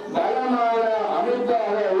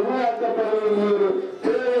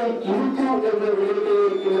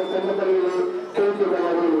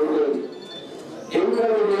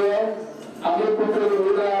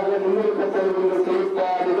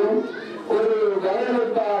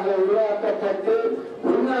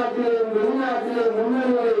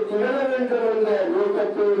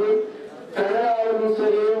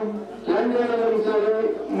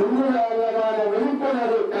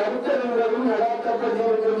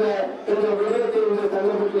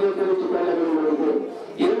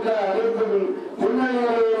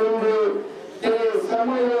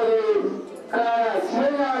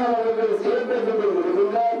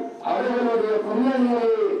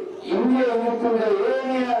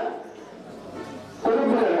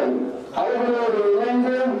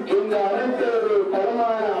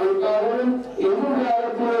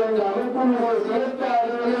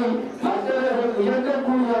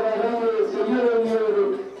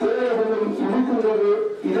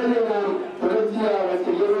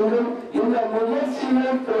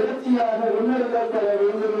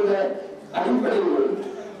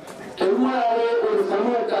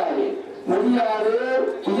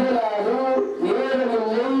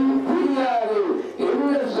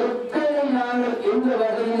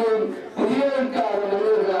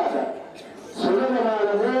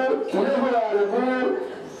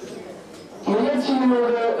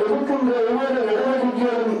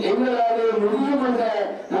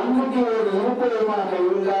அனுப்புவதுமாக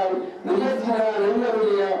இருந்தால் முயற்சிகளால்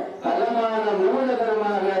எங்களுடைய பலமான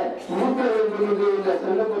மூலதனமாக இருக்க வேண்டும் என்று இந்த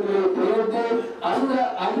சந்தர்ப்பத்திலே தெரிவித்து அந்த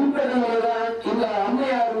அடிப்படையில் தான் இந்த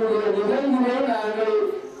அம்மையாருடைய நிகழ்விலே நாங்கள்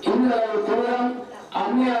இந்த தூரம்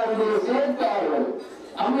அம்மையாருடைய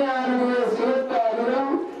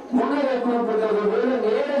செயற்பாடுகளும் முன்னரே குறிப்பிட்டது போல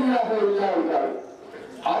நேரடியாக இல்லாவிட்டால்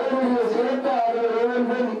அவருடைய செயற்பாடுகள்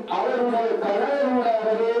ஒவ்வொன்றும் அவருடைய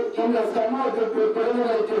கலைஞர்களாகவே இந்த சமூகத்திற்கு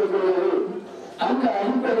பிரதிபலித்திருக்கிறது. அந்த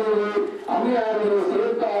அடிப்படையில் அம்மையாருடைய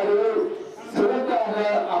செயற்பாடுகள் சிறப்பாக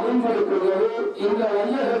அமைந்திருக்கிறது. இந்த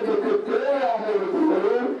வையகத்திற்கு தேவையாக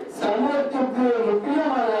இருக்கின்றது, சமூகத்திற்கு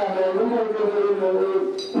முக்கியமானதாக இருந்திருக்கிறது என்பது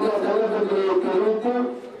இந்த சமூகத்திலே தெரிவித்து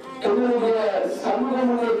எங்களுடைய சமூக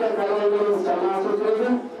முன்னேற்ற கழகங்களின்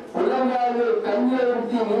சமாசத்திலும் உலகாது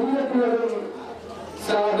கல்வியர்த்தி நிலையத்திலும்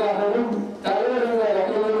சாதாகவும் தலைவருந்த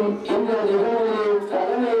வகையிலும் இந்த நிகழ்வுகளில்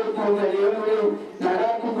தலைமையேற்று இந்த நிகழ்வுகளை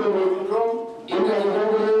நடாத்திக் கொண்டிருக்கின்றோம். இந்த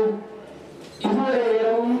நிகழ்வுகளில்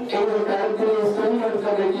இதுவரையிலும் எங்கள் கருத்திலே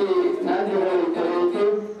சொல்லியிருப்பதற்கு நன்றிகளை தெரிவித்து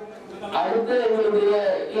அடுத்த எங்களுடைய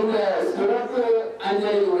இந்த சிறப்பு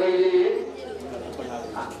அஞ்சலி உரையிலேயே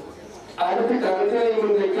அடுத்த கருத்தை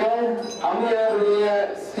முன்வைக்க அம்மையாருடைய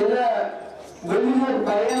சில வெளியூர்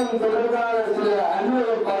பயணம் தொடர்பான சில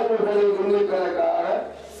அனுபவ பரவுகளை முன்வைப்பதற்காக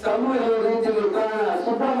சமூக நீதிக்கான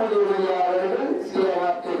சுப்பிரமணிய அவர்கள் சில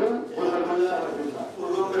வார்த்தைகள்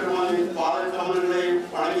பெருமானின் பாத கமலங்களை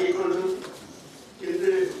வழங்கிக் கொண்டு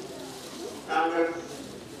இன்று நாங்கள்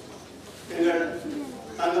எங்கள்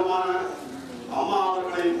தங்கமான அம்மா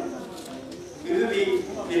அவர்களின் இறுதி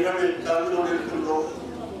நிகழ்வில் கலந்து கொண்டிருக்கின்றோம்.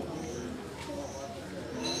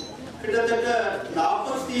 கிட்டத்தட்ட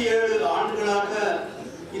 47 ஆண்டுகளாக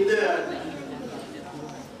இந்த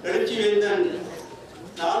எழுச்சிவேந்தன்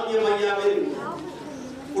நால்மியம் ஐயாவின்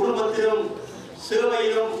குடும்பத்திலும்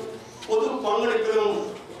சேவையிலும் பொது பங்களிப்பிலும்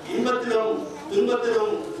இன்பத்திலும்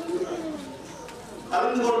துன்பத்திலும்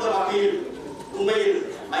கலந்து கொண்ட வகையில் உண்மையில்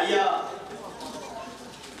ஐயா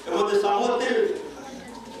எமது சமூகத்தில்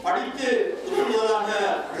படித்து முதலாக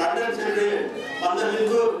லண்டன் சென்று வந்த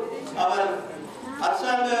பின்பு அவர்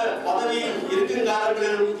அரசாங்க பதவியில் இருக்கும்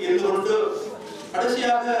காலங்களிலும் இருந்து கொண்டு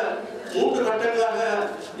கடைசியாக 3 கட்டங்களாக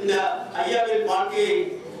இந்த ஐயாவின் வாழ்க்கையை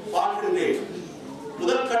பார்க்கின்றேன்.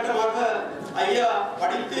 முதல் கட்டமாக ஐயா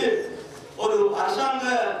படித்து ஒரு அரசாங்க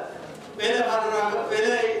வேலைக்காரராக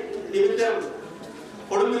வேலை நிமித்தம்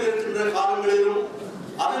கொழும்பில் இருக்கின்ற காலங்களிலும்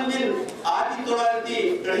அதன்பின்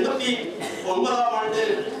 1989 ஆண்டு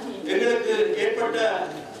எங்களுக்கு ஏற்பட்ட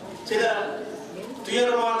சில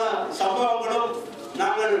துயரமான சம்பவங்களும்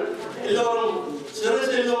நாங்கள் எல்லோரும் சிறு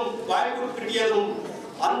செல்லும் வாய்ப்பு கிட்டியதும்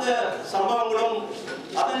அந்த சம்பவங்களும்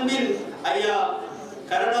அதன்பின் ஐயா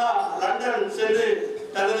கனடா லண்டன் சென்று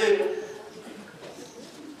தனது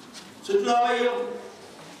சுற்றுலாவையும்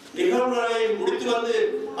நிகழ்வுகளையும் முடித்து வந்து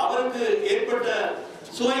அவருக்கு ஏற்பட்ட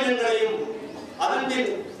சுயங்களையும்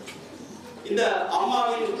அதன்பின் இந்த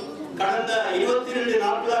அம்மாவின் கடந்த 22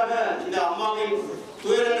 நாட்களாக இந்த அம்மாவின்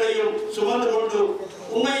துயரங்களையும் சுமந்து கொண்டு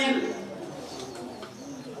உண்மையில்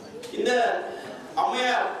இந்த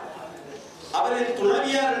அம்மையார் அவரின்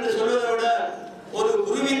துணைவியார் என்று சொல்வதை விட ஒரு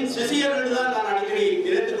குருவின் சிஷியர் என்றுதான் நான் அடிக்கடி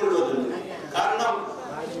நினைத்துக் கொள்வது. காரணம்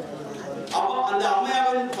அந்த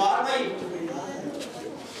அம்மையாரின் பார்வை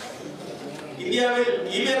இந்தியாவில்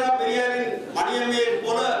ஈவேரா பெரியாரின் மணியம்மையை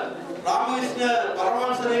போல ராமகிருஷ்ண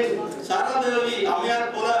பரமஹம்சரின் சாரதேவி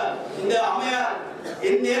அம்மையார் போல இந்த அம்மையார்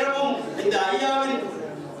என் நேரமும் இந்த ஐயாவின்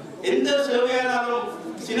எந்த சேவையானாலும்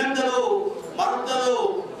சினந்ததோ மறுத்ததோ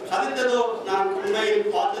கதைத்ததோ நான் உண்மையில்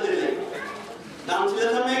பார்த்ததில்லை. நான் சில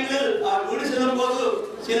சமயங்களில் வீடு செல்லும் போது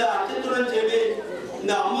சில அச்சத்துடன் செய்வேன்,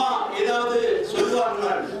 இந்த அம்மா ஏதாவது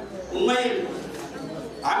சொல்லுவார்கள். உண்மையில்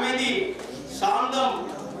அமைதி, சாந்தம்,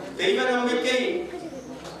 தெய்வ நம்பிக்கை,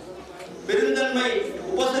 பெருந்தன்மை,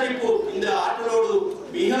 உபசரிப்பு இந்த ஆற்றலோடு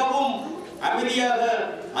மிகவும் அமைதியாக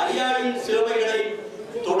ஐயாவின் சேவைகளை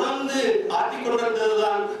தொடர்ந்து ஆற்றிக்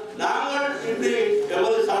கொண்டிருந்ததுதான் நாங்கள் இன்று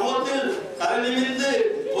எமது சமூகத்தில் தலைநிமிர்ந்து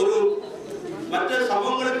ஒரு மற்ற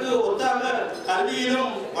சமூகங்களுக்கு ஒத்தாக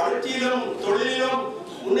கல்வியிலும் வளர்ச்சியிலும் தொழிலிலும்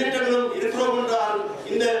முன்னேற்றங்களும் இருக்கிறோம் என்றால்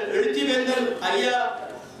இந்த எழுச்சி வேந்தன் ஐயா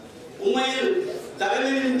உண்மையில்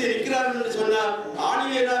தலைநிமிர்ந்து இருக்கிறார் என்று சொன்னார்.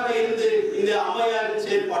 ஆணிவேராக இருந்து இந்த அம்மையாரின்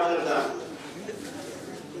செயல்பாடுகள் தான்.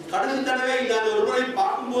 கடைசி தடவை நான் ஒரு முறை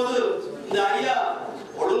பார்க்கும்போது இந்த ஐயா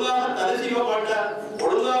ஒழுங்காக தலை செய்ய மாட்டார்,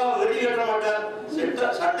 ஒழுங்காக வெட்டி கட்ட மாட்டார்,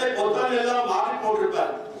 சட்டை பொத்தால் எல்லாம் மாறி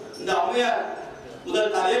போட்டிருப்பார். இந்த அம்மையார்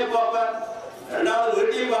முதல் தலையை பார்ப்பார், 2வது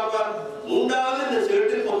வெட்டியை பார்ப்பார், 3வது இந்த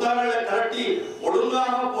செட்டு பொத்தாங்களை கரட்டி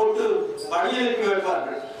ஒழுங்காக போட்டு பணி அனுப்பி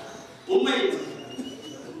வைப்பார்கள். உண்மை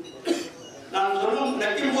நான் சொல்லும்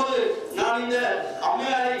நினைக்கும் போது நான் இந்த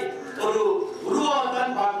அம்மையாரை ஒரு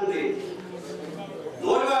தான் பார்க்கிறேன்.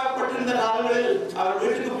 நோய்வாய்ப்பட்டிருந்த காலங்களில் அவர்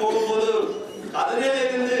வீட்டுக்கு போகும்போது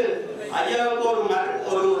கதிரையிலிருந்து ஐயாவுக்கு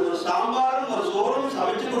ஒரு சாம்பாரும் ஒரு சோறும்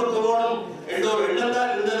சமைச்சு கொடுக்க வேணும் என்ற ஒரு எண்ணம்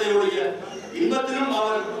தான் இருந்ததையுடைய இன்பத்திலும்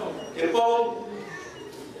அவர் எப்பவும்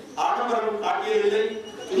ஆடம்பரம் காட்டியதில்லை,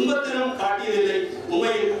 துன்பத்திலும் காட்டியதில்லை.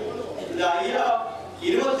 உண்மையில் இந்த ஐயா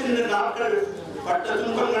 22 நாட்கள் பட்ட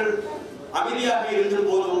துன்பங்கள் அமைதியாக இருந்த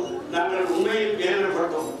போதும் நாங்கள் உண்மையில்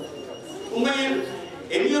வேதனைப்பட்டோம். உண்மையில்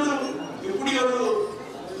எங்கொரு இப்படி ஒரு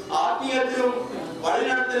ஆத்மீயத்திலும்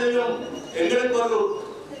வழிநடத்தலிலும் எங்களுக்கு ஒரு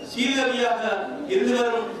சீதவியாக இருந்து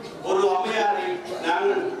வரும் ஒரு அம்மையாரை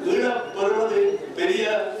நாங்கள் ஈழப் பெறுவது பெரிய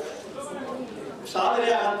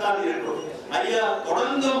சாதனையாகத்தான் இருக்கும். ஐயா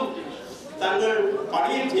தொடர்ந்தும் தங்கள்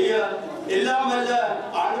பணியை செய்ய எல்லாம் வல்ல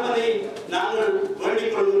ஆண்டவரை நாங்கள்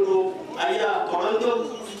வேண்டிக் கொள்கின்றோம். ஐயா தொடர்ந்தும்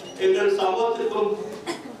எங்கள் சமூகத்திற்கும்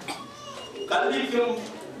கல்விக்கும்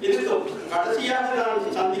இருக்கும். கடைசியாக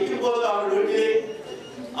நான் சந்திக்கும் போது அவர் வீட்டிலே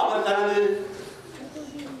அவர் தனது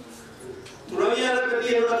துறவியாரை பற்றி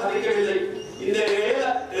என்னோட கதைக்கவில்லை. இந்த ஏழை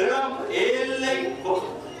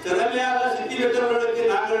திறமையாக சித்தி பெற்றவர்களுக்கு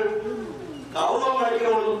நாங்கள் கௌரவம் அளிக்க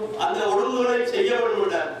வேண்டும், அந்த ஒழுங்குகளை செய்ய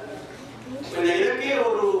வேண்டும். எனக்கே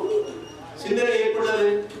ஒரு சிந்தனை ஏற்பட்டது.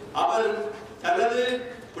 அவர் தனது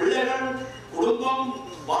பிள்ளைகள் குடும்பம்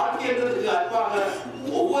வாழ்க்கை என்றதுக்கு அற்பாக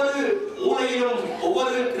ஒவ்வொரு மூலையிலும்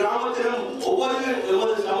ஒவ்வொரு கிராமத்திலும் ஒவ்வொரு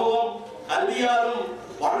எமது சமூகம் கல்வியாலும்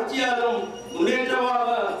வளர்ச்சியாலும் முன்னேற்றமாக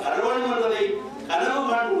வரவேண்டும் என்பதை கனவு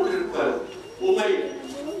காண்டு கொண்டிருப்பார். உண்மை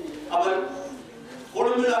அவர்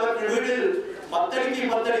கொழும்பில் அவர்கள் வீட்டில் 10 அடிக்கு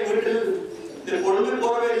 10 அடி வீட்டில் இந்த கொழும்பில்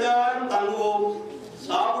போறவை எல்லாரும் தங்குவோம்,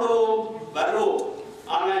 சாப்பிடுவோம், வருவோம்.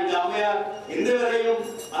 ஆனா இந்த அம்மையார் இன்று வரையும்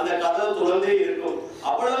அந்த கதவு தொடர்ந்தே இருக்கும்.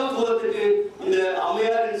 அவ்வளவு தூரத்துக்கு இந்த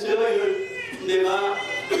அம்மையாரின் சேவைகள், இந்த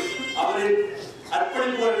அவரின்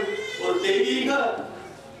அர்ப்பணிப்புகள் ஒரு தெய்வீக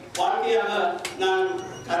வாழ்க்கையாக நான்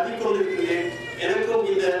கருதிக் கொண்டிருக்கிறேன். எனக்கும்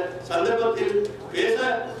இந்த சந்தர்ப்பத்தில் பேச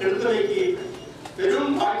கிடைத்தமைக்கு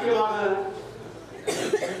பெரும் பாக்கியமாக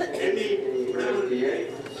எண்ணி விடவிருக்கிறேன்.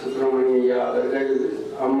 சுப்பிரமணிய அவர்கள்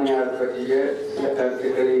அம்மையார் பற்றிய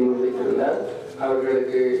கருத்துக்களை முன்வைத்திருந்தார்.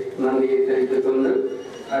 அவர்களுக்கு நன்றியை தெரிவித்துக் கொண்டு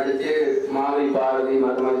அடுத்து மாவை பாரதி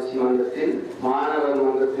மதமலர்ச்சி மன்றத்தின் மாணவர்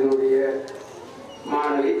மன்றத்தினுடைய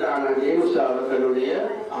மாணவி தானகி உஷா அவர்களுடைய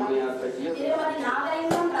அம்மையார் பற்றிய திருமதி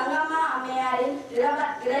நாகலிங்கம் தங்கம்மா அம்மையாரின்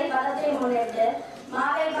இறைபதத்தை முன்னிட்டு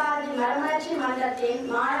மாவை பாரதி மதமலர்ச்சி மன்றத்தின்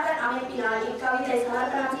மாணவர் அமைப்பினால் இக்கவிதை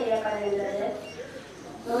சமர்ப்பணம் செய்யப்படுகின்றது.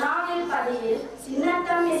 நுணாவில் பதியில்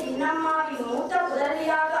சின்னத்தம்பி சின்னம்மாவின் மூத்த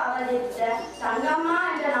புதல்வியாக அவதரித்த தங்கம்மா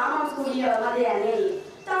என்ற நாமம் கூடிய மது அணை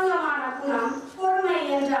தங்கமான குணம் பொறுமை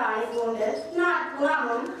என்ற அணை கொண்டு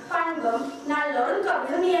குணமும் பண்பும் நல்லொழுக்க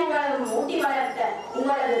விழுமியங்களும் ஊட்டி வளர்த்த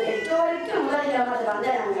உங்களது பெற்றோருக்கு முதலில் எமது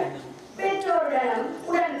வந்தனங்கள். பெற்றோருடனும்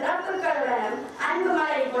உடன் பிறப்புகளுடனும் அன்பு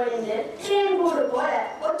மழை பொழிந்து தேன்கூடு போல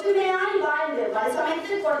ஒற்றுமையாய் வாழ்ந்து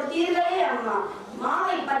வலிசமைத்து கொடுத்தீர்களே அம்மா.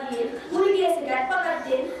 மாவை பதியில் முருகேசு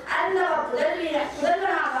கற்பகத்தில் அருந்தவ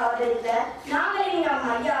புதல்வனாக அவதரித்த நாகலிங்கம்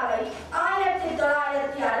ஐயாவை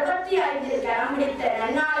 1965 கரம் பிடித்த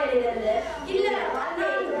நன்னாளிலிருந்து இல்ல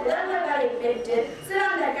 14 புதல்வர்களை பெற்று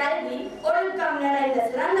சிறந்த கல்வி ஒழுக்கம் நிறைந்த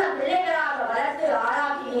சிறந்த பிள்ளைகளாக வளர்த்து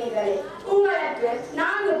ஆளாக்கினீர்களே. உங்களுக்கு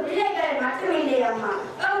 4 பிள்ளைகள் மட்டுமில்லை அம்மா.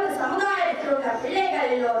 நமது சமுதாயத்தில் உள்ள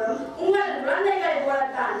பிள்ளைகள் எல்லோரும் உங்கள் குழந்தைகள்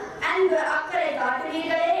போலத்தான் அன்பு அக்கறை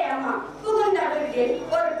காட்டுவீர்களே அம்மா. புகுந்த வீட்டில்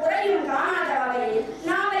ஒரு குறையும் காணாத வகையில்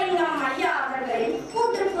நாகலிங்கம் ஐயா அவர்களின்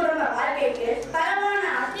கூட்டு குடும்ப வாழ்க்கைக்கு பரவான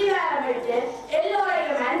அத்திவாரம் விட்டு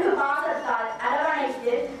எல்லோரையும் அன்பு பாசத்தால்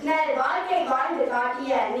அரவணைத்து நல் வாழ்க்கை வாழ்ந்து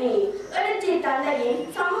காட்டிய நீ எழுச்சி தந்தையின்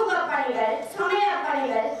சமூக பணிகள், சமய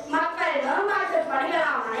பணிகள், மக்கள் மேம்பாட்டு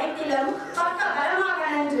பணிகளாம் அனைத்திலும் பக்க பலமாக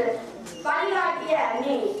நின்று வழிகாட்டிய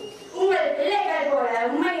நீ உங்கள் பிள்ளைகள் போல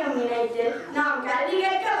உண்மையும் நினைத்து நாம் கல்வி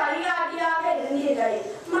கேட்க வழிகாட்டியாக இருந்தீர்களே.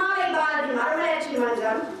 மாவை பாரதி மறுமலர்ச்சி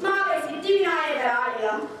மன்றம், மாவை சித்தி விநாயகர்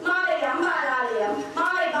ஆலயம், மாவை அம்பாள் ஆலயம்,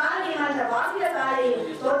 மாவை பாரதி மன்ற வாசிகசாலையின்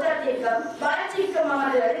தோற்றத்திற்கும் வளர்ச்சிக்கும்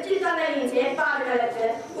நமது எழுச்சி தந்தையின் செயற்பாடுகளுக்கு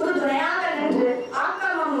உறுதுணையாக நின்று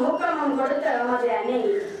ஆக்கமும் ஊக்கமும் கொடுத்த நமது அன்னை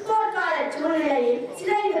போர்க்கால சூழ்நிலையில்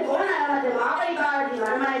சிதைந்து போன நமது மாவை பாரதி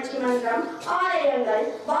மறுமலர்ச்சி மன்றம் ஆலயங்கள்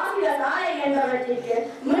வாசிகசாலை என்பவற்றிற்கு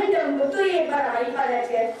மீண்டும் புத்துயிர் பெற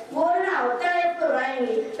வைப்பதற்கு பூர்ண ஒத்துழைப்பு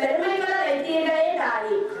வழங்கி பெருமை கொள்ள வைத்தீர்களே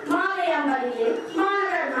தாயி. மாலை அம்பதியில்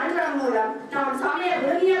மாணவர் மன்றம் மூலம் நாம் சமய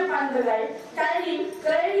விரும்பிய பண்புகள் கல்வி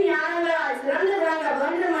ஞானங்களால் சிறந்து விளங்க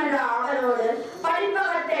வேண்டும் என்ற ஆவலோடு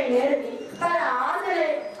படிப்பகத்தை நிறுத்தி பல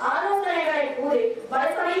ஆலோசனைகளை கூறி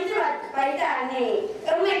வலுசமைத்து வைத்த அன்னை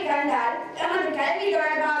எம்மை கண்டால் எமது கல்வி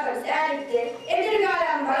தொடர்பாக விசாரித்து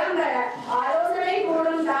எதிர்காலம் வளம் பெற ஆலோசனை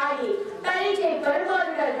கூறும் தாயி. பரீட்சை பெறுவோர்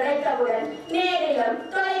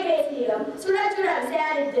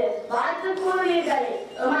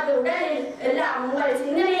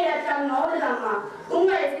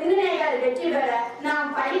பிள்ளைகள் வெற்றி பெற நாம்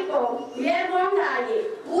படிப்போம் உயர்வோம் தாயே.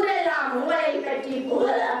 ஊரெல்லாம் உங்களை பற்றி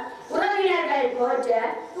புகழ உறவினர்கள் போற்ற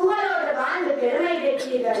புகழோடு வாழ்ந்து பெருமை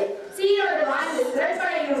பெற்றீர்களே. சீரோடு வாழ்ந்து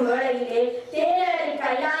சிறப்படையும் வேளையிலே தேரடி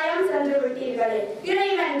கைலாயம் சென்று விட்டீர்களே.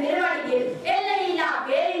 இறைவன் திருவடியில் எல்லையில்லா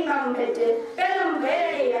பேரின்பம் பெற்று பெரும்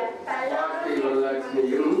பேரடைய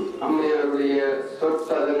லட்சுமியும் அம்மையாருடைய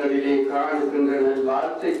சொற்பதங்களிலே காணுகின்ற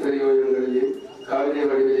வார்த்தை பிரயோகங்களையும் கவிதை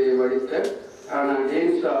வடிவிலே வடித்த ஆனால்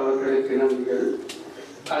ஜேம்ஸ் அவர்களுக்கு நன்றிகள்.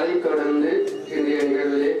 அதைத் தொடர்ந்து இன்றைய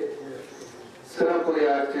நிகழ்விலே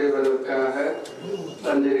சிறப்புரையாற்றுவதற்காக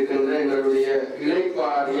வந்திருக்கின்ற எங்களுடைய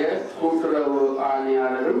இளைப்பாறிய கூட்டுறவு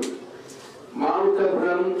ஆணையாளரும்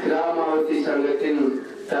மாவட்டபுரம் கிராமாவதி சங்கத்தின்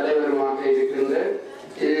தலைவருமாக இருக்கின்ற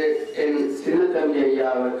என் சின்னத்தம்பி ஐயா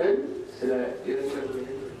அவர்கள் சில இரங்கல்களை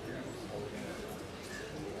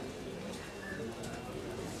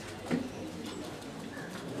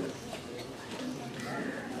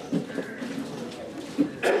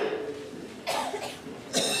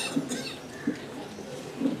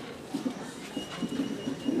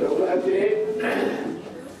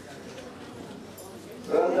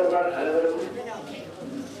பிறந்தவர்கள் அனைவரும்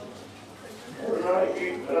ஒரு நாளைக்கு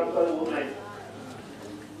பிறப்பது உண்மை.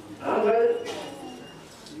 நாங்கள்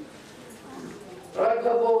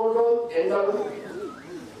பிறக்கப் போகின்றோம் என்றாலும்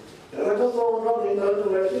இறக்கப் போகின்றோம் என்றாலும்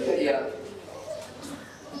உங்களுக்கு தெரியாது.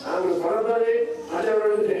 நாங்கள் பிறந்தது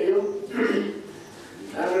மற்றவர்களுக்கு தெரியும்,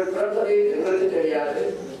 நாங்கள் பிறந்தது எங்களுக்கு தெரியாது.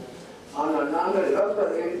 ஆனால் நாங்கள்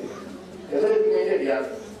இறப்பது எதற்குமே தெரியாது.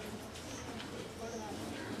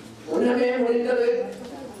 முன்னமே முடிந்தது,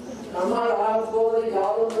 நம்மால் ஆகப்போவது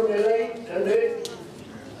யாவொன்றும் இல்லை என்று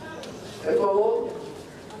எப்பவோ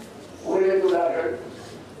கூறியுள்ளார்கள்.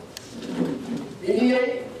 விதியை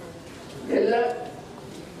வெல்ல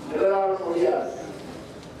நிகழாக முடியாது.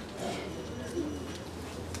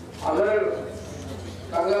 அவர்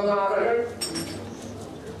தங்கமானவர்கள்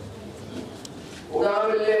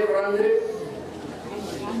உணாவிலே பிறந்து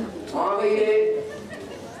மாவையிலே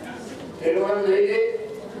திருமணம் செய்து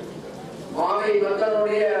மாவை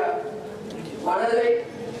மக்களுடைய மனதை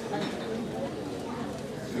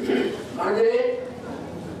மனதிலே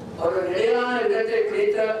ஒரு நிலையான இடத்தை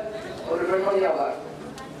பிடித்த ஒரு பெண்மணி ஆவார்.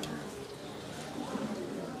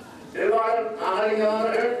 திருவாளர் நாகலிங்கம்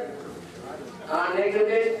அவர்கள் நான்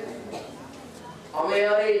நினைக்கிறேன்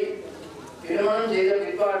அம்மையாரை திருமணம் செய்த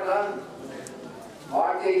பிற்பாடுதான்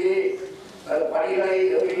வாழ்க்கையிலே படிகளை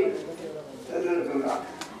ஏறி சென்றிருக்கின்றார்.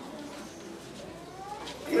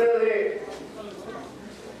 இவரது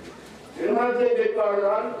திருமணத்தை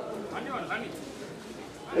பிற்பாடுதான்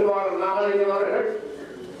திருவாளர் நாகலிங்கம் அவர்கள்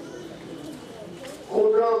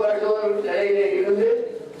கூட்டுறவு கல்லூரி நிலையிலே இருந்து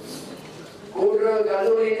கூட்டுறவு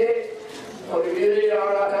கல்லூரியிலே ஒரு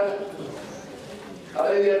விரிவாளராக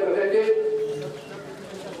பதவியேற்பு பெற்று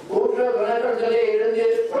கூட்டுறவு கணக்கெடுப்பிலே இருந்து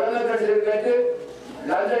புலமைக்கட்டு பெற்று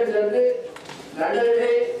லண்டன் சென்று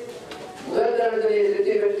லண்டனிலே முதல் தரத்திலே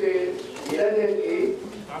வெற்றி பெற்று இலங்கைக்கு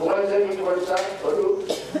புகழ்ச்சி கொடுத்தார் ஒரு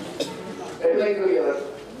பெருமைக்குரியவர்.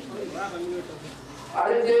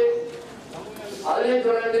 அடுத்து அதனைத்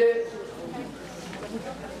தொடர்ந்து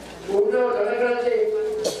கூட்டுறவு கணக்கெடுப்பை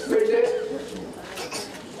விட்டு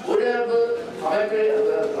குடியிருப்பு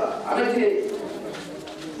அமைச்சிலே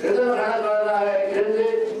பிரதம கணக்காளராக இருந்து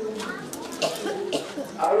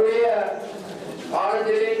அவருடைய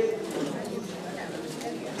காலத்திலே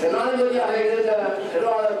ஜனாதிபதியாக இருந்த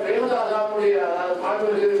திருவாளர் பிரேமதாசாவுடைய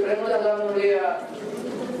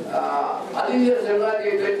அதிக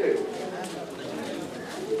செல்வாக்கை பெற்று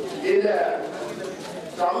இந்த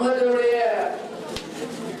சமூகத்தினுடைய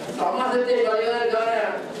சமாஜத்தை பதிவதற்கான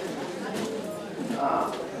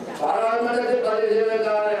பாராளுமன்றத்தை பதிவு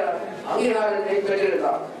செய்வதற்கான அங்கீகாரத்தை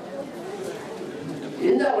பெற்றிருந்தார்.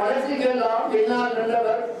 இந்த வளர்ச்சிக்கெல்லாம் பின்னால்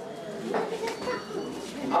நின்றவர்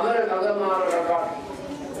அமர கங்கமானவர்கள்.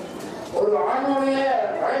 ஒரு ஆணுடைய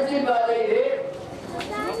வளர்ச்சி பாதையிலே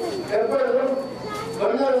எப்பொழுதும்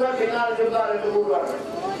பெண்ணொருவர் பின்னால் இருப்பார் என்று கூறுவார்கள்.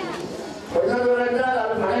 பெண்ணொருவர் என்றால்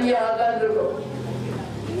அது மனைவியாகத்தான் இருக்கும்,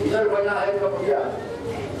 இன்னொரு பெண்ணாக இருக்க முடியாது.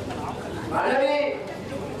 மனைவி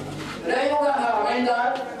இணையூடாக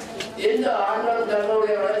அமைந்தால் எந்த ஆண்களும்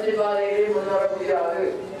தங்களுடைய வளர்ச்சி பாதையிலே முன்னேற முடியாது.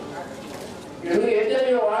 இங்கு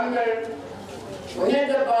எத்தனையோ ஆண்கள்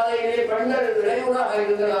முன்னேற்ற பாதையிலே பெண்கள் இணையூடாக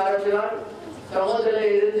இருந்த காரணத்தினால் சமூகத்திலே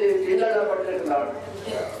இருந்து பின்னடப்பட்டிருக்கிறார்கள்.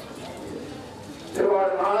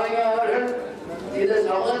 திருவாளர் நாகலிங்கம் அவர்கள் இந்த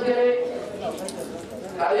சமூகத்திலே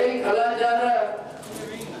கலை கலாச்சார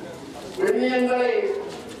விழுமியங்களை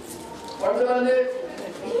கொண்டு வந்து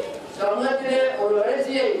சமூகத்திலே ஒரு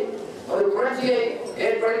வளர்ச்சியை ஒரு புரட்சியை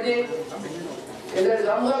ஏற்படுத்தி இந்த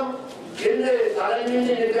சமூகம் இன்று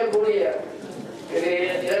தலைநின்று நிற்கக்கூடிய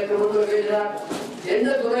இதற்கு முன்பு நிறைவேற்றினார். எந்த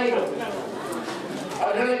துறையிலும்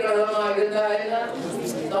பல்கலைக்கழகமாக இருந்தா என்ன,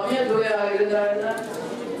 சமயத்துறையாக இருந்தா என்ன,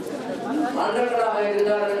 மன்றங்களாக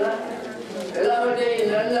இருந்தார் என்ன,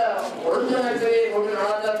 எல்லாவற்றையும் நல்ல ஒருங்கிணைப்பையை கொண்டு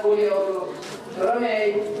நடத்தக்கூடிய ஒரு திறமையை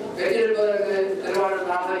பெற்றிருப்பதற்கு திருவாளர்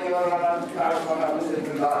நாகரிக அவர்களால் காரணமாக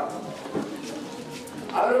அமைந்திருக்கின்றார்.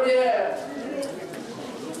 அவருடைய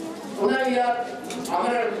துணைவியார்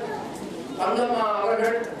அமரர் தங்கம்மா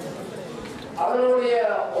அவர்கள் அவர்களுடைய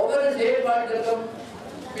ஒவ்வொரு செயல்பாட்டிற்கும்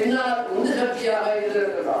பின்னால் உந்து சக்தியாக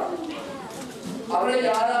இருந்திருக்கிறார். அவரை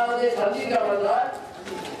யாராவது சந்திக்க வந்தால்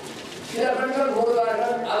சில பெண்கள்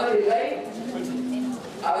கூறுவார்கள், அவர் இல்லை,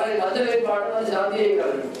 அவரை வந்தவைப்பாடு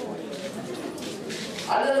சாந்தியுங்கள்,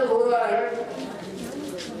 அல்லது கூறுவார்கள்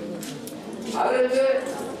அவருக்கு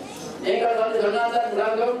நீங்கள் வந்து சொன்னால்தான்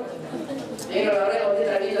விளங்கும், நீங்கள் அவரை வந்து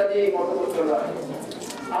தனி சந்தியை போட்டு கொடுத்துள்ளார்கள்.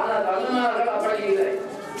 ஆனால் தமிழ்நாடுகள் அப்படி இல்லை.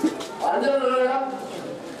 வந்தவர்களிடம்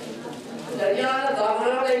சரியான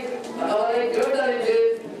தகவலை கேட்டறிந்து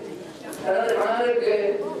தனது கணவருக்கு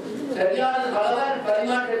சரியான தகவல்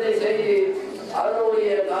பரிமாற்றத்தை செய்து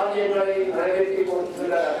அவர்களுடைய காரியங்களை நிறைவேற்றி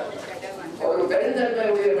கொடுத்துள்ள ஒரு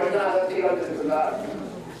பெருந்தன்மையுடைய பெண்ணாக திகழ்ந்திருக்கிறார்.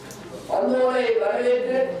 வந்தோரை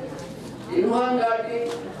வரவேற்று இன்வான் காட்டி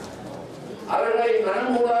அவர்களை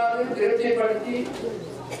மனம் கூடாது திருப்திப்படுத்தி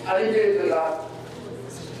அறிந்திருக்கிறார்.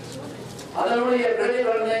 அதனுடைய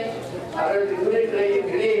பிரதிபலனை அவர்கள்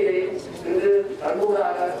இடையிலே இன்று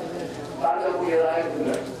கண்கூடாக பார்க்கக்கூடியதாக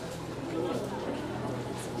இருக்கிறார்.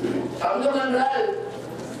 தங்கம் என்றால்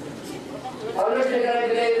 18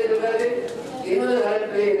 கணக்கிலே இருக்கிறது, 20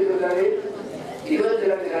 கணக்கிலே இருக்கிறது,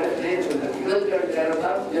 22 கணக்கிலே இருக்கிறது. 22 கணக்கு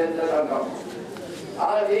தான் உயர்ந்த தங்கம்.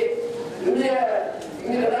 ஆகவே இங்கே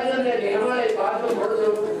நடந்த நிகழ்வுகளை பார்க்கும் பொழுது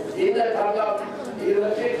இந்த தங்கம்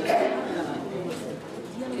 22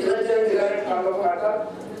 கணக்கு தங்கமாக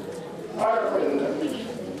பாடப்படுகிறது.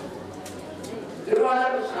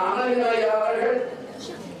 திருவாளர் நாகரிக அவர்கள்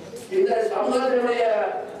இந்த சமூகத்தினுடைய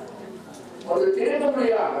ஒரு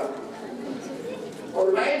திருப்புமுறையாக, ஒரு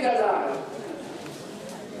மைக்கல்லாக,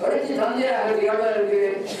 வளர்ச்சி தந்தையாக திகழ்வதற்கு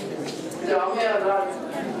இந்த அம்மையார் தான்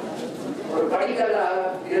ஒரு படிக்கல்லாக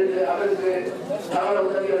இருந்து அவருக்கு சகல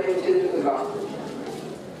உதவிகளை செய்திருக்கிறார்.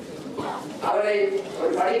 அவரை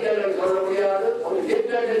ஒரு படிக்கல்லை சொல்ல முடியாது, ஒரு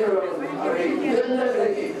கிஃப்ட் சொல்ல முடியும். அவரை உயர்ந்த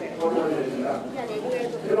நிலைக்கு கொண்டு வந்திருக்கிறார்.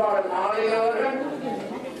 திருவாளர் நாகரிக அவர்கள்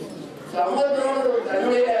சமூகத்தோடு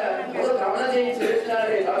தன்னுடைய ஒரு கவனத்தை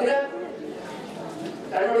செலுத்தினாரே தவிர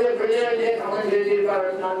தன்னுடைய பிள்ளைகளிலே கவனம் செலுத்தியிருப்பார்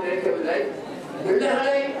என்று நான் நினைக்கவில்லை.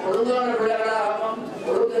 பிள்ளைகளை ஒழுங்கான பிள்ளைகளாகவும்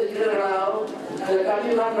ஒழுங்க சீரர்களாகவும் அந்த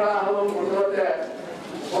கல்விமான்களாகவும் கொண்டு வந்த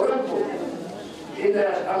பொறுப்பு இந்த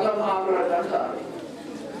தங்கம்மா அவர்கள் தந்தார்.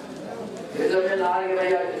 எதுவுமே நாளைக்கு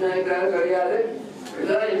கிடையாது,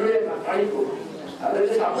 இதுதான் என்னுடைய படிப்பு.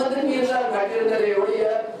 அதற்கு சம்பந்தம் மீதால் கட்டிருந்ததை ஒழிய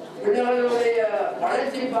பிள்ளைகளுடைய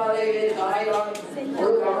வளர்ச்சி பாதையை தாய்தான்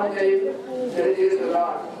ஒரு கவனத்தை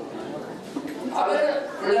செலுத்தியிருக்கிறார். அவர்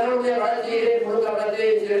பிள்ளைகளுடைய வளர்ச்சியிலே முழு கவனத்தை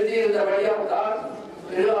செலுத்தியிருந்தபடியாக தான்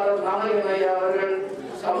திருவாரூர் நாகரிக அவர்கள்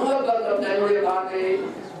சமூக தத்துவம் தன்னுடைய வாக்கை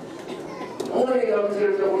மூலிகம்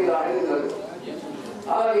செலுத்தக்கூடியதாக இருந்தது.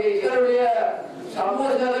 ஆகவே இவருடைய சமூக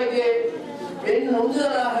சேவைக்கு பெண்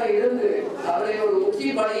உந்துதலாக இருந்து அவரை ஒரு உச்சி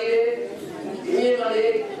பணியிலே இமயமலை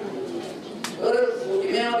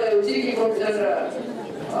உச்சிக்கு கொண்டு சென்ற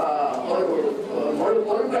ஒரு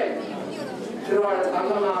பொறுப்பை திருவாளர்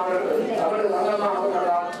தங்கம்மா அவர்கள் தமிழ் தங்கம்மா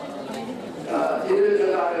அவர்களால்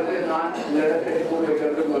செய்திருக்கிறார் என்று நான் இந்த இடத்தை கூறி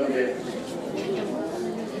கற்றுக்கொண்டேன்.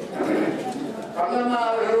 தங்கம்மா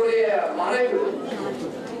அவர்களுடைய மறைவு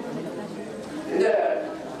இந்த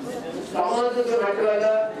சமூகத்துக்கு மட்டுமல்ல,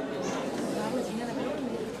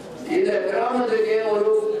 இந்த கிராமத்துக்கே ஒரு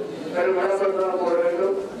பெரும் மனப்படுத்தம் போட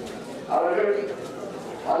வேண்டும். அவர்கள்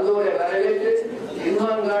அந்தோரை வரவேற்று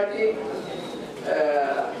இன்வான் காட்டி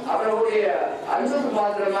அவர்களுடைய அன்பு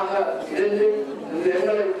பாத்திரமாக இருந்து இந்த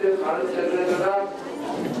எங்களை விட்டு மறந்து சென்றிருக்கிறார்.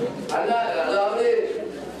 அதாவது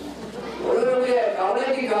ஒருவருடைய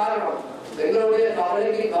கவலைக்கு காரணம், எங்களுடைய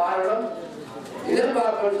கவலைக்கு காரணம்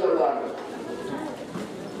எதிர்பார்ப்பு சொல்வார்கள்.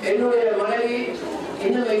 என்னுடைய மனைவி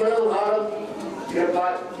இன்னும் எவ்வளவு காலம்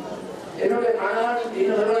இருப்பார், என்னுடைய கணவன்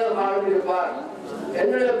இன்னும் எவ்வளவு காலம் இருப்பார்,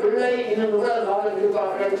 என்னுடைய பிள்ளை இன்னும் எவ்வளவு காலம்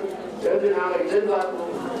இருப்பார்கள் என்று நாங்கள் எதிர்பார்ப்பு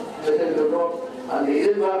வைத்திருக்கிறோம். அந்த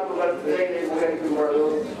எதிர்பார்ப்புகள் பிள்ளைகளை முயற்சிக்கும் பொழுது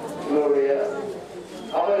எங்களுடைய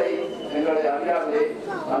கவலை எங்களை அறியாமலே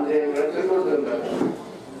அந்த எங்களுக்கு கொடுத்திருந்தது.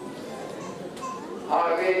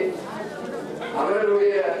 ஆகவே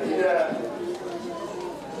அவர்களுடைய இந்த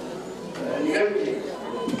நிகழ்ச்சி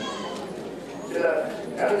சில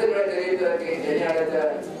கருத்துக்களை தெரிவிப்பதற்கு என்னிடத்த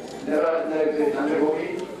நிர்வாகத்தினருக்கு நன்றி கூறி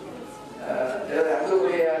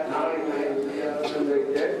அன்புக்குரிய நாகரிக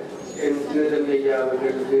என் ஐயா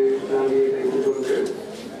அவர்களுக்கு நன்றியை தெரிவித்துக் கொண்டு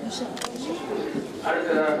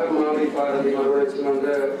அடுத்ததாக மாவை பாரதி மறுவளர்ச்சி மன்ற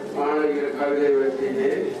மாணவியர் கவிதை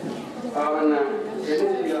வரிசையிலே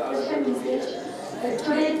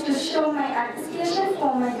Today to show my appreciation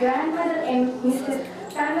for my grandmother and Mrs.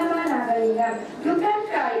 Tanama Nagarigam. You can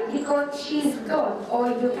cry because she is gone, or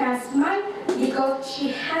you can smile because she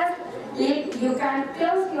has lived. You can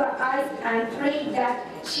close your eyes and pray that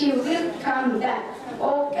she will come back.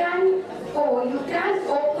 Or you can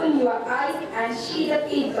open your eyes and see the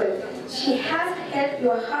people she has helped.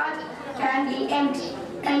 Your heart can be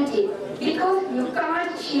empty because you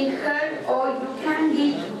can't see her, or you can be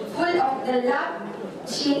full of the love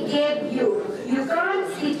she gave you. You can't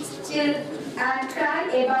sit still and cry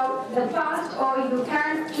about the past, or you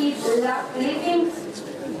can't keep living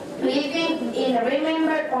in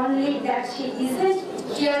remember only that she isn't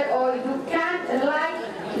here, or you can't like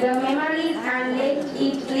the memories and let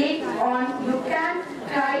it live on. You can't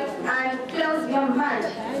cry and close your mouth,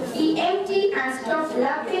 be empty and stop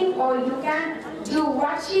laughing, or you can do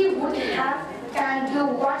what she would have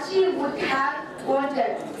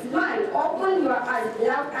wanted. Smile, open your eyes,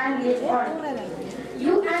 love and live on.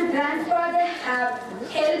 You and grandfather have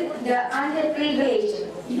helped the underprivileged.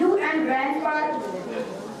 You and grandfather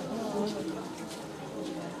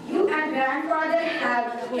have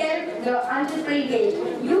helped the underprivileged.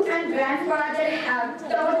 You and grandfather have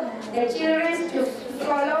taught the children to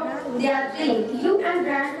follow their dreams. You and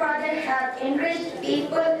grandfather have encouraged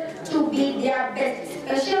people to be their best,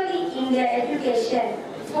 especially in their education.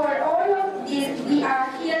 For all of this, we are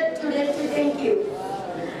here today to thank you.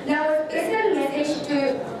 Now, a special message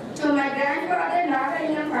to my grandfather,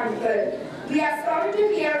 Nagarayam uncle. We are sorry to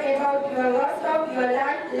hear about your loss of your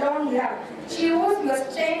lifelong love. She was your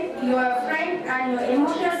strength, your friend, and your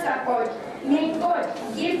emotional support. May God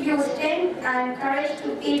give you strength and courage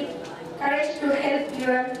to help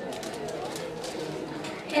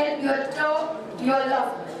your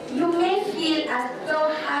love. You may feel as though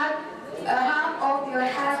half of your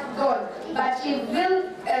has gone, but she will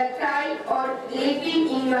cry or living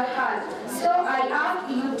in your heart. So I ask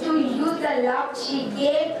you to use the love she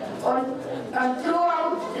gave on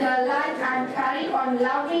throughout her life and carry on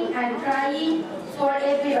loving and crying for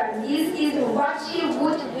everyone. This is what she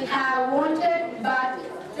would have wanted, but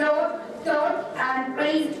thought and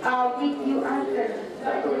praise are with you, uncle.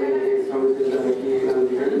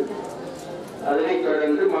 அதனைத்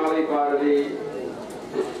தொடர்ந்து மாவை பாரதி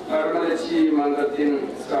மறுமலர்ச்சி மன்றத்தின்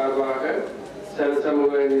சார்பாக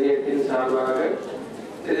சமூக நிலையத்தின் சார்பாக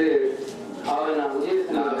திரு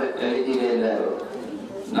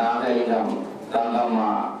நாகரிகம்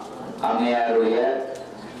தங்கம்மா அம்மையாருடைய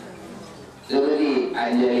இறுதி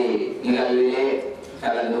அஞ்சலி நிகழ்விலே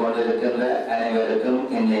கலந்து கொண்டிருக்கின்ற அனைவருக்கும்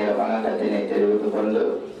என்னுடைய வணக்கத்தினை தெரிவித்துக் கொண்டு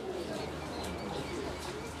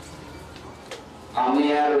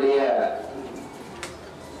அம்மையாருடைய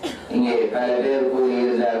இங்கே பல பேர்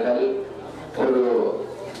கூறியிருந்தார்கள். ஒரு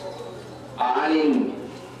ஆணின்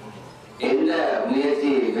எந்த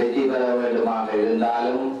முயற்சி வெற்றி பெற வேண்டுமாக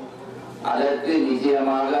இருந்தாலும் அதற்கு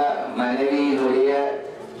நிச்சயமாக மனைவியினுடைய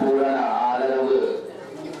பூரண ஆதரவு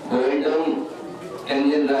வேண்டும்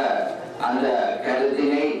என்கின்ற அந்த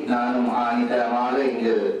கருத்தினை நானும் ஆணித்தரமாக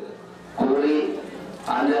இங்கு கூறி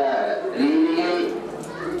அந்த ரீதியில்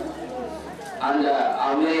அந்த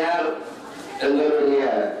அம்மையார் எங்களுடைய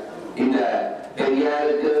இந்த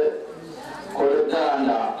பெரியாருக்கு கொடுத்த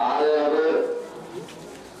அந்த ஆதரவு,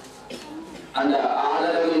 அந்த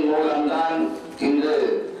ஆதரவின் மூலம்தான் இன்று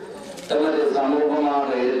தமது சமூகமாக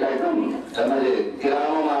இருக்கட்டும், தமது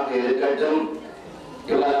கிராமமாக இருக்கட்டும்,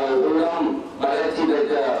 இவ்வளவு தூரம் வளர்ச்சி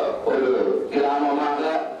பெற்ற ஒரு கிராமமாக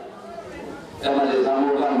தமது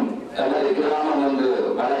சமூகம், தமது கிராமம் என்று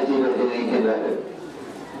வளர்ச்சி பெற்றிருக்கின்றது.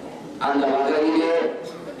 அந்த வகையிலே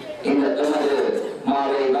இந்த தமது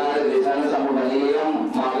மாவை பாரதி சமூக நிலையம்,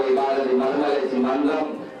 மாவை பாரதி மறுமலர்ச்சி மன்றம்,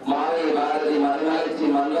 மாவை பாரதி மறுமலர்ச்சி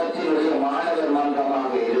மன்றத்தினுடைய மாணவர்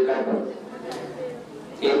மன்றமாக இருக்கட்டும்,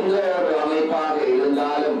 எந்த ஒரு அமைப்பாக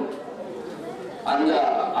இருந்தாலும் அந்த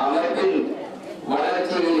அமைப்பின்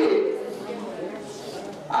வளர்ச்சியிலே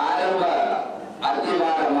ஆரம்ப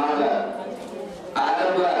அத்திவார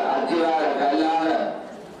கல்லாக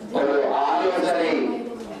ஒரு ஆலோசனை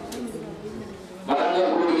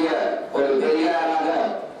வழங்கக்கூடிய ஒரு பெரியாராக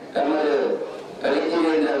தமது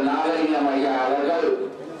எழுச்சிவேந்தர் நாகரிகம் ஐயா அவர்கள்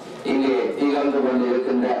இங்கே திகழ்ந்து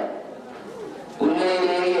கொண்டிருக்கின்றார்.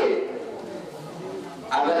 உண்மையிலேயே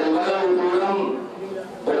அவர் இவ்வளவு தூரம்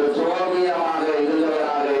ஒரு சுவாமியமாக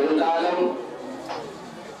இருந்தவராக இருந்தாலும்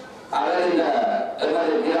அவர் இந்த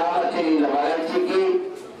எமது கிராமத்தின் இந்த வளர்ச்சிக்கு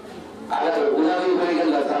அவர் உதவி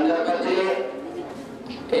புரிகின்ற சந்தர்ப்பத்திலே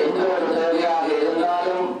எந்த ஒரு தேவையாக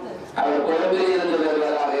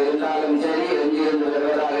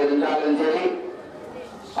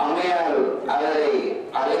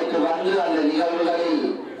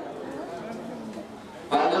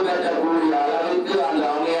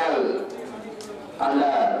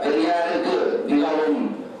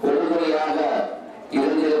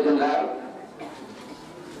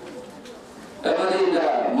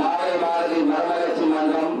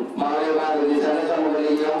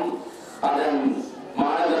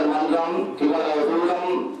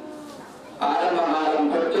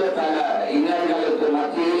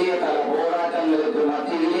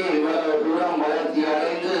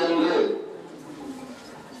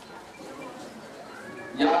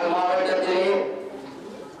யாழ் மாவட்டத்திலே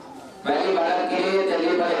வரி வழக்கிலே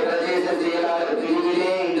தெளிமலை பிரதேச செயலாளர் பிரிவிலே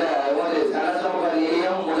இந்த சனசமூக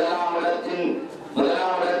நிலையம் முதலாம்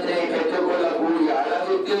இடத்தினை பெற்றுக் கொள்ளக்கூடிய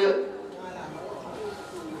அளவுக்கு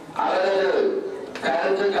அவரது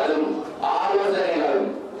கருத்துக்களும் ஆலோசனைகளும்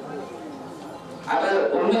அவர்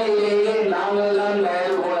உண்மையிலேயே நாங்கள் தான்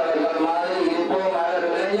வயது போனவர்கள் மாதிரி இருப்போம், அவர்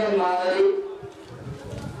இளைஞன் மாதிரி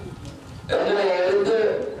எங்களை எடுத்து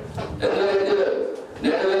எங்களுக்கு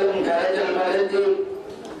நெடுவரும் கரைச்சல் படுத்தி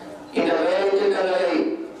இந்த வேலை திட்டங்களை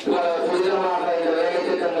துரிதமாக இந்த வேலை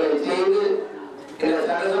திட்டங்களை செய்து இந்த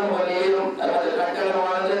சரசம் பணியையும் நமது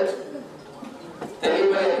கட்டணமானது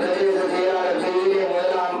தெளிமலை பிரதேச செயலாளர் செய்தியை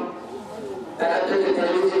முதலாம் தரத்துக்கு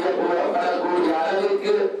தெரிவிக்கப்படக்கூடிய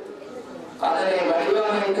அளவிற்கு அதனை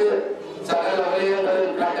வடிவமைத்து சகல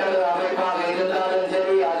உலகங்களின் கட்டட அமைப்பாக இருந்தாலும்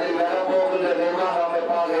சரி, அதில் வரப்போகின்ற நிர்வாக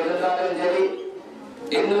அமைப்பாக இருந்தாலும் சரி,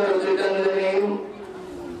 இன்னொரு திட்டங்களையும்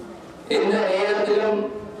எந்த நேரத்திலும்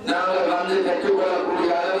நாங்கள் வந்து பெற்றுக்கொள்ளக்கூடிய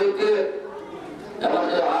அளவிற்கு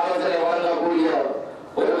நமக்கு ஆலோசனை வழங்கக்கூடிய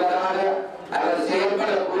ஒருவராக அவர்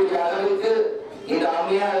செயல்படக்கூடிய அளவுக்கு இந்த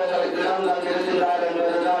அம்மையார் எங்களுக்கு இடம் தந்திருக்கிறார்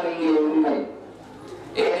என்பதுதான் இங்கே உண்மை.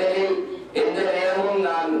 ஏனெனில் எந்த நேரமும்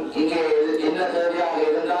நான் இங்கே என்ன தேவையாக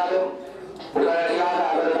இருந்தாலும் உடனடியாக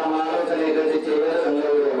அவரிடம் ஆலோசனை கருத்து செய்வது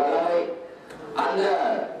எங்களுடைய வளமை. அந்த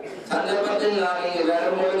சந்தர்ப்பத்தில் நான் இங்கு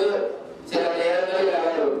வரும்பொழுது சில நேரங்களில்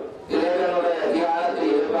அவர் இளைஞனுடைய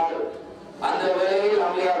தியானத்தில் இருப்பார். அந்த வேளையில்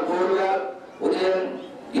அம்மையார் கூறுவார், உதயன்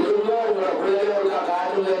இருந்தோ உங்களோட பிள்ளைகளுக்கா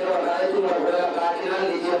காட்டுங்க என்ற கதைக்கு உங்களோட பிள்ளைகளை காட்டினால்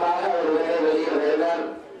நிச்சயமாக அவர் வேலை வெளியே வருவார்.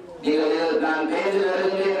 நீங்கள் நான் பேசி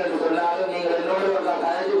வருகிறேன் என்று சொன்னாலும் நீங்கள் என்னோட ஒரு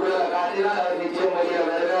கதைக்கு பிள்ளைகளை காட்டினால் அவர் நிச்சயம் வெளியே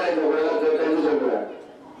வருவார் என்று உலகத்திற்கு என்று சொல்கிறார்.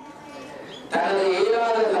 தனது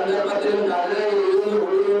இயலாத சந்தர்ப்பத்திலும் கதிரையில் இருந்து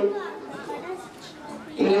கொண்டு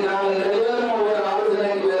இங்கு நாங்கள் நெடுவரும் ஒவ்வொரு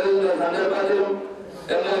ஆலோசனைக்கு வருகின்ற சந்தர்ப்பத்திலும்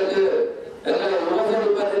எங்களை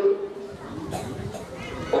உபசரிப்பதில்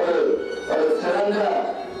ஒரு சிறந்த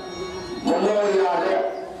முன்னோடியாக,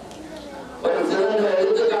 ஒரு சிறந்த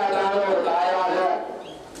எடுத்துக்காட்டான ஒரு தாயாக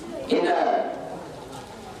இந்த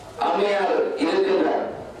அம்மையார் இருக்கின்றார்.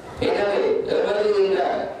 எனவே எமது இந்த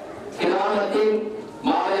கிராமத்தின்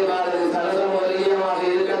மாலை பாரதி சனசமூக நிலையமாக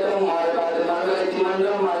இருக்கட்டும், மாலை பாரதி மறுவளர்ச்சி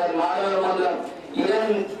மன்றம், அதன் மாணவர் மன்றம்,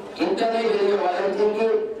 இதன் இத்தனை பெரிய வளர்ச்சிக்கு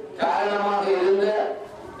காரணமாக இருந்த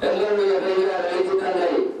எங்களுடைய பெரியார் எழுச்சி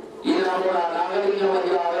தந்தை ஈராமுடா நாகரிகம்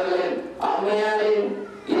அவர்களின் அம்மையாரின்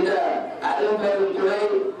இந்த அரும்பெரும் துறை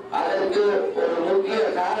அதற்கு ஒரு முக்கிய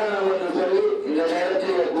காரணம் என்று சொல்லி இந்த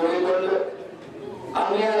நேரத்தில் கூறிக்கொண்டு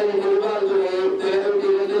அம்மையாரின் நிர்வாக துறையை தேர்விட்டு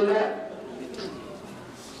இருக்கின்ற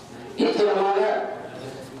நிச்சயமாக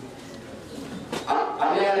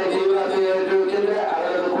அம்மையாரை நிர்வாகத்தை ஏற்றிருக்கின்ற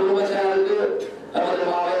அவரது குடும்பத்தினருக்கு நமது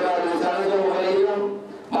மாவட்ட சனசமூக நிலையம்,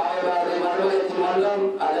 மாவட்ட மறுவளர்ச்சி மன்றம்,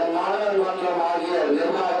 அதன் மாணவர் மன்றம் ஆகிய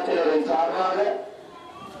நிர்வாகத்தினரின் சார்பாக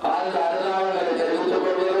ஆழ்ந்த அனுதாபங்களை தெரிவித்துக்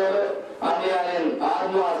கொள்வதோடு அம்மையாரின்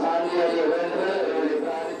ஆத்மா சாந்தி அடைய வேண்டும் என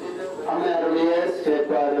பிரார்த்தித்து அம்மையாருடைய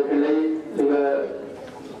செயற்பாடுகளை மிக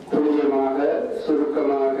துல்லியமாக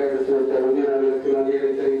சுருக்கமாக எடுத்துரைத்த உறுதியாளர்களுக்கு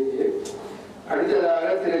நன்றிகளை தெரிவித்தேன். அடுத்ததாக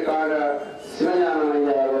திரு கார சிவஞானம்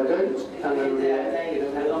ஐயா அவர்கள் தங்களுடைய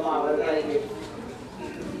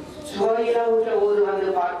சுவையில ஊர் வந்து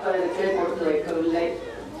பார்ப்பதற்கு கொடுத்து வைக்கவில்லை.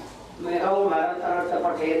 மிகவும்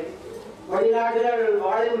மரத்தளர்த்தப்பட்டேன். வெளிநாடுகள்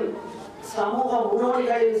வாழும் சமூக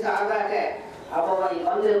முன்னோடிகளின் சார்பாக அவரை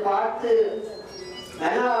வந்து பார்த்து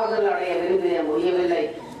மனவாதல் அடைய விரும்ப முடியவில்லை.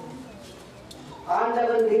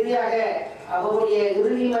 ஆண்டவன் ரீதியாக அவருடைய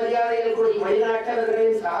இறுதி மரியாதைகள் கூடிய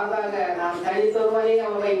வெளிநாட்டவர்களின் சார்பாக நான் தனித்தொருவரை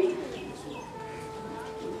அவரை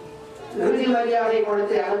இறுதி மரியாதை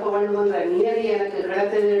கொடுத்து அனுப்ப வேண்டும் என்ற நியதி எனக்கு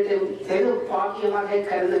கிடைத்தது பெரும் பாக்கியமாக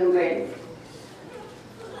கருதுகின்றேன்.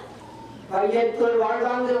 வையத்துள்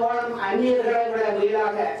வாழ்வாங்கு வாழும் அந்நியர்களை விட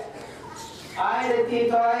மேலாக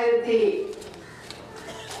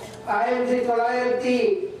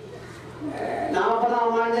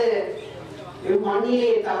 1940ஆம் ஆண்டு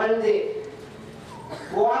இம்மண்ணிலே தவழ்ந்து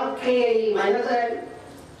வாழ்க்கையை மனிதன்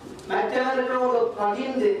மற்றவர்களோடு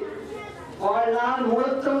பகிர்ந்து வாழ்நாள்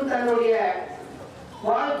முழுத்தும் தன்னுடைய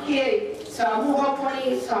வாழ்க்கையை சமூக பணி,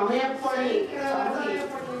 சமயப்பணி,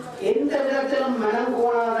 எந்த விதத்திலும் மனம்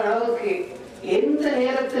கோணாத அளவுக்கு எந்த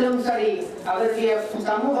நேரத்திலும் சரி அவருடைய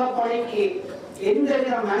சமூக பணிக்கு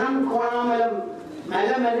எந்தவித மனம் கோணாமலும்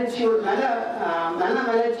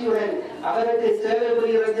மனமலர்ச்சியுடன் அவருக்கு சேவை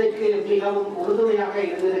புரிவதற்கு மிகவும் உறுதுணையாக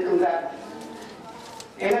இருந்திருக்கின்றார்.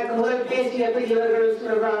 எனக்கு முதல் பேசிய இவர்கள்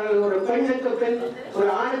சொல்றார்கள், ஒரு பெண்ணுக்கு பெண், ஒரு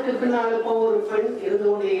ஆணுக்கு பின்னால் ஒரு பெண் இருந்து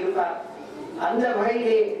கொண்டே இருப்பார். அந்த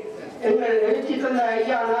வகையிலே எங்கள் எழுச்சி தந்த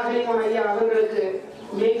ஐயா நாகரிகம் ஐயா அவர்களுக்கு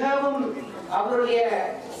மிகவும் அவருடைய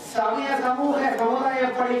சமூக சமுதாய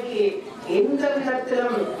பணிக்கு எந்த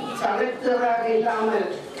விதத்திலும் சளைத்ததாக இல்லாமல்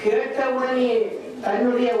கேட்டவுடனே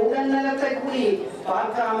தன்னுடைய உடல் நலத்தை கூடி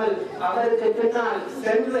பார்க்காமல் அவருக்கு பின்னால்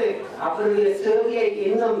சென்று அவருடைய சேவையை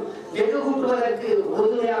இன்னும் வெகு கூட்டுவதற்கு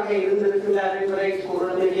உறுதுணையாக இருந்திருக்கின்றார் என்பதை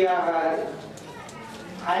கூறுவதாக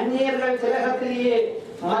அந்நியர்கள் திலகத்திலேயே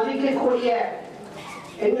மதிக்கக்கூடிய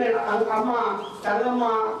எங்கள் அம்மா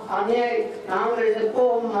தங்கம்மா அன்னை நாங்கள்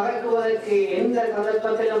எப்பவும் மறக்குவதற்கு எந்த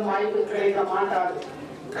சந்தர்ப்பத்திலும் வாய்ப்பு கிடைக்க மாட்டாது.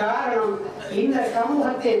 காரணம், இந்த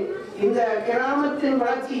சமூகத்தின் இந்த கிராமத்தின்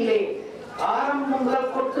வளர்ச்சியிலே ஆரம்பம்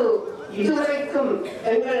முதல் கொண்டு இதுவரைக்கும்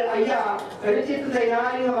எங்கள் ஐயா எழுச்சித்துறை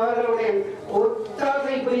நாயகம் அவர்களுடைய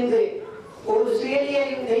ஒத்தாசை புரிந்து ஒரு செயலியை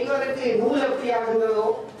நெய்வதற்கு நூல் எப்படி ஆகின்றதோ,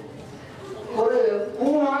 ஒரு பூ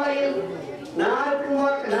மாலையில் நார்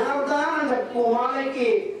தான் அந்த பூ மாலைக்கு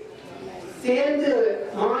சேர்ந்து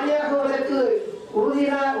மாலையாகுவதற்கு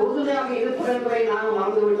உறுதுணையாக இருப்பது என்பதை நாம்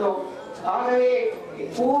மறந்துவிட்டோம். ஆகவே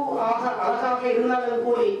பூ அழகாக இருந்தாலும்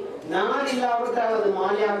கூடி நார் இல்லாவிட்டால் அது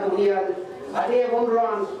மாலையாக முடியாது. அதே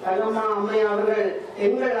போன்றுதான் தங்கம்மா அம்மை அவர்கள்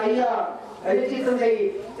எங்கள் ஐயா எழுச்சி தந்தை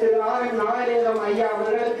திரு நாகலிங்கம் ஐயா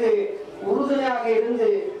அவர்களுக்கு உறுதுணையாக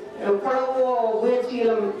இருந்து எவ்வளவோ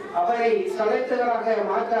முயற்சியிலும் அவரை சளைத்தவராக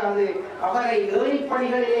மாற்றாது அவரை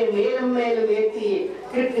ஏழைப்பணிகளிலே மேலும் மேலும் ஏற்றி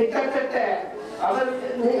கிட்டத்தட்ட அவர்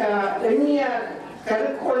எண்ணிய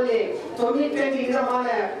கருக்கோளிலே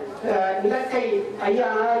 95% இலக்கை ஐயா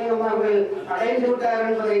நாகலிங்கம் அவர்கள் அடைந்து விட்டார்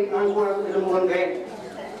என்பதை நான் கூட விரும்புகின்றேன்.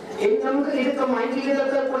 நமக்கு இருக்கும்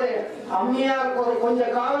 5 கூட அம்மையார் கொஞ்ச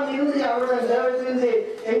காலம் இருந்து அவருடன் சேவையிருந்து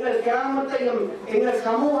எங்கள் கிராமத்தையும் எங்கள்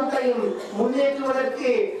சமூகத்தையும்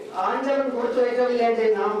முன்னேற்றுவதற்கு ஆண்டவன் கொடுத்து வைக்கவில்லை என்று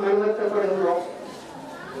நாம் வருத்தப்படுகிறோம்.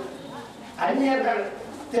 அந்நியர்கள்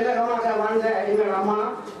திலகமாக வாழ்ந்த எங்கள் அம்மா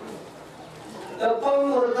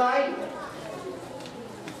எப்பவும் ஒரு தாய்,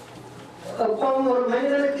 எப்பவும் ஒரு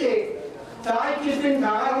மனிதனுக்கு தாய்க்கு பின்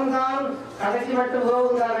தாரம்தான் கடைசி மட்டும்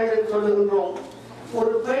போகின்றார்கள் என்று சொல்லுகின்றோம்.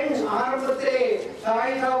 ஒரு பெண் ஆரம்பத்திலே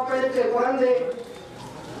தாய் தகப்பனுக்கு பிறந்து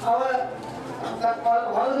அவர்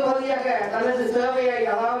வகுதியாக தனது சேவையை,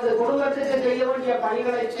 அதாவது குடும்பத்துக்கு செய்ய வேண்டிய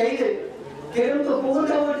பணிகளை செய்து திரும்ப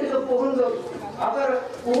புகுந்த வீட்டுக்கு புகுந்து அவர்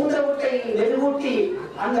புகுந்த வீட்டை மெருகூட்டி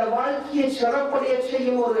அந்த வாழ்க்கையை சிறப்படைய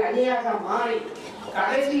செய்யும் ஒரு அணியாக மாறி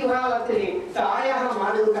கடைசி காலத்திலே தாயாக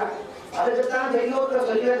மாறுகிறார். அதுக்குத்தான் பெரியோர்கள்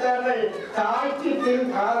சொல்லியிருந்தார்கள், தாய்க்கு பின்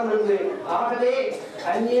காலம் என்று. ஆகவே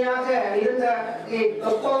அந்நியாக இருந்த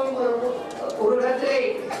எப்பவும் ஒரு இடத்திலே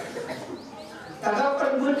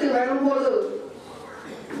தகப்பன் வீட்டு வரும்போது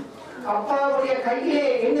அப்பாவுடைய கையிலே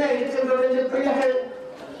என்ன இருக்கின்றது என்று பிள்ளைகள்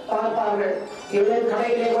பார்ப்பார்கள். இவன்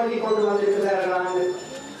கடையிலே வழி கொண்டு வந்திருக்கிறார்கள்.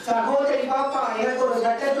 சகோதரி பாப்பா எனக்கு ஒரு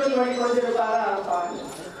சட்டத்துறை வழி கொண்டிருப்பாரா இருப்பார்.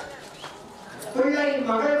 பிள்ளை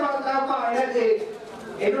மகள் பார்த்தாப்பா எனக்கு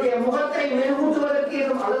என்னுடைய முகத்தை மெருகூட்டுவதற்கு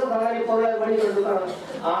அழகு பலரை பொருளை வழி கொண்டிருப்பார்.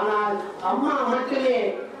 ஆனால் அம்மா மட்டுமே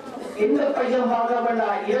இந்த பையன் பார்க்க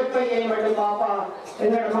வேண்டாம், இறப்பையை மட்டும் பாப்பா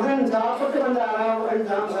எங்களோட மகன் சாப்பிட்டு வந்தாரா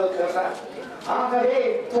கேட்டார். ஆகவே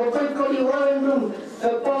தொப்பை கொடி என்றும்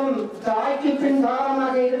எப்பவும் தாய்க்கு பின்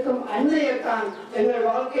காரணமாக இருக்கும் அன்னையத்தான் எங்கள்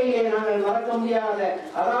வாழ்க்கையை நாங்கள் மறக்க முடியாத,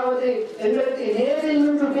 அதாவது எங்களுக்கு நேரில்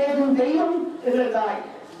நின்று பேசும் தெய்வம் எங்கள் தாய்.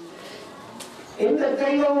 எந்த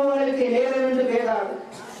தெய்வமும் உங்களுக்கு நேரில் நின்று பேசாது.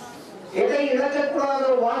 எதை இழக்கக்கூடாத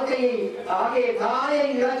வாழ்க்கையை ஆகிய தாயை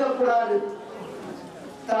இழக்கக்கூடாது.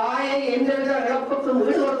 தாயை எந்தவித இழப்புக்கும்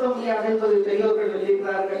ஈடுபடுத்த முடியாது என்பது பெரியோர்கள்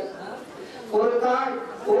சொல்லியிருக்கிறார்கள். ஒரு தாய்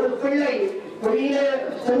ஒரு பிள்ளை வெளியில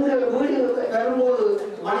சென்று வீடு வரும்போது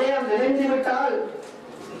மழையால் நிறைந்து விட்டால்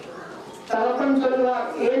தகப்பன் சொல்லுவார்,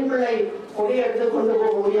 ஏன் பிள்ளை கொடி எடுத்துக் கொண்டு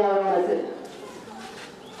போக முடியாதது.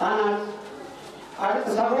 ஆனால்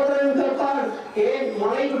அடுத்த சகோதரன் கேட்பார், ஏன்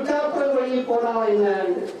மழை விட்டாப்புறம் வெளியே போனா என்ன.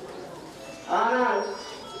 ஆனால்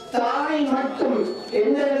தாய் மட்டும்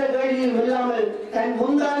எந்தவித கேள்வியும் இல்லாமல் தன்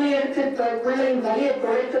முந்தானி எடுத்து பிள்ளையின் தலையை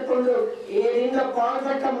துடைத்துக் கொண்டு இந்த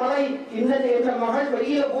பாழ்பட்ட மழை இந்த மகள்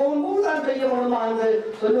வெளியே போகும்போது தான் செய்ய முடியுமா என்று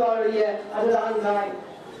சொல்லுவாருடைய அதுதான் தாய்.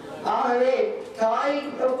 ஆகவே தாய்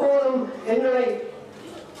எப்போதும் எங்களை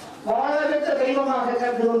வாழறுத்த தெய்வமாக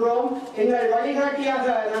கருதுகின்றோம். எங்கள் வழிகாட்டியாக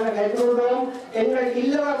நாங்கள் கருதுகின்றோம். எங்கள்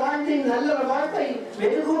இல்லற வாழ்க்கையின் நல்ல வாழ்க்கை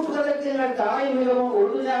மெருகூட்டுவதற்கு எங்கள் தாய் மிகவும்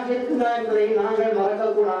உறுதியாக இருக்கின்றார் என்பதை நாங்கள்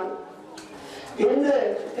மறக்கக்கூடாது என்று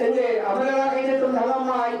அவர்களாக இருக்கும்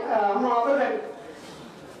அம்மா அவர்கள்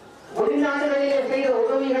வெளிநாடுகளிலே செய்த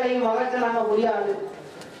உதவிகளையும் மறக்க நாங்கள் முடியாது.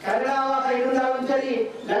 கனடாவாக இருந்தாலும் சரி,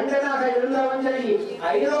 லண்டனாக இருந்தாலும் சரி,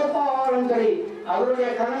 ஐரோப்பாவாலும் சரி, அவருடைய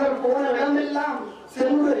கணவர் போன இடமெல்லாம்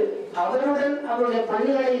சென்று அவருடன் அவருடைய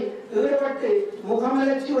பணிகளில் ஈடுபட்டு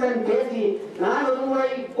முகமலர்ச்சியுடன் பேசி நான் ஒரு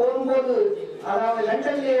முறை போகும்போது அதாவது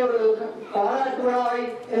லண்டனிலே ஒரு பாராட்டு விழாவை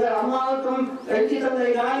எங்கள் அம்மாவுக்கும் வெற்றி தந்தை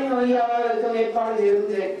நாளின் வழியாளர்களுக்கும் ஏற்பாடு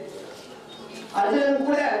இருந்தேன். அதிலும்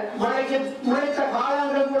கூட முளைத்த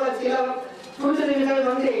காலங்கள் கூட சில புரிதல்கள்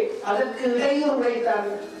வந்து அதற்கு இடையூறு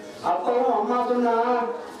உழைத்தார்கள். அப்பவும் அம்மா சொன்னா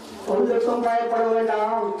ஒன்றுக்கும் பயப்பட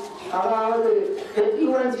வேண்டாம், அதாவது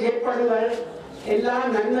வெற்றியுடன் செயற்படுங்கள்,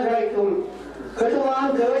 எல்லாம் நன்மை கிடைக்கும்.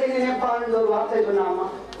 கெடுவான் கேடு நினைப்பான் ஒரு வார்த்தை சொன்னாமா.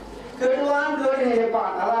 கெடுவான் கேடு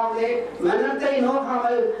நினைப்பான், அதாவது மனத்தை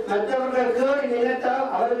நோக்காமல் மற்றவர்கள் கேடு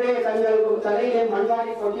நினைத்தால் அவர்களே தங்கள் தலையிலே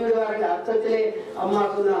மண்வாடி கொட்டிவிடுவார்கள் அர்த்தத்திலே அம்மா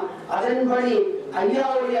சொன்னான். அதன்படி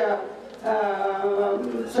ஐயாவுடைய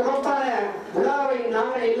சிறப்பான விழாவை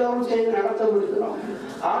நாங்கள் எல்லோரும் சேர்ந்து நடத்த முடிக்கிறோம்.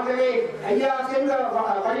 ஆகவே ஐயா சென்ற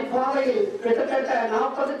வழிபாதையில் கிட்டத்தட்ட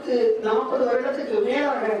 40 வருடத்துக்கு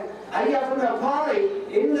மேலாக ஐயா சென்ற பாதை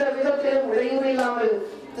எந்த விதத்திலும் இடையூறு இல்லாமல்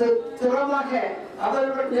திறமாக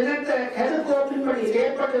அவர்கள் நினைத்த கருக்கோப்பின்படி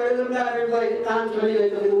செயற்பட்டு வருகின்றார் என்பதை நான் சொல்லி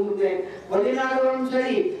வைக்க விரும்புகிறேன். வெளிநாடுகளும்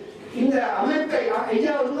சரி இந்த அமைப்பை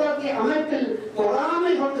ஐயா உருவாக்கிய அமைப்பில்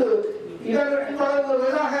பொறாமை கொண்டு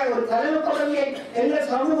இவர்களாக ஒரு தலைமை பதவியை எங்கள்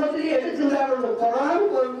சமூகத்திலே எடுக்கின்றார் ஒரு பொறாமை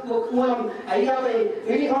மூலம் ஐயாவை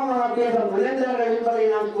வெளிகாம பேச முனைந்தார்கள் என்பதை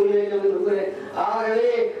நான் கூறி வைக்க விரும்புகிறேன்.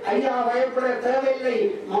 ஆகவே ஐயா பயப்பட தேவையில்லை,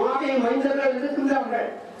 மாலை மைந்தர்கள் இருக்கின்றார்கள்.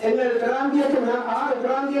 எங்கள் பிராந்தியத்தில் 6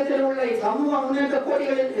 பிராந்தியத்தில் உள்ள சமூக முன்னேற்ற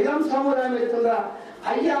கோடிகளில் இளம் சமுதாயம் இருக்கின்றார்.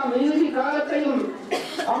 ஐயா மீதி காலத்தையும்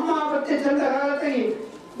அம்மா பற்றி சென்ற காலத்தையும்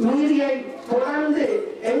மீதியை தொடர்ந்து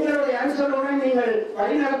எங்களுடைய அனுசரணுடன் நீங்கள்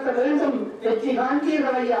வழிநடத்த வேண்டும், வெற்றி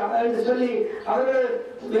காண்பீர்கள் ஐயா என்று சொல்லி அவர்கள்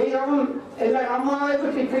மிகவும் எங்கள் அம்மாவை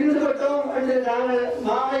பற்றி பிரிந்து விட்டோம் என்று நாங்கள்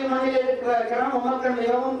மாலை மண்ணில் இருக்கிற கிராம மக்கள்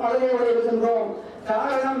மிகவும் அழுகையோடு இருக்கின்றோம்.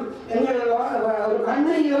 காரணம் எங்கள் ஒரு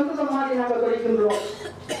கண்ணை இழந்தது மாதிரி நாங்கள் குறிக்கின்றோம்.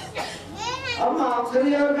 அம்மா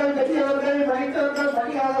சிறியவர்கள் பெரியவர்கள் படித்தவர்கள்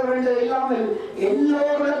படிக்காதவர்கள் என்று இல்லாமல்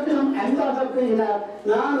எல்லோரிடத்திலும் அன்பாக பேசினார்.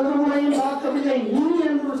 நான் ஒரு முறையும் பார்க்கவில்லை, நீ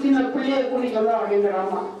என்று சின்ன பிள்ளையை கூறி சொல்றார்கள் எங்கள்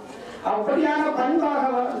அம்மா. அப்படியான பண்பாக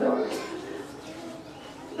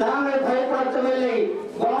நாங்கள் பயன்படுத்தவில்லை,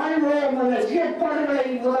 வாழ்வோம், எங்கள் செயற்பாடுகளை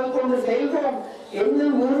முதல் கொண்டு செல்வோம்,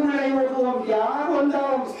 இன்னும் உறுநடை ஓட்டுவோம். யார்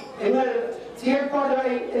வந்தாலும் எங்கள்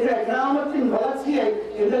செயற்பாடுகளை, எங்கள் கிராமத்தின் வளர்ச்சியை,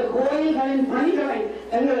 எங்கள் கோயில்களின் பணிகளை,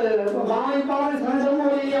 எங்கள் மாமைப்பாடு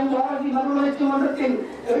சந்தமோலியம் பாரதி மறுமலர்ச்சி மன்றத்தின்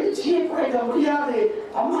எழுச்சியை குறைக்க முடியாது.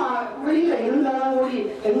 அம்மா வெளியில இருந்தாலும் கூடி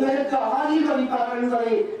எங்களுக்கு ஆதீர்வதிப்பார்கள்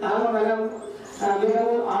என்பதை நாங்கள்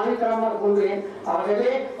மிகவும் ஆணைத்தரமாக கொண்டேன்.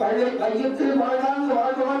 ஆகவே வையத்தில் வாழ்ந்தாங்க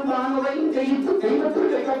வாழ்பவன் வாங்குவையும்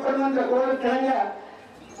தெய்வத்தில் வைக்கப்படும் என்ற கோரிக்கைங்க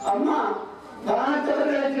அம்மா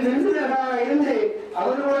வானத்தவர்களுக்கு விருந்தினராக இருந்து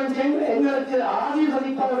அவர்களுடன் எங்களுக்கு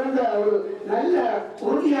ஆதீர்வதிப்பாக இருந்த ஒரு நல்ல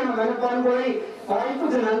உறுதியான மனப்பான்களை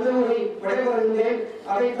வாய்ப்புக்கு நன்றி விடைபெறுகின்றேன்.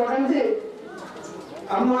 அதைத் தொடர்ந்து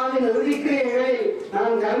அம்மாவின் இறுதிக்கிரியைகளில்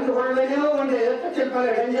நான் கலந்து கொள்வதோ என்ற இலக்கத்தில் பல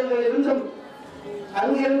இடைஞ்சல்கள் இருந்தும்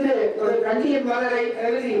அங்கிருந்து ஒரு கண்ணீர் மலரை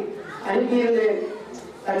எழுதி அனுப்பியிருந்தேன்.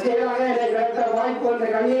 தற்செயலாக எனக்கு கிடைத்த வாய்ப்பு என்ற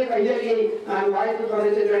கண்ணீர் கையெழுதியை நான் வாய்ப்பு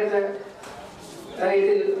தொடர்ந்து கிடைத்த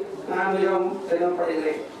இதில் நான் மிகவும்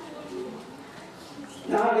பெருமைப்படுகிறேன்.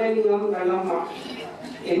 நாடெங்கும் நல்லம்மா,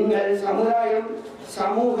 எங்கள் சமுதாயம்,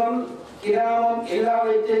 சமூகம், கிராமம்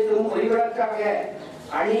எல்லாவற்றிற்கும் ஒளிவிளக்காக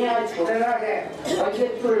அணியா சுடராக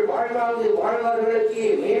வையத்துள் வாழ்வார்களுக்கு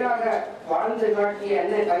மேலாக வாழ்ந்து காட்டிய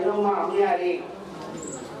அன்னை கல்லம்மா அம்மையாரே,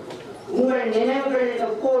 உங்கள் நினைவுகள்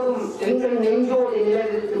எப்போதும் எங்கள் நெஞ்சோடு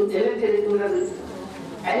நிலைத்திருக்கின்றது.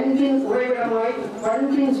 அன்பின் உறைவிடமாய்,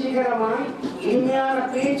 பண்பின் சீக்கிரமாய், இனிமையான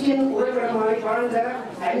பேச்சின் உறைவிடமாய் வாழ்ந்த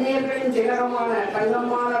அந்நியர்களின் திலகமான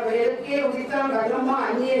கல்லம்மான பெயருக்கே உதித்தான் கல்லம்மா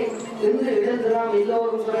அந்நியை என்று இழந்து நாம்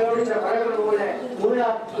எல்லோரும் சுரையோடு இந்த வரவுகள் போல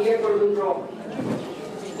முன்னாள் ஏற்படுகின்றோம்.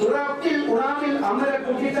 துராப்தில் உணாவில் அமர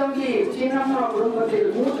குட்டி தம்பி சின்னம்மா குடும்பத்தில்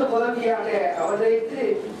மூத்த புதவியாக அவதரித்து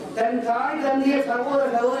தன் தாய் தந்தைய சகோதர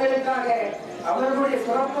சகோதரிகளுக்காக அவர்களுடைய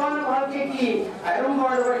சிறப்பான வாழ்க்கைக்கு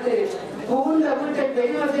அரும்பாடுபட்டு புகுந்த வீட்டை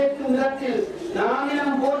பெரியவர் சேர்க்கும் விதத்தில்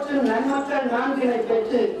நானிடம் போற்று நன்மக்கள் 4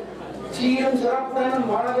 பெற்று சீரும் சிறப்புடனும்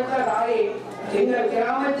வாழவில்லை தாயே, எங்கள்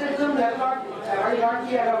கிராமத்திற்கும்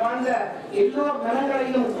வழிகாட்டியாக வாழ்ந்த எல்லோர்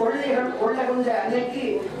மனங்களையும் கொள்ளகொண்ட அன்னைக்கு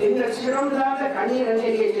எங்கள் சிரம் சார்ந்த கண்ணீர்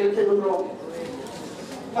அஞ்சலியை செலுத்துகின்றோம்.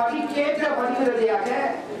 பணிக்கேற்ற பணிவிரதையாக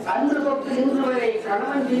அன்று தொட்டு இன்று வரை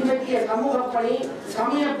கணவன் பின்பற்றிய சமூக பணி,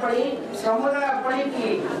 சமயப்பணி, சமுதாய பணிக்கு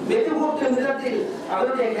மெருகூட்டும் விதத்தில்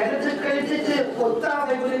அவருடைய கருத்துக்களுக்கு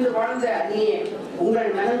ஒத்தாசை புரிந்து வாழ்ந்த அந்நியே,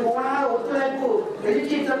 உங்கள் மனம் போனாத ஒத்துழைப்பு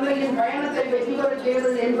எழுச்சி தந்தையின் பயணத்தை வெற்றி பெற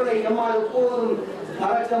செய்தது என்பதை எம்மால் எப்போதும்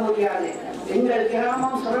மறக்க முடியாது. எங்கள்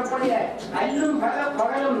கிராமம் சிறப்புடைய அல்லும்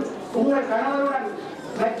பகலும் உங்கள் கணவருடன்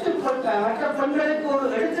மற்ற பெண்களுக்கு ஒரு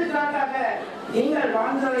எடுத்துக்காட்டாக நீங்கள்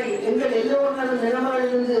வாழ்ந்ததை எங்கள் எல்லோரும்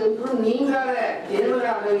நிலைமையிலிருந்து நீங்காத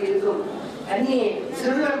நிறுவனாக இருக்கும். அந்நிய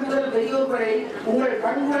சிறுவர் முதல் பெரியோர் வரை உங்கள்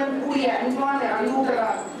பண்புடன் கூடிய அன்பான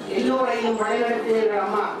அறிவுகளால் எல்லோரையும் வழிநடத்தினீர்கள்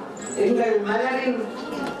அம்மா. எங்கள்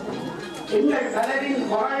பலரின்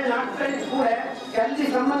வாழ் நாட்களில் கூட கல்வி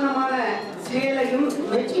சம்பந்தமான செயலையும்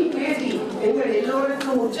வெற்றி பேசி எங்கள்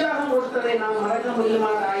எல்லோருக்கும் உற்சாகம் கொடுத்ததை நாம் மறக்க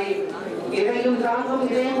முடியுமா தாயே? இதையும் தாங்கும்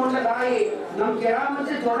இதயம் கொண்ட தாயே, நம்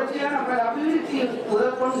கிராமத்தில் தொடர்ச்சியான பல அபிவிருத்தி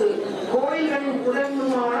முதற்கொண்டு கோயில்களின்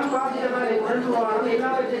புதன்மானம் பாதிரமலை உடன்பானம்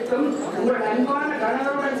எல்லாவற்றிற்கும் உங்கள் அன்பான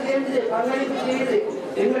கணவருடன் சேர்ந்து பங்களிப்பு செய்து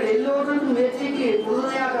எங்கள் எல்லோரும் முயற்சிக்கு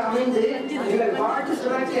முழுமையாக அமைந்து எங்கள் வாழ்த்து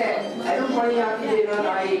சிறக்க அரும்பணியாற்றினீர்கள்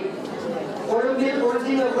தாயே. கொழும்பில்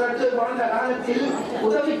புரட்சி வாழ்ந்த காலத்தில்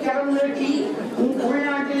உதவி கரம் நீட்டி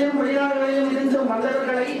உள்நாட்டிலும் வெளிநாடுகளிலும் இருந்து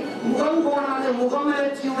வந்தவர்களை முகம் போனாது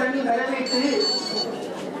முகமலர்ச்சியுடன் வரவேற்று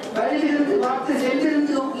வழியிலிருந்து பார்த்து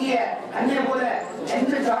சென்றிருந்து நோக்கிய அன்னை போல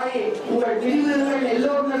என்று தாயே, உங்கள் பிரிவுகள்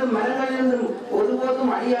எல்லோரும் மனங்களிலிருந்தும்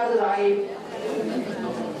ஒருபோதும் அழியாது தாயே.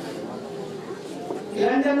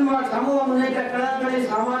 லண்டன் வாழ் சமூக முன்னேற்ற கழகங்களின்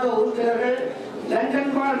சமாஜ உறுப்பினர்கள்,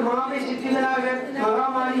 லண்டன் வாழ் மாவை சித்திரநாயகர்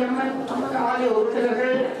மகாமாரி அம்மன் ஆகிய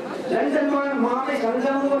உறுப்பினர்கள், லண்டன் வாழ் மாவை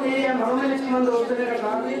சந்தமூக நிலைய மகமலட்சுமி வந்த உறுப்பினர்கள்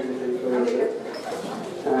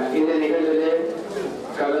இந்த நிகழ்விலே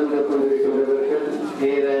கலந்து கொண்டிருக்கிறவர்கள்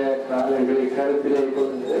நேர காலங்களை கருத்திலே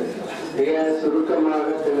கொண்டு மிக சுருக்கமாக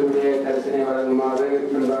தன்னுடைய கருத்தினை வழங்குமாறு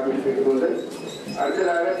முன்பாக கேட்டுக்கொண்டு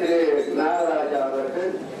அடுத்ததாக திரு நாகராஜா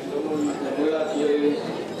அவர்கள் உள்ளாட்சியில்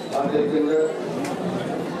வந்திருக்கின்ற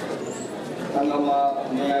தங்கம்மா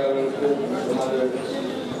அம்மையாளர்களுக்கு நமது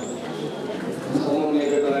சமூக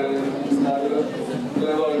முன்னேற்றங்களின் சார்பிலும்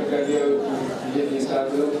உறவாளர் கல்வியின்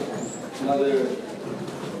சார்பிலும் நமது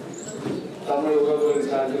தமிழ் உறவுகளின்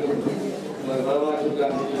சார்பிலும் நமது வரலாற்று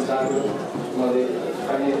காந்தியின் சார்பிலும் நமது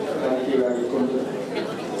கணிக்கை வாங்கிக் கொண்டு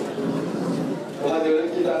நமது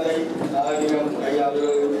எழுச்சி தந்தை நாகரிகம்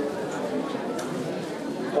கையாளுகள்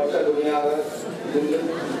பட்ட துணையாக இருந்து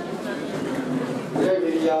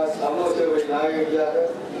விரைவிரியா சமூக சேவை நாயகியாக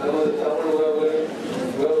நமது தமிழ்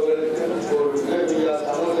உறவுகளுக்கு ஒரு விரைவிரியா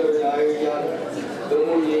சமூக சேவை நாயகியாக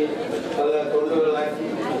திருமூர்த்தி பல தொண்டுகளாக்கி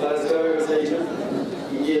பல சேவைகள் செய்து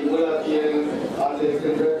இங்கே மூலாட்சியில்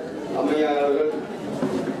ஆண்டிருக்கின்ற அம்மையாளர்கள்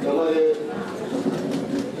நமது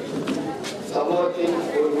சமூகத்தின்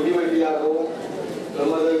ஒரு முடிவெளியாகவும்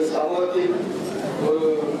நமது சமூகத்தின் ஒரு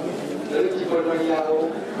எழுச்சி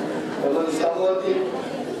பெண்மணியாகவும் நமது சமூகத்தில்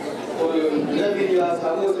ஒரு இனப்பிரியா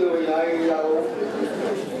சமூக சேவை நாயகியாகவும்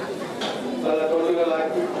பல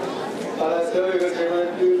தொண்டுகளாக்கி பல சேவைகள்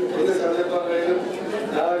செய்வதற்கு எந்த சந்தர்ப்பங்களிலும்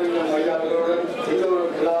நாகரிகம் ஐயாவர்களுடன் எந்த ஒரு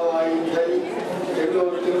விழாவாயினும் சரி, எந்த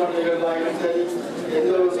ஒரு திருமண நிகழ்வாயினும் சரி, எந்த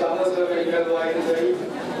ஒரு சமூக சேவை நிகழ்வாயினும் சரி,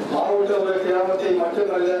 மாவட்ட உள்ள கிராமத்தை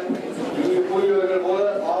மட்டுமல்ல இங்கு கூடியவர்கள் போல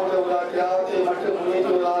மாவட்ட உள்ள கிராமத்தை மட்டும்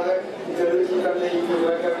முன்னேற்றுவதாக இந்த எழுச்சி கண்ணை இங்கு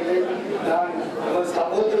உரைக்கவில்லை. நான் நமது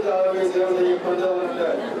சமூகத்துக்காகவே சேவை செய்யப்பட்டவர் என்ற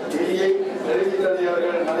விதியை எழுச்சி தந்தை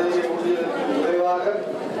அவர்கள் மனதிலே விளைவாக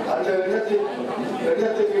அந்த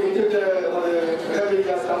எண்ணத்துக்கு விட்டுட்ட நமது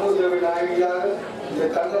இடவெளியா சமூக சேவை நாயகியாக இந்த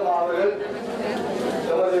தங்கம் அவர்கள்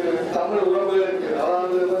நமது தமிழ் உறவுகளுக்கு,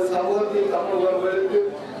 அதாவது நமது சமூகத்தின் தமிழ் உறவுகளுக்கு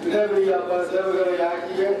இடவெளியா பல சேவைகளை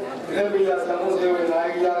ஆக்கிய இடவெளியா சமூக சேவை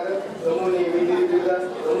நாயகியாக எம்முனை வைத்திருக்கிறார்.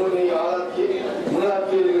 எம்முனை ஆளாக்கி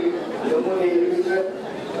முன்னாட்சியில் எம்முனை இருக்கின்ற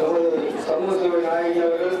நமது சமூக சேவை நாயகி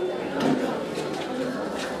அவர்கள்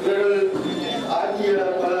இவர்கள் ஆக்கிய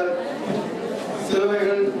பல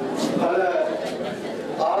சேவைகள், பல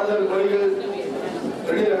ஆறுதல் மொழிகள்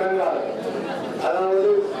வெளியிடங்கள். அதாவது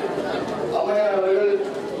அம்மையார் அவர்கள்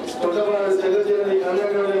தொட்டப்படாத செல்லச்சேர்ந்த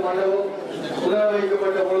கண்ணங்களுடைய மண்டபம் உணவு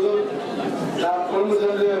வைக்கப்பட்ட பொழுது நாம் கொழும்பு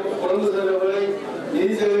சென்றவர்களை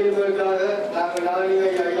நிதி சேகரிப்பதற்காக நாங்கள்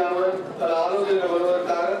நாளிகை ஐயாமல் பல ஆலோசனை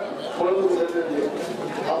வருவதற்காக கொழும்புக்கு சென்றிருந்தோம்.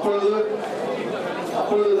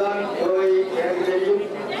 அப்பொழுதுதான் இவை எனக்கு தெரியும்.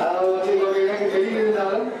 அதாவது இவை எனக்கு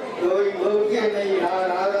தெரிந்திருந்தாலும் இவருக்கு என்னை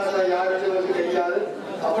நாகராஜா யார் என்று எனக்கு தெரியாது.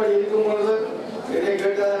 அப்படி இருக்கும் பொழுது என்னை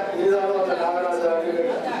கேட்ட நீதானும் அந்த நாகராஜா என்று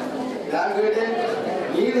கேட்டார். நான் கேட்டேன்,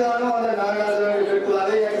 நீதானும் அந்த நாகராஜா என்று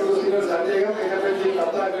கேட்பதாலே எனக்கு ஒரு சில சந்தேகம், என்னை பற்றி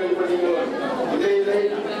தப்பா கேள்விப்பட்டீங்களோ? இல்லை,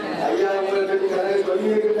 ஐயா உங்களை பற்றி கதையை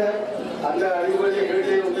சொல்லியிருக்கின்ற அந்த அடிப்படையை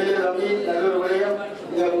கேட்டு உண்மையிலே நம்பி நல்ல ஒரு விடயம்.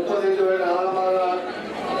 இந்த 35 வருட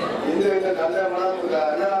காலமாக இந்த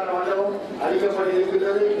அன்னதான மண்டபம் அளிக்கப்பட்டு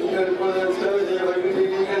இருக்கின்றது. நீங்கள் இப்பொழுது சேவை செய்ய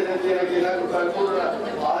வருகின்றீர்கள் என்று எனக்கு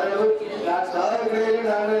ஆதரவு. நான் சாதனைகளில்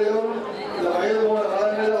நாங்கள் எல்லோரும் இந்த வயது போன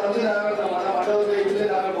காலங்களில் வந்து நாங்கள் இந்த மண்டபத்தை இருந்து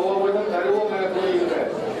நாங்கள் போக வேண்டும் தருவோம் என கூறுகின்றேன்.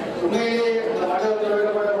 உண்மையிலே இந்த மண்டபத்தில்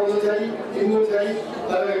வைக்கப்பட்ட போதும் சரி, இன்னும் சரி,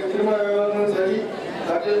 திருமண விவரங்களும் சரி,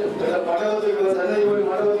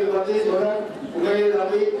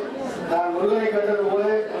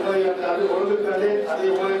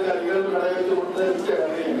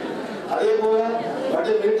 அதே போல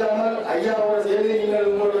மட்டும் நிறுத்தாமல் ஐயாவோட சேர்ந்து நீங்கள்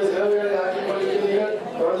உங்களுடைய சேவைகளை ஆக்கிக் கொண்டிருக்கிறீர்கள்.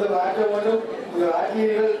 தொடர்ந்து மாற்ற வேண்டும். உங்கள்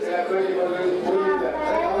ஆக்கியர்கள்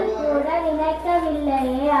கூட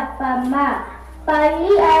நினைக்கவில்லையே அப்பம்மா.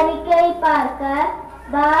 பள்ளி அறிக்கை பார்க்க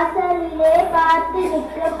வாசலிலே பார்த்து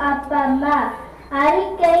நிற்கும் அப்பம்மா.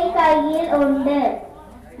 அறிக்கை கையில் உண்டு.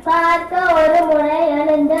 பார்க்க ஒரு முறை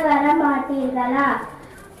எழுந்து வர மாட்டீர்களா?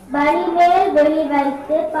 வழிமேல் வெளி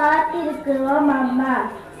வைத்து பார்த்திருக்கிறோம் அம்மா.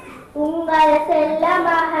 உங்கள் செல்ல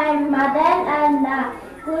மகன் மதன் அண்ணா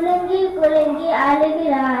குலுங்கி குலுங்கி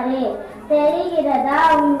அழுகிறாரே, தெரிகிறதா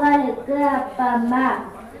உங்களுக்கு அப்பம்மா?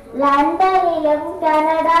 லண்டனிலும்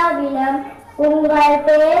கனடாவிலும் உங்கள்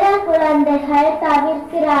பேர குழந்தைகள்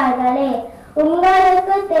தவிர்க்கிறார்களே,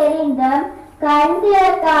 உங்களுக்கு தெரிந்தும் கண்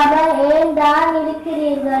திறக்காமல் ஏன் தான்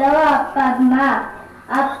இருக்கிறீர்களோ அப்பம்மா?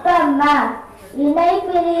 அப்பம்மா, இணை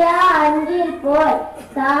பிரியா அன்றில் போல்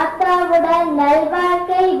தாத்தாவுடன்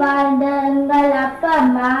நல்வாழ்க்கை வாழ்ந்த எங்கள்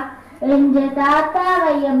அப்பம்மா இன்று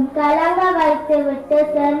தாத்தாவையும் கலங்க வைத்து விட்டு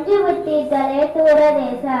சென்று விட்டீர்களே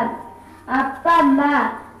தூரதேசம். அப்பம்மா,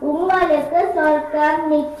 உங்களுக்கு சொர்க்கம்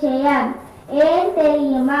நிச்சயம். ஏன்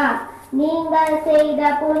தெரியுமா? நீங்கள் செய்த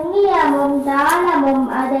புண்ணியமும் தானமும்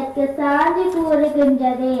அதற்கு சான்று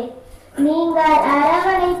கூறுகின்றதே. நீங்கள்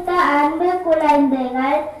அரவணைத்த அன்பு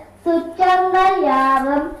குழந்தைகள் சுற்றங்கள்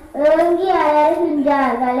யாவும் ஏங்கி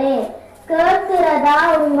அலறுகின்றார்களே, கேட்கிறதா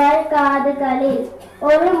உங்கள் காதுகளில்?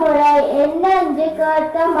 ஒரு முறை என்னென்று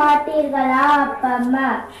கேட்க மாட்டீர்களா அப்பம்மா?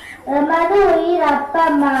 எமது உயிர்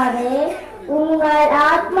அப்பம்மாவே, உங்கள்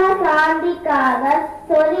ஆத்ம சாந்திக்காக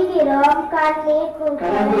சொல்கிறோம் கண்ணீர்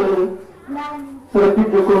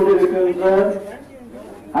சிறப்பித்துக் கொண்டிருக்கின்ற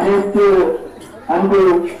அனைத்து அன்பு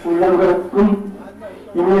உள்ளவர்களுக்கும்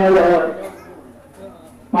இனிய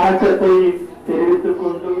மாற்றத்தை தெரிவித்துக்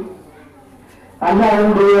கொண்டு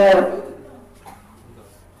அண்ணாவுடைய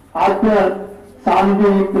ஆத்ம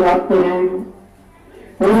சாந்தி பிரார்த்தனை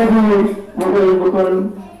முதல்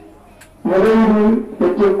நிறைவு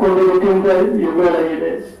பெற்றுக் கொண்டிருக்கின்ற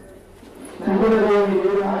இவ்வேளையிலே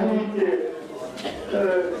அறிவித்து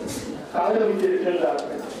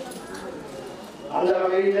காதலித்திருக்கின்றார்கள். அந்த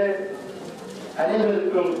வகையில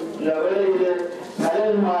அனைவருக்கும் இந்த வேளையிலே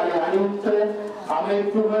நலன் மாறி அனைத்து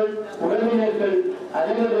அமைப்புகள் உறவினர்கள்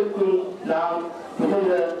அனைவருக்கும் நாம்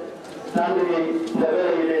மிகுந்த நன்றியை இந்த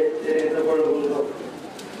வேளையிலே தெரிந்து கொள்கின்றோம்.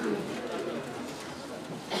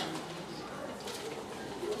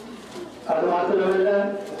 அது மாத்திரமல்ல,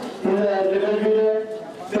 இந்த நிகழ்வில்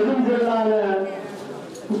பெருந்திரளான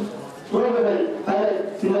உறவுகள் பலர்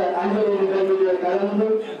இந்த அஞ்சலி நிகழ்வில் கலந்து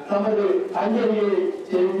தமது அஞ்சலியை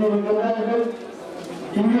செலுத்தியிருக்கிறார்கள்.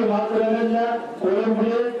 இங்கு மாத்திரமல்ல, கொழும்பு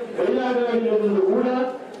வெளிநாடுகளில் இருந்து கூட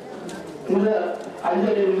இந்த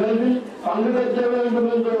அஞ்சலி நிகழ்வில் பங்கு பெற்ற வேண்டும்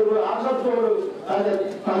என்ற ஒரு ஆசத்தோடு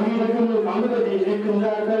பங்கு பெற்று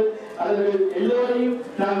இருக்கின்றார்கள். அவர்கள் எல்லோரையும்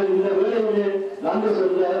நாங்கள் இந்த வேளையிலே நன்றி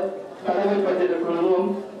சொல்ல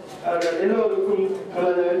கடமைப்பட்டிருக்கிறோம். அவர்கள் எல்லோருக்கும்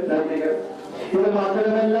நமது நன்றிகள். இது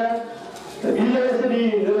மாத்திரமல்ல, விஜயசரி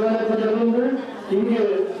நிறுவனத்திலிருந்து இங்கு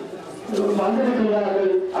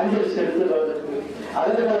வந்திருக்கிறார்கள் அஞ்சலி செலுத்துவதற்கு.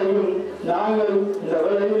 அவர்களையும் நாங்கள் இந்த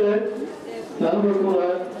வேளையில் நன்றி கூற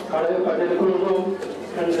கடமைப்பட்டிருக்கிறோம்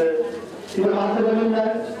என்று. இது மாத்திரமல்ல,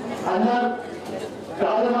 அண்ணா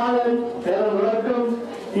ராஜமாதன் பேரன் விளக்கம்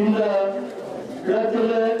இந்த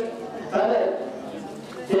இடத்தில் பல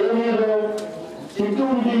தேநீரோ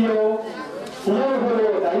சிற்றுண்டியோ உணவுகளோ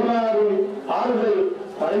கைமாறி ஆறுகள்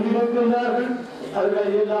வழங்கியிருக்கின்றார்கள்.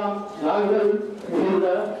 அவர்களை எல்லாம் நாங்கள் மிகுந்த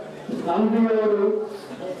நன்றியோடு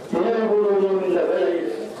சேவை கூறுவோம் இந்த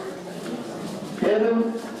வேளையில். மேலும்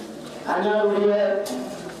அண்ணாவுடைய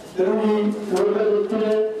திருமணி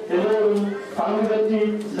உலகத்தில் எல்லோரும் பங்கு பெற்றி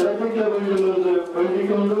சிறப்பிக்க வேண்டும் என்று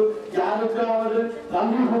வேண்டிக் கொண்டு, யாருக்காவது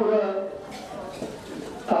நன்றி கூற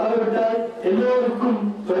தவறிவிட்டால் எல்லோருக்கும்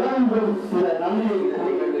தொடர்ந்தும் இந்த நன்றியை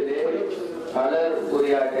பலர்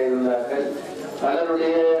உரையாற்ற இருந்தார்கள்.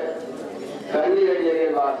 பலருடைய கல்விகளிலே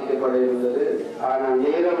வாசிக்கப்பட இருந்தது. ஆனால்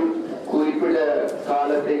நேரம் குறிப்பிட்ட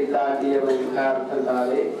காலத்தை தாண்டியவை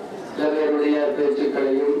காரணத்தாலே சில பேருடைய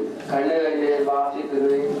பேச்சுக்களையும் கண்ணிலே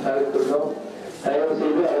வாசிப்பதையும் தவிர்த்துள்ளோம். தயவு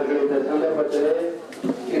செய்து அவர்கள் இந்த சந்தர்ப்பத்திலே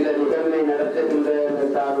இந்த நிகழ்வை நடத்துகின்ற இந்த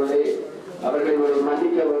சார்பிலே அவர்களை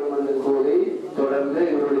மன்னிக்க வேண்டும் என்று கூறி தொடர்ந்து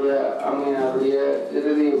எங்களுடைய அம்மையாருடைய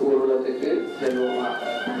இறுதி ஊர்வலத்துக்கு செல்வோமாக.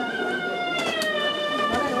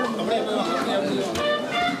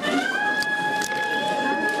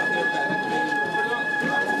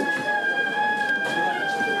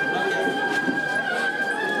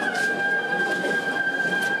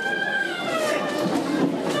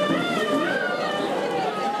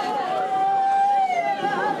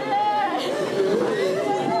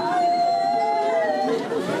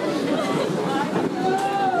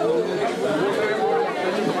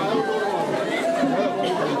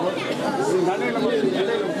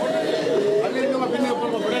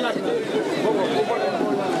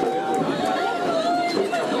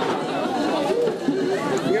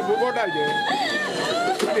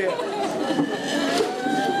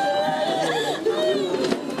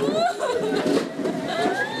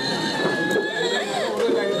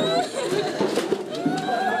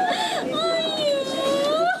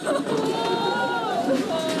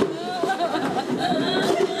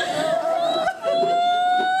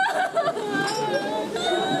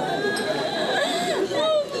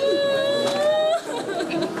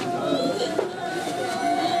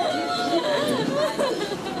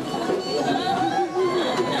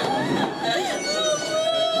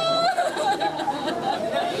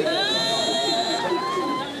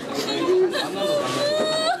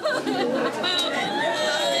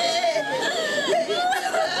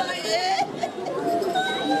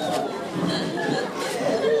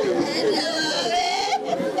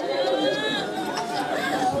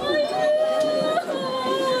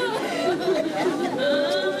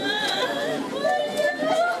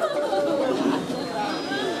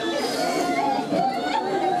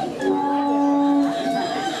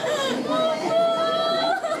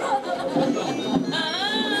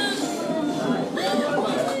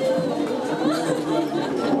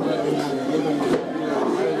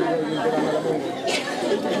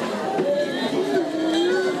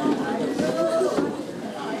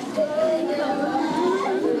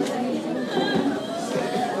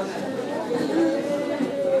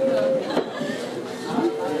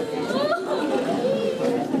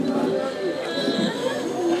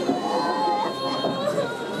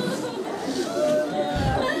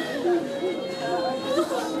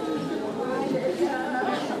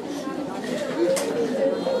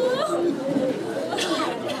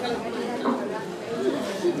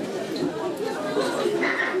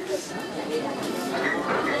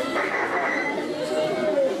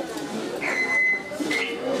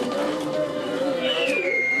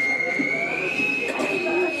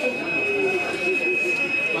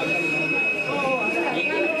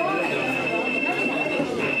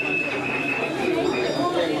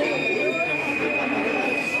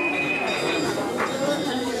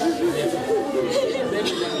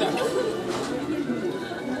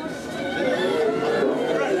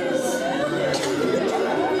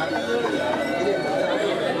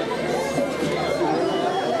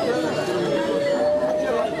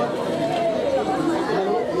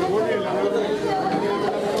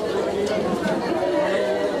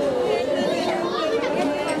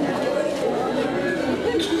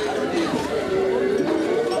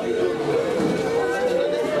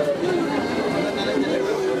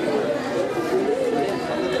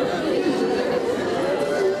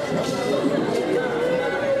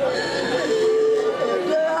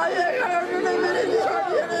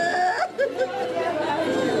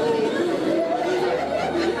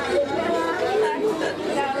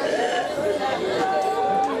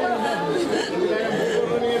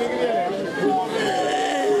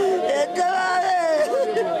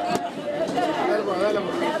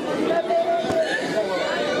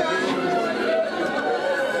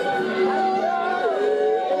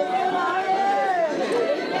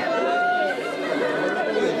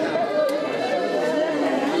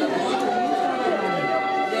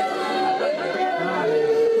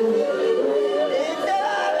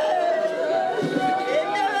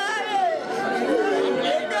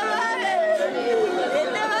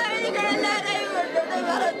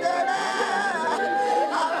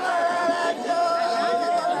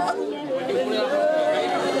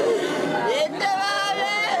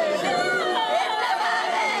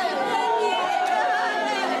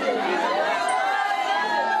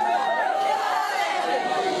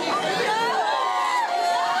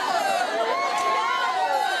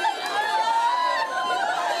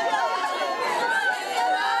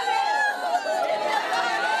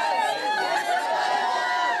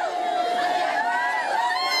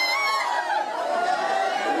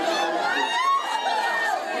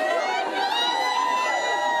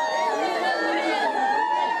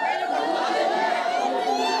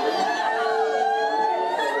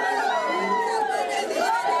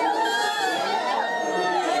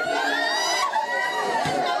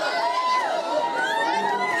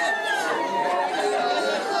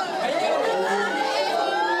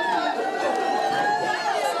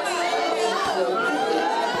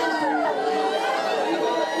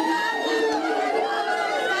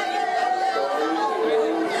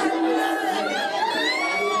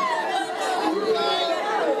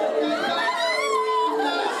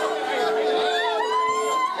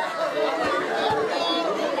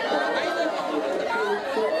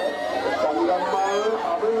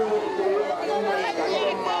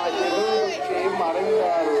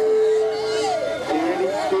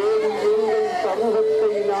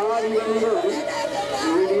 இல்லத்தை நாடி வந்து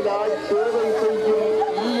எழிலாய் சேவை செய்யும்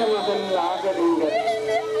ஈய மகன் நாகலிங்கர்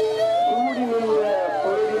கூடி நின்ற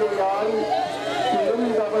பொருளினையால்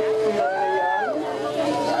பெருந்தவத்தினையால்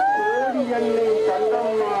கோடி எண்ணை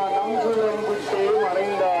தங்கம்மா நம்புலம் விட்டே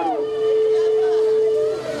மறைந்தாரோ.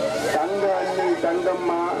 தங்க அன்னை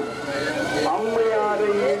தங்கம்மா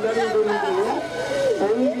அம்மையாரை இழந்தொன்று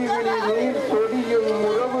பொங்கிவிழி நீர் சொடியும்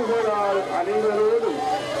உறவுகளால் அனைவரோடும்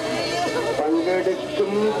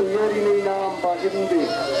பங்கெடுக்கும் துயரினை நாம் பகிர்ந்து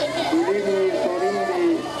விழிநீர் சொரிந்து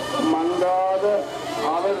மங்காத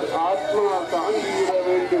அவர் ஆத்மா தாங்கிவிட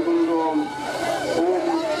வேண்டுகின்றோம். ஓம்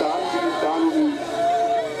சாந்தி சாந்தி.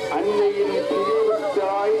 அன்னையின்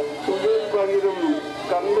திருவுற்றாய் துயர் பகிரும்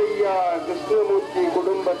கந்தையா கிருஷ்ணமூர்த்தி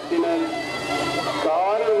குடும்பத்தினர்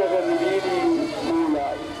காரநகர் வீதி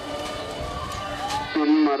மூலாய்.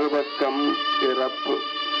 பின் மறுபக்கம் இறப்பு.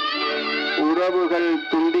 உறவுகள்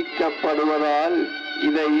துண்டிக்கப்படுவதால்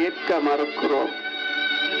இதை ஏற்க மறுக்கிறோம்.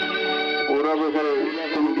 உறவுகள்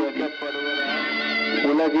துண்டிக்கப்படுவதால்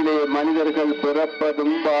உலகிலே மனிதர்கள்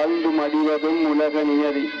பிறப்பதும் வாழ்ந்து மடிவதும் உலக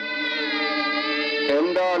நியதி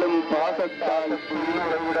என்றாலும் பாசத்தால்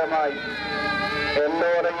உறவிடமாய்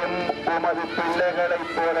எல்லோரையும் உமது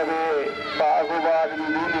பிள்ளைகளைப் போலவே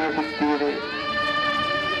பாகுபாடின்றி நேசித்தீரே.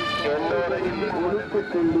 எல்லோரையும் ஒழுக்கு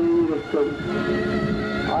கொண்டே இருக்கும்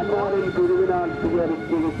அன்னாரின் திருவிழால்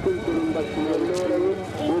துயருக்கு இருக்கும் குடும்பத்தில் எல்லோரையும்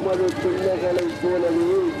உமது பிள்ளைகளைப்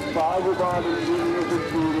போலவே பாகுபாடின்றி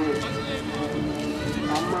நேசித்தீரே.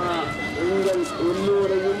 அம்மா உங்கள்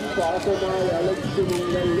எல்லோரையும் பாசமாய் அழைத்து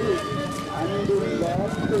உங்கள் அன்பின்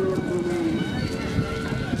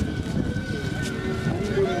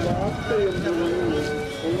வார்த்தை என்றுமே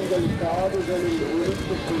உங்கள் காதுகளில்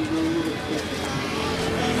ஒழித்துக் கொண்டே இருக்கும்.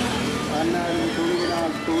 அன்னாரின்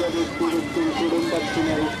திருவிழால் துயருக்கு இருக்கும்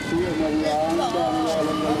குடும்பத்தினருக்கு எனது ஆழ்ந்த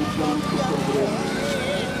அனுவாதங்களை காமித்துக் கொள்கிறேன்.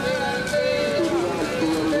 திருவிழா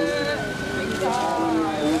துயர்கள்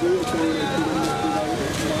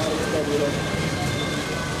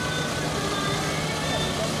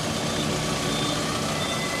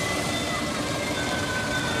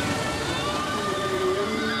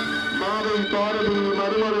மாவை பாரதி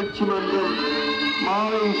மறுமலர்ச்சி மன்றம்,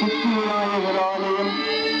 மாவை சித்தி விநாயகர் ஆலயம்,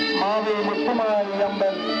 மாவை முத்துமாரி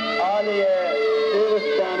அம்மன் ஆலய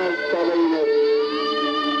தேவஸ்தான சபையினர்.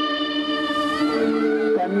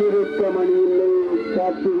 கண்ணிருக்க மணி இல்லை,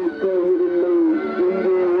 காத்திருக்க உயிரில்லை,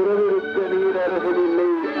 இங்கே உறவிருக்க நீர் அருகிலில்லை.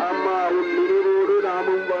 அம்மா உன் நினைவோடு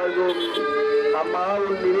நாமும் வாழ்வோம். அம்மா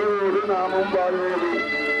உன் நினைவோடு நாமும் வாழ்வோம்.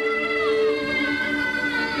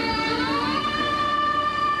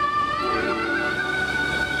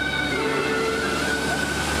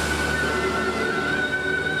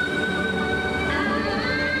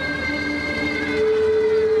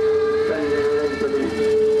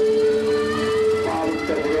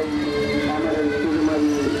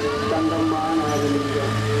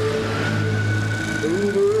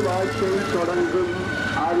 எங்கே வாழ்க்கை தொடங்கும்,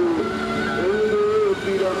 அது எங்கே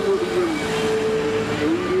எவ்விடம் முடியும்?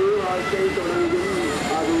 எங்கே வாழ்க்கை தொடங்கும்,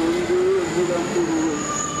 அது எங்கே எவ்விடம் முடியும்?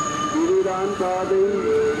 இதுதான் பாதை,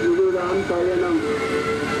 இதுதான் பயணம்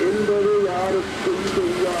என்பது யாருக்கும்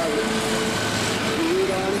தெரியாது.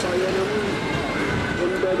 இதுதான் பயணம்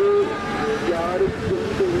என்பது யாருக்கும்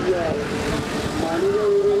தெரியாது. மனித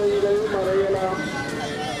உருவங்கள் மறையலாம்,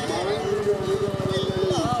 மாநில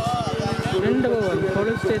ரெண்டு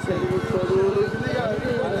போலீஸ் ஸ்டேஷன்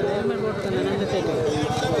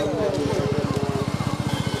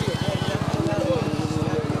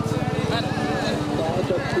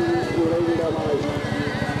உறைவிடமாய்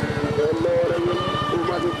எல்லோரையும்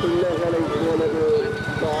உமது பிள்ளைகளைப் போலவே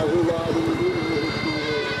பாகுபாடின்றி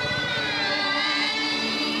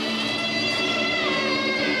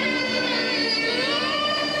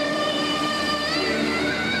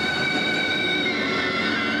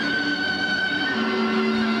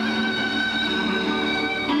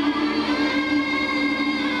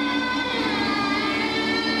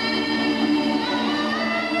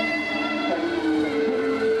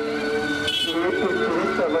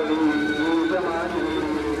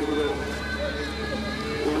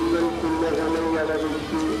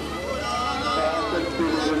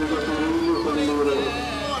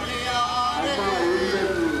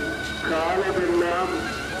காலமெல்லாம்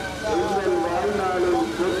உங்கள் வாழ்நாளும்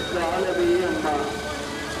பொற்காலமே அம்மா.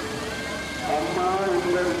 அம்மா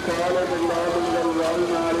உங்கள் காலமெல்லாம் உங்கள்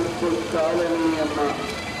வாழ்நாளும் பொற்காலமே அம்மா.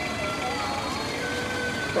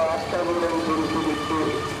 பார்த்தவுடன் குறிப்பிட்டு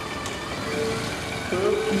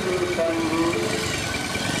பேச்சிலே தாங்கி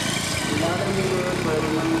நடனிலே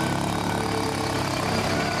பெருமை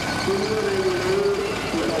சிந்தனையிலே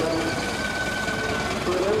சிலரம்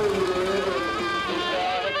பிறவியிலே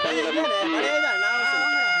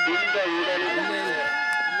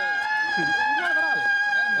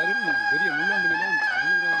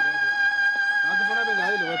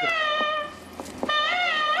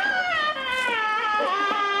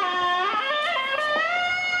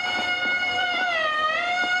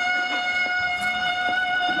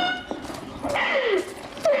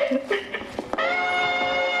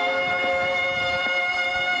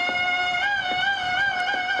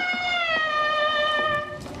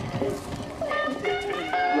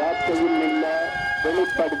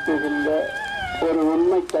வெளிப்படுத்துகின்ற ஒரு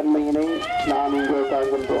உண்மைத்தன்மையினை நாம் இங்கே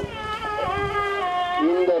காண்கின்றோம்.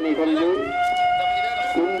 இந்த நிகழ்வு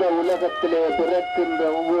இந்த உலகத்திலே பிறக்கின்ற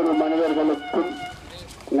ஒவ்வொரு மனிதர்களுக்கும்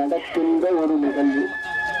நடக்கின்ற ஒரு நிகழ்வு.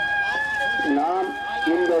 நாம்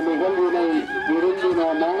இந்த நிகழ்வினை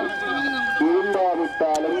விரும்பினோமோ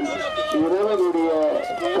விரும்பாவிட்டாலும் இறைவனுடைய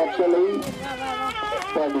கட்டளை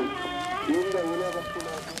படி இந்த உலகத்தில்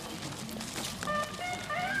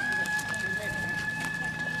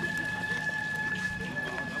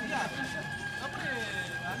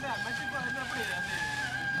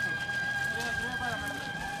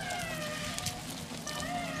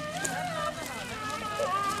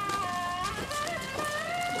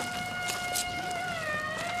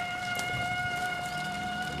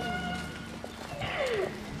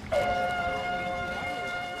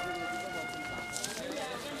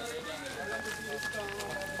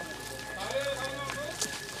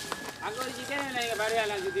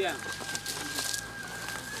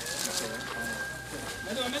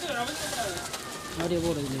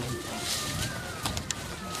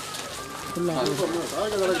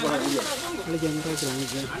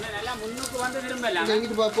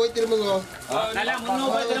போய் திரும்புங்க.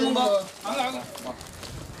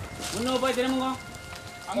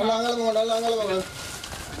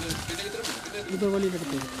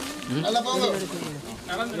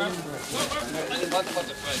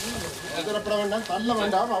 அவசரப்பட வேண்டாம், தள்ள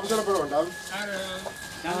வேண்டாம், அவசரப்பட வேண்டாம்.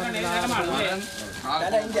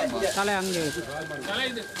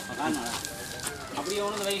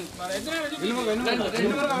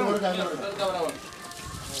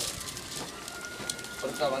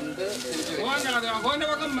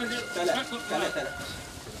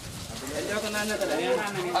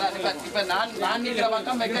 இப்ப நான் நிக்கிற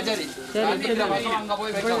பக்கம் வைக்க சரி அங்க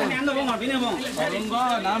போய்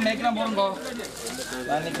நான் மேய்க்கிறேன் போறோம்.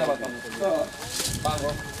 நான் நிக்கிற பக்கம் வாங்க.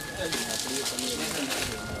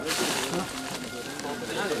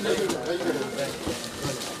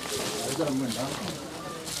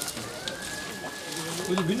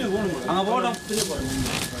 அங்க போடும்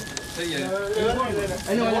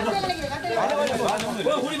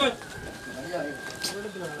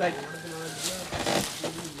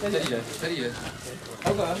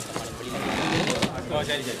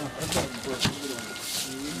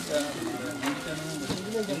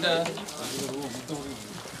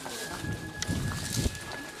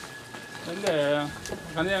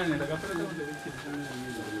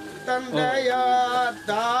தந்தையார்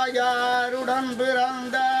தாயாருடன்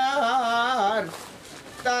பிறந்தார்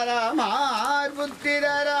தரமார்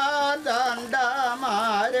புத்திரரார்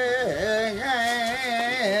தண்டமாரே.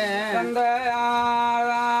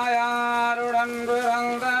 தந்தையாருடன்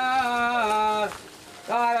பிறந்தார்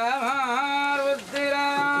தரமார்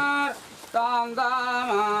புத்திரரார்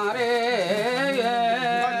தாந்தாமாரே.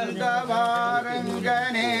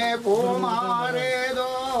 வந்தவாரங்கனே பூமாரேதோ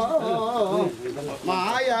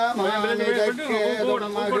மாயமானிதற்கேதும்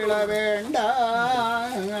மகிழ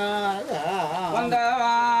வேண்டாம்.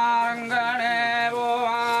 வந்தவாரங்கனே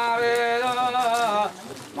பூமாரேதோ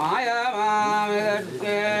மாயமானிதற்கேதும்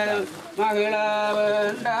மகிழ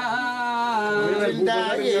வேண்டாம்.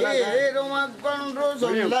 ஏறுமக்கொன்று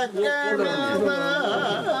சொல்ல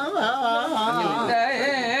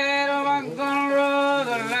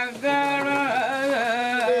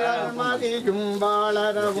மதியும்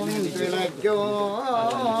வாழறவும் திளைக்கும்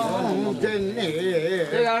சென்னே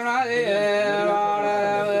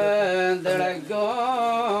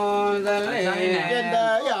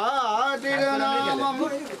திருநாமம்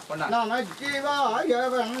நமச்சிவாய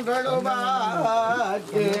வென்றழுவாக்கே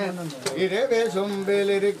இரவே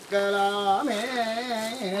சொம்பில் இருக்கலாமே.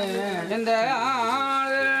 இந்த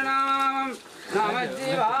நாமம்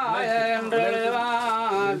நமச்சிவாய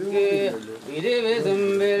வென்றழுவாக்கே இரவே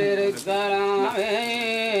சொம்பில் இருக்கலாமே.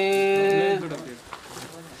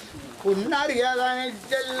 புன்னறியதனை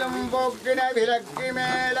செல்லும் போக்கின விலக்கு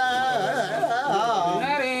மேல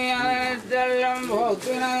செல்லும்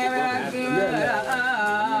போக்கின விலக்கு மேல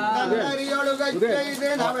நன்னறியொழுகச் செய்து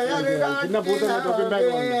நவையரு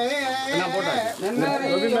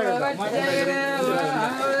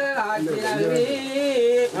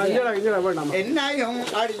என்னையும்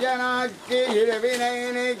அடியனாக்கி இரவினை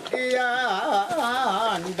நீக்கியாண்ட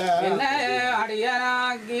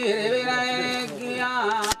அடியனாக்கி இரவினை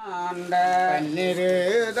நீக்கியாண்ட பன்னிரு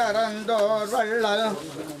தரந்தோர் வள்ளல்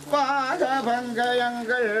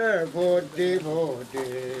பாதபங்கயங்கள் போற்றி போற்றி.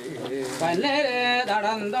 பன்னிரு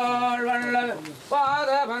தடந்தோள் வள்ளல்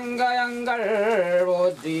பாதபங்கயங்கள்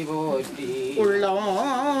போற்றி போற்றி.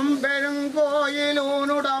 உள்ளம் பெருங்கோயில்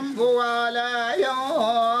ஊனுடம்புவாலயம்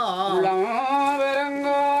உள்ளம்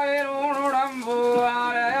பெருங்கோயில் ஊனுடம்புவாலயம்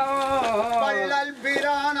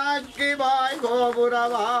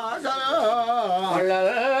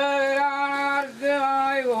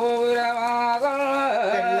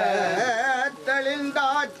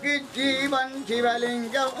தெளிந்தார்க்கு ஜீவன்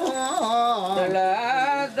சிவலிங்கம்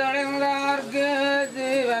தெளிந்தார்க்கு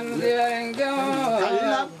ஜீவன் சிவலிங்கம்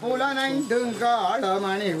கள்ளப்புலனைந்தும்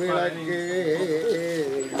காலமணி விளக்கு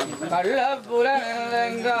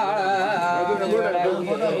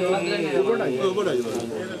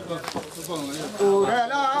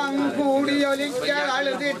கூடியொலிக்க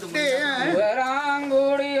அழுதிட்டு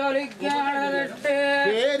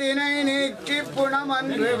பேரினை நீக்கி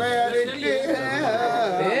புணமன்று வேறிட்டு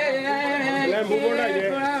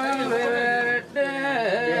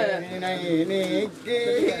பேரினை நீக்கி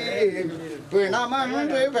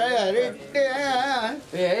பிணமன்று பெயரிட்டு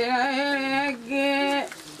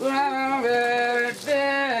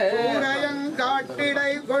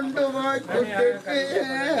ஊரையங்காட்டிடை கொண்டு போய்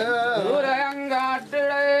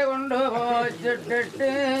சுட்டிட்டு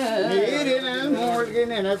நீரில் மூழ்கி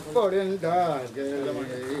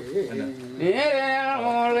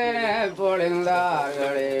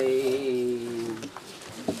பொழிந்தார்களே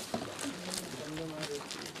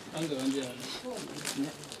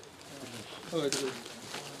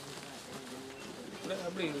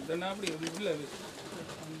அப்படி இல்லை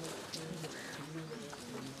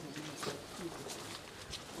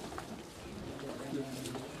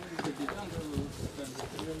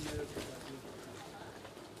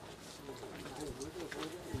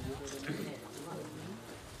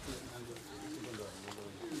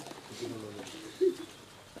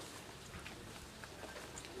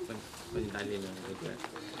கொஞ்சம் தள்ளி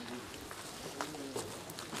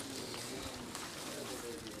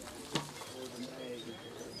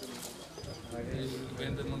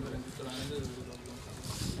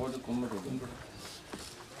போட்டு கும்பிடு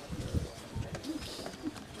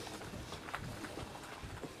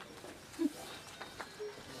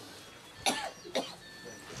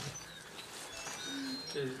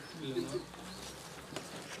சரி இல்லைங்க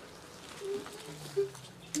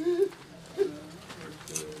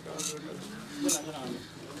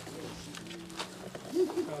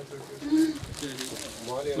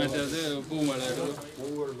மற்றது பூ மழை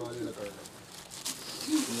பூவோட மாலையில்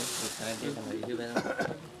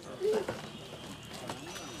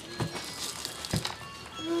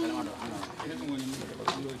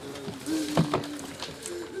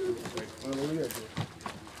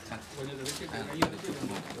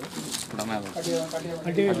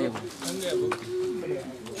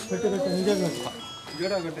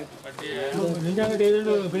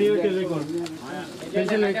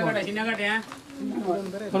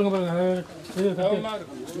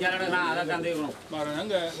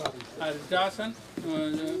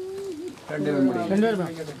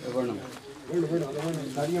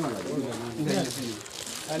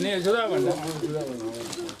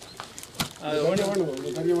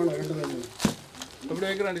எப்படி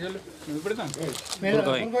வைக்கிறான் சொல்லு இப்படிதான்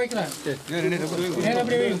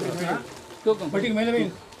தூக்கம் பட்டிக்கு மேலே வை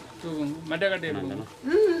தூக்கம் மட்டை கட்டி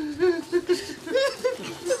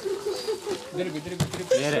திருப்பி திருப்பி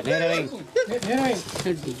திருப்பி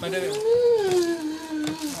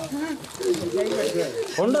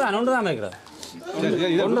ஒன்றுதான் ஒன்றுதான் வைக்கிறேன்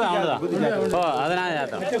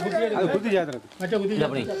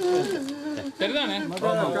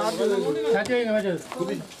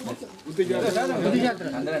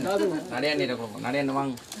நடையாண்டி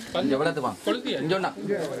வாங்க எவ்வளவு வாங்க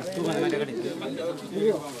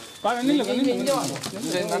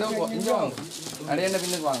நடையாண்ட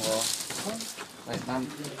பின்னுக்கு வாங்கோ நான்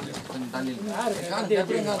கொஞ்சம் தள்ளி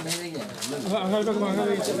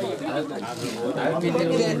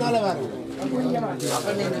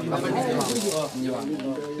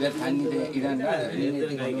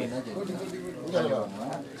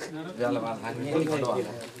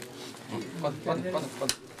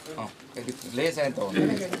லேசா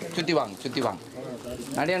சுத்தி வாங்க சுத்தி வாங்க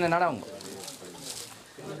நடையாண்ட நடவுங்க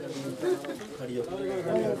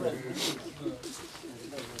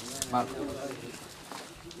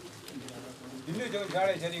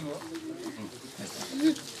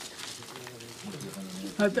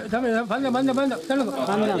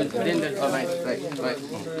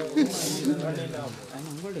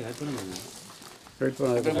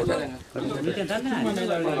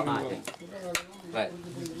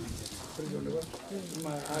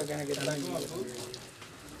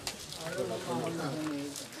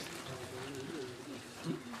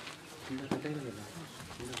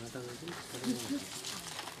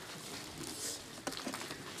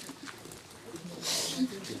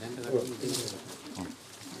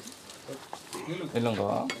இல்லைங்கோ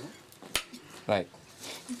ரைட்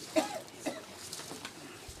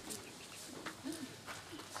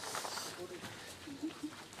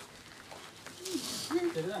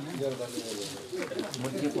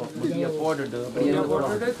முடிய போட்டுட்டு அப்படியே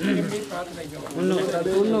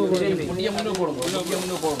முடிய முன்னு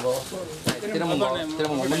போடுங்க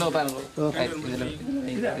திரும்ப முன்ன பாருங்க இதுல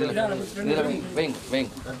வைங்க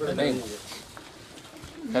வைங்க வைங்க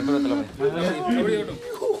கற்பூரத்தில்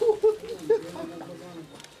வைங்க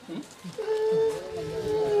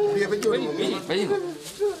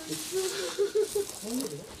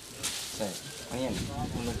சரி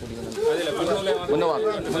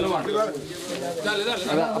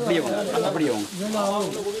அப்படியே அப்படியே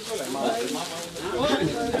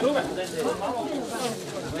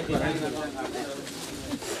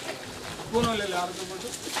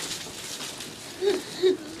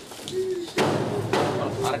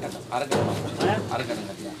அரைக்கட்டும்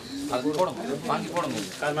கட்டியா அது போடுங்க வாங்கி போடுங்க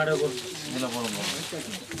இதில் போடுங்க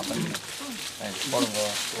போடுங்க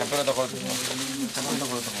கற்பூரத்தை கொடுத்துங்க கற்பூரத்தை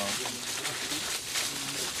கொடுத்துங்க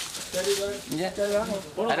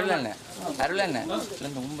அருள் என்ன அருள் என்ன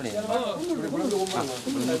உம்படி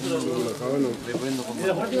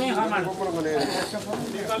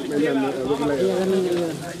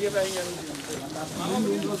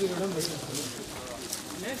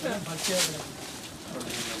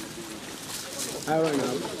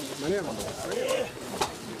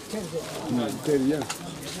சரியா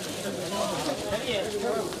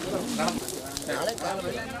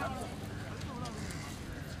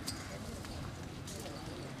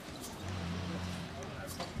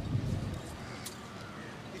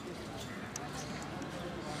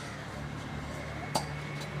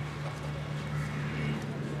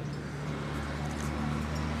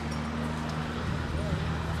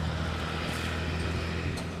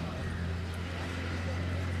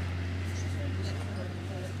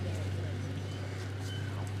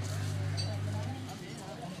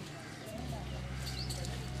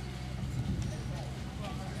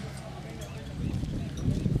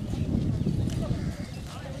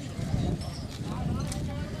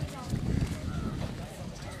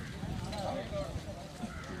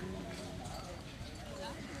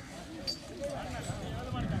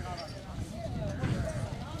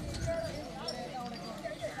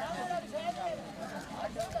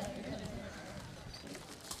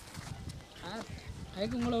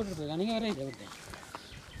அதுக்கு உங்களை விட்டுருக்கா நீங்கள் வேற இதை விட்டேன்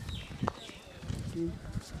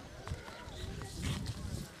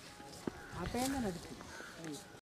அப்போ என்ன நடக்குது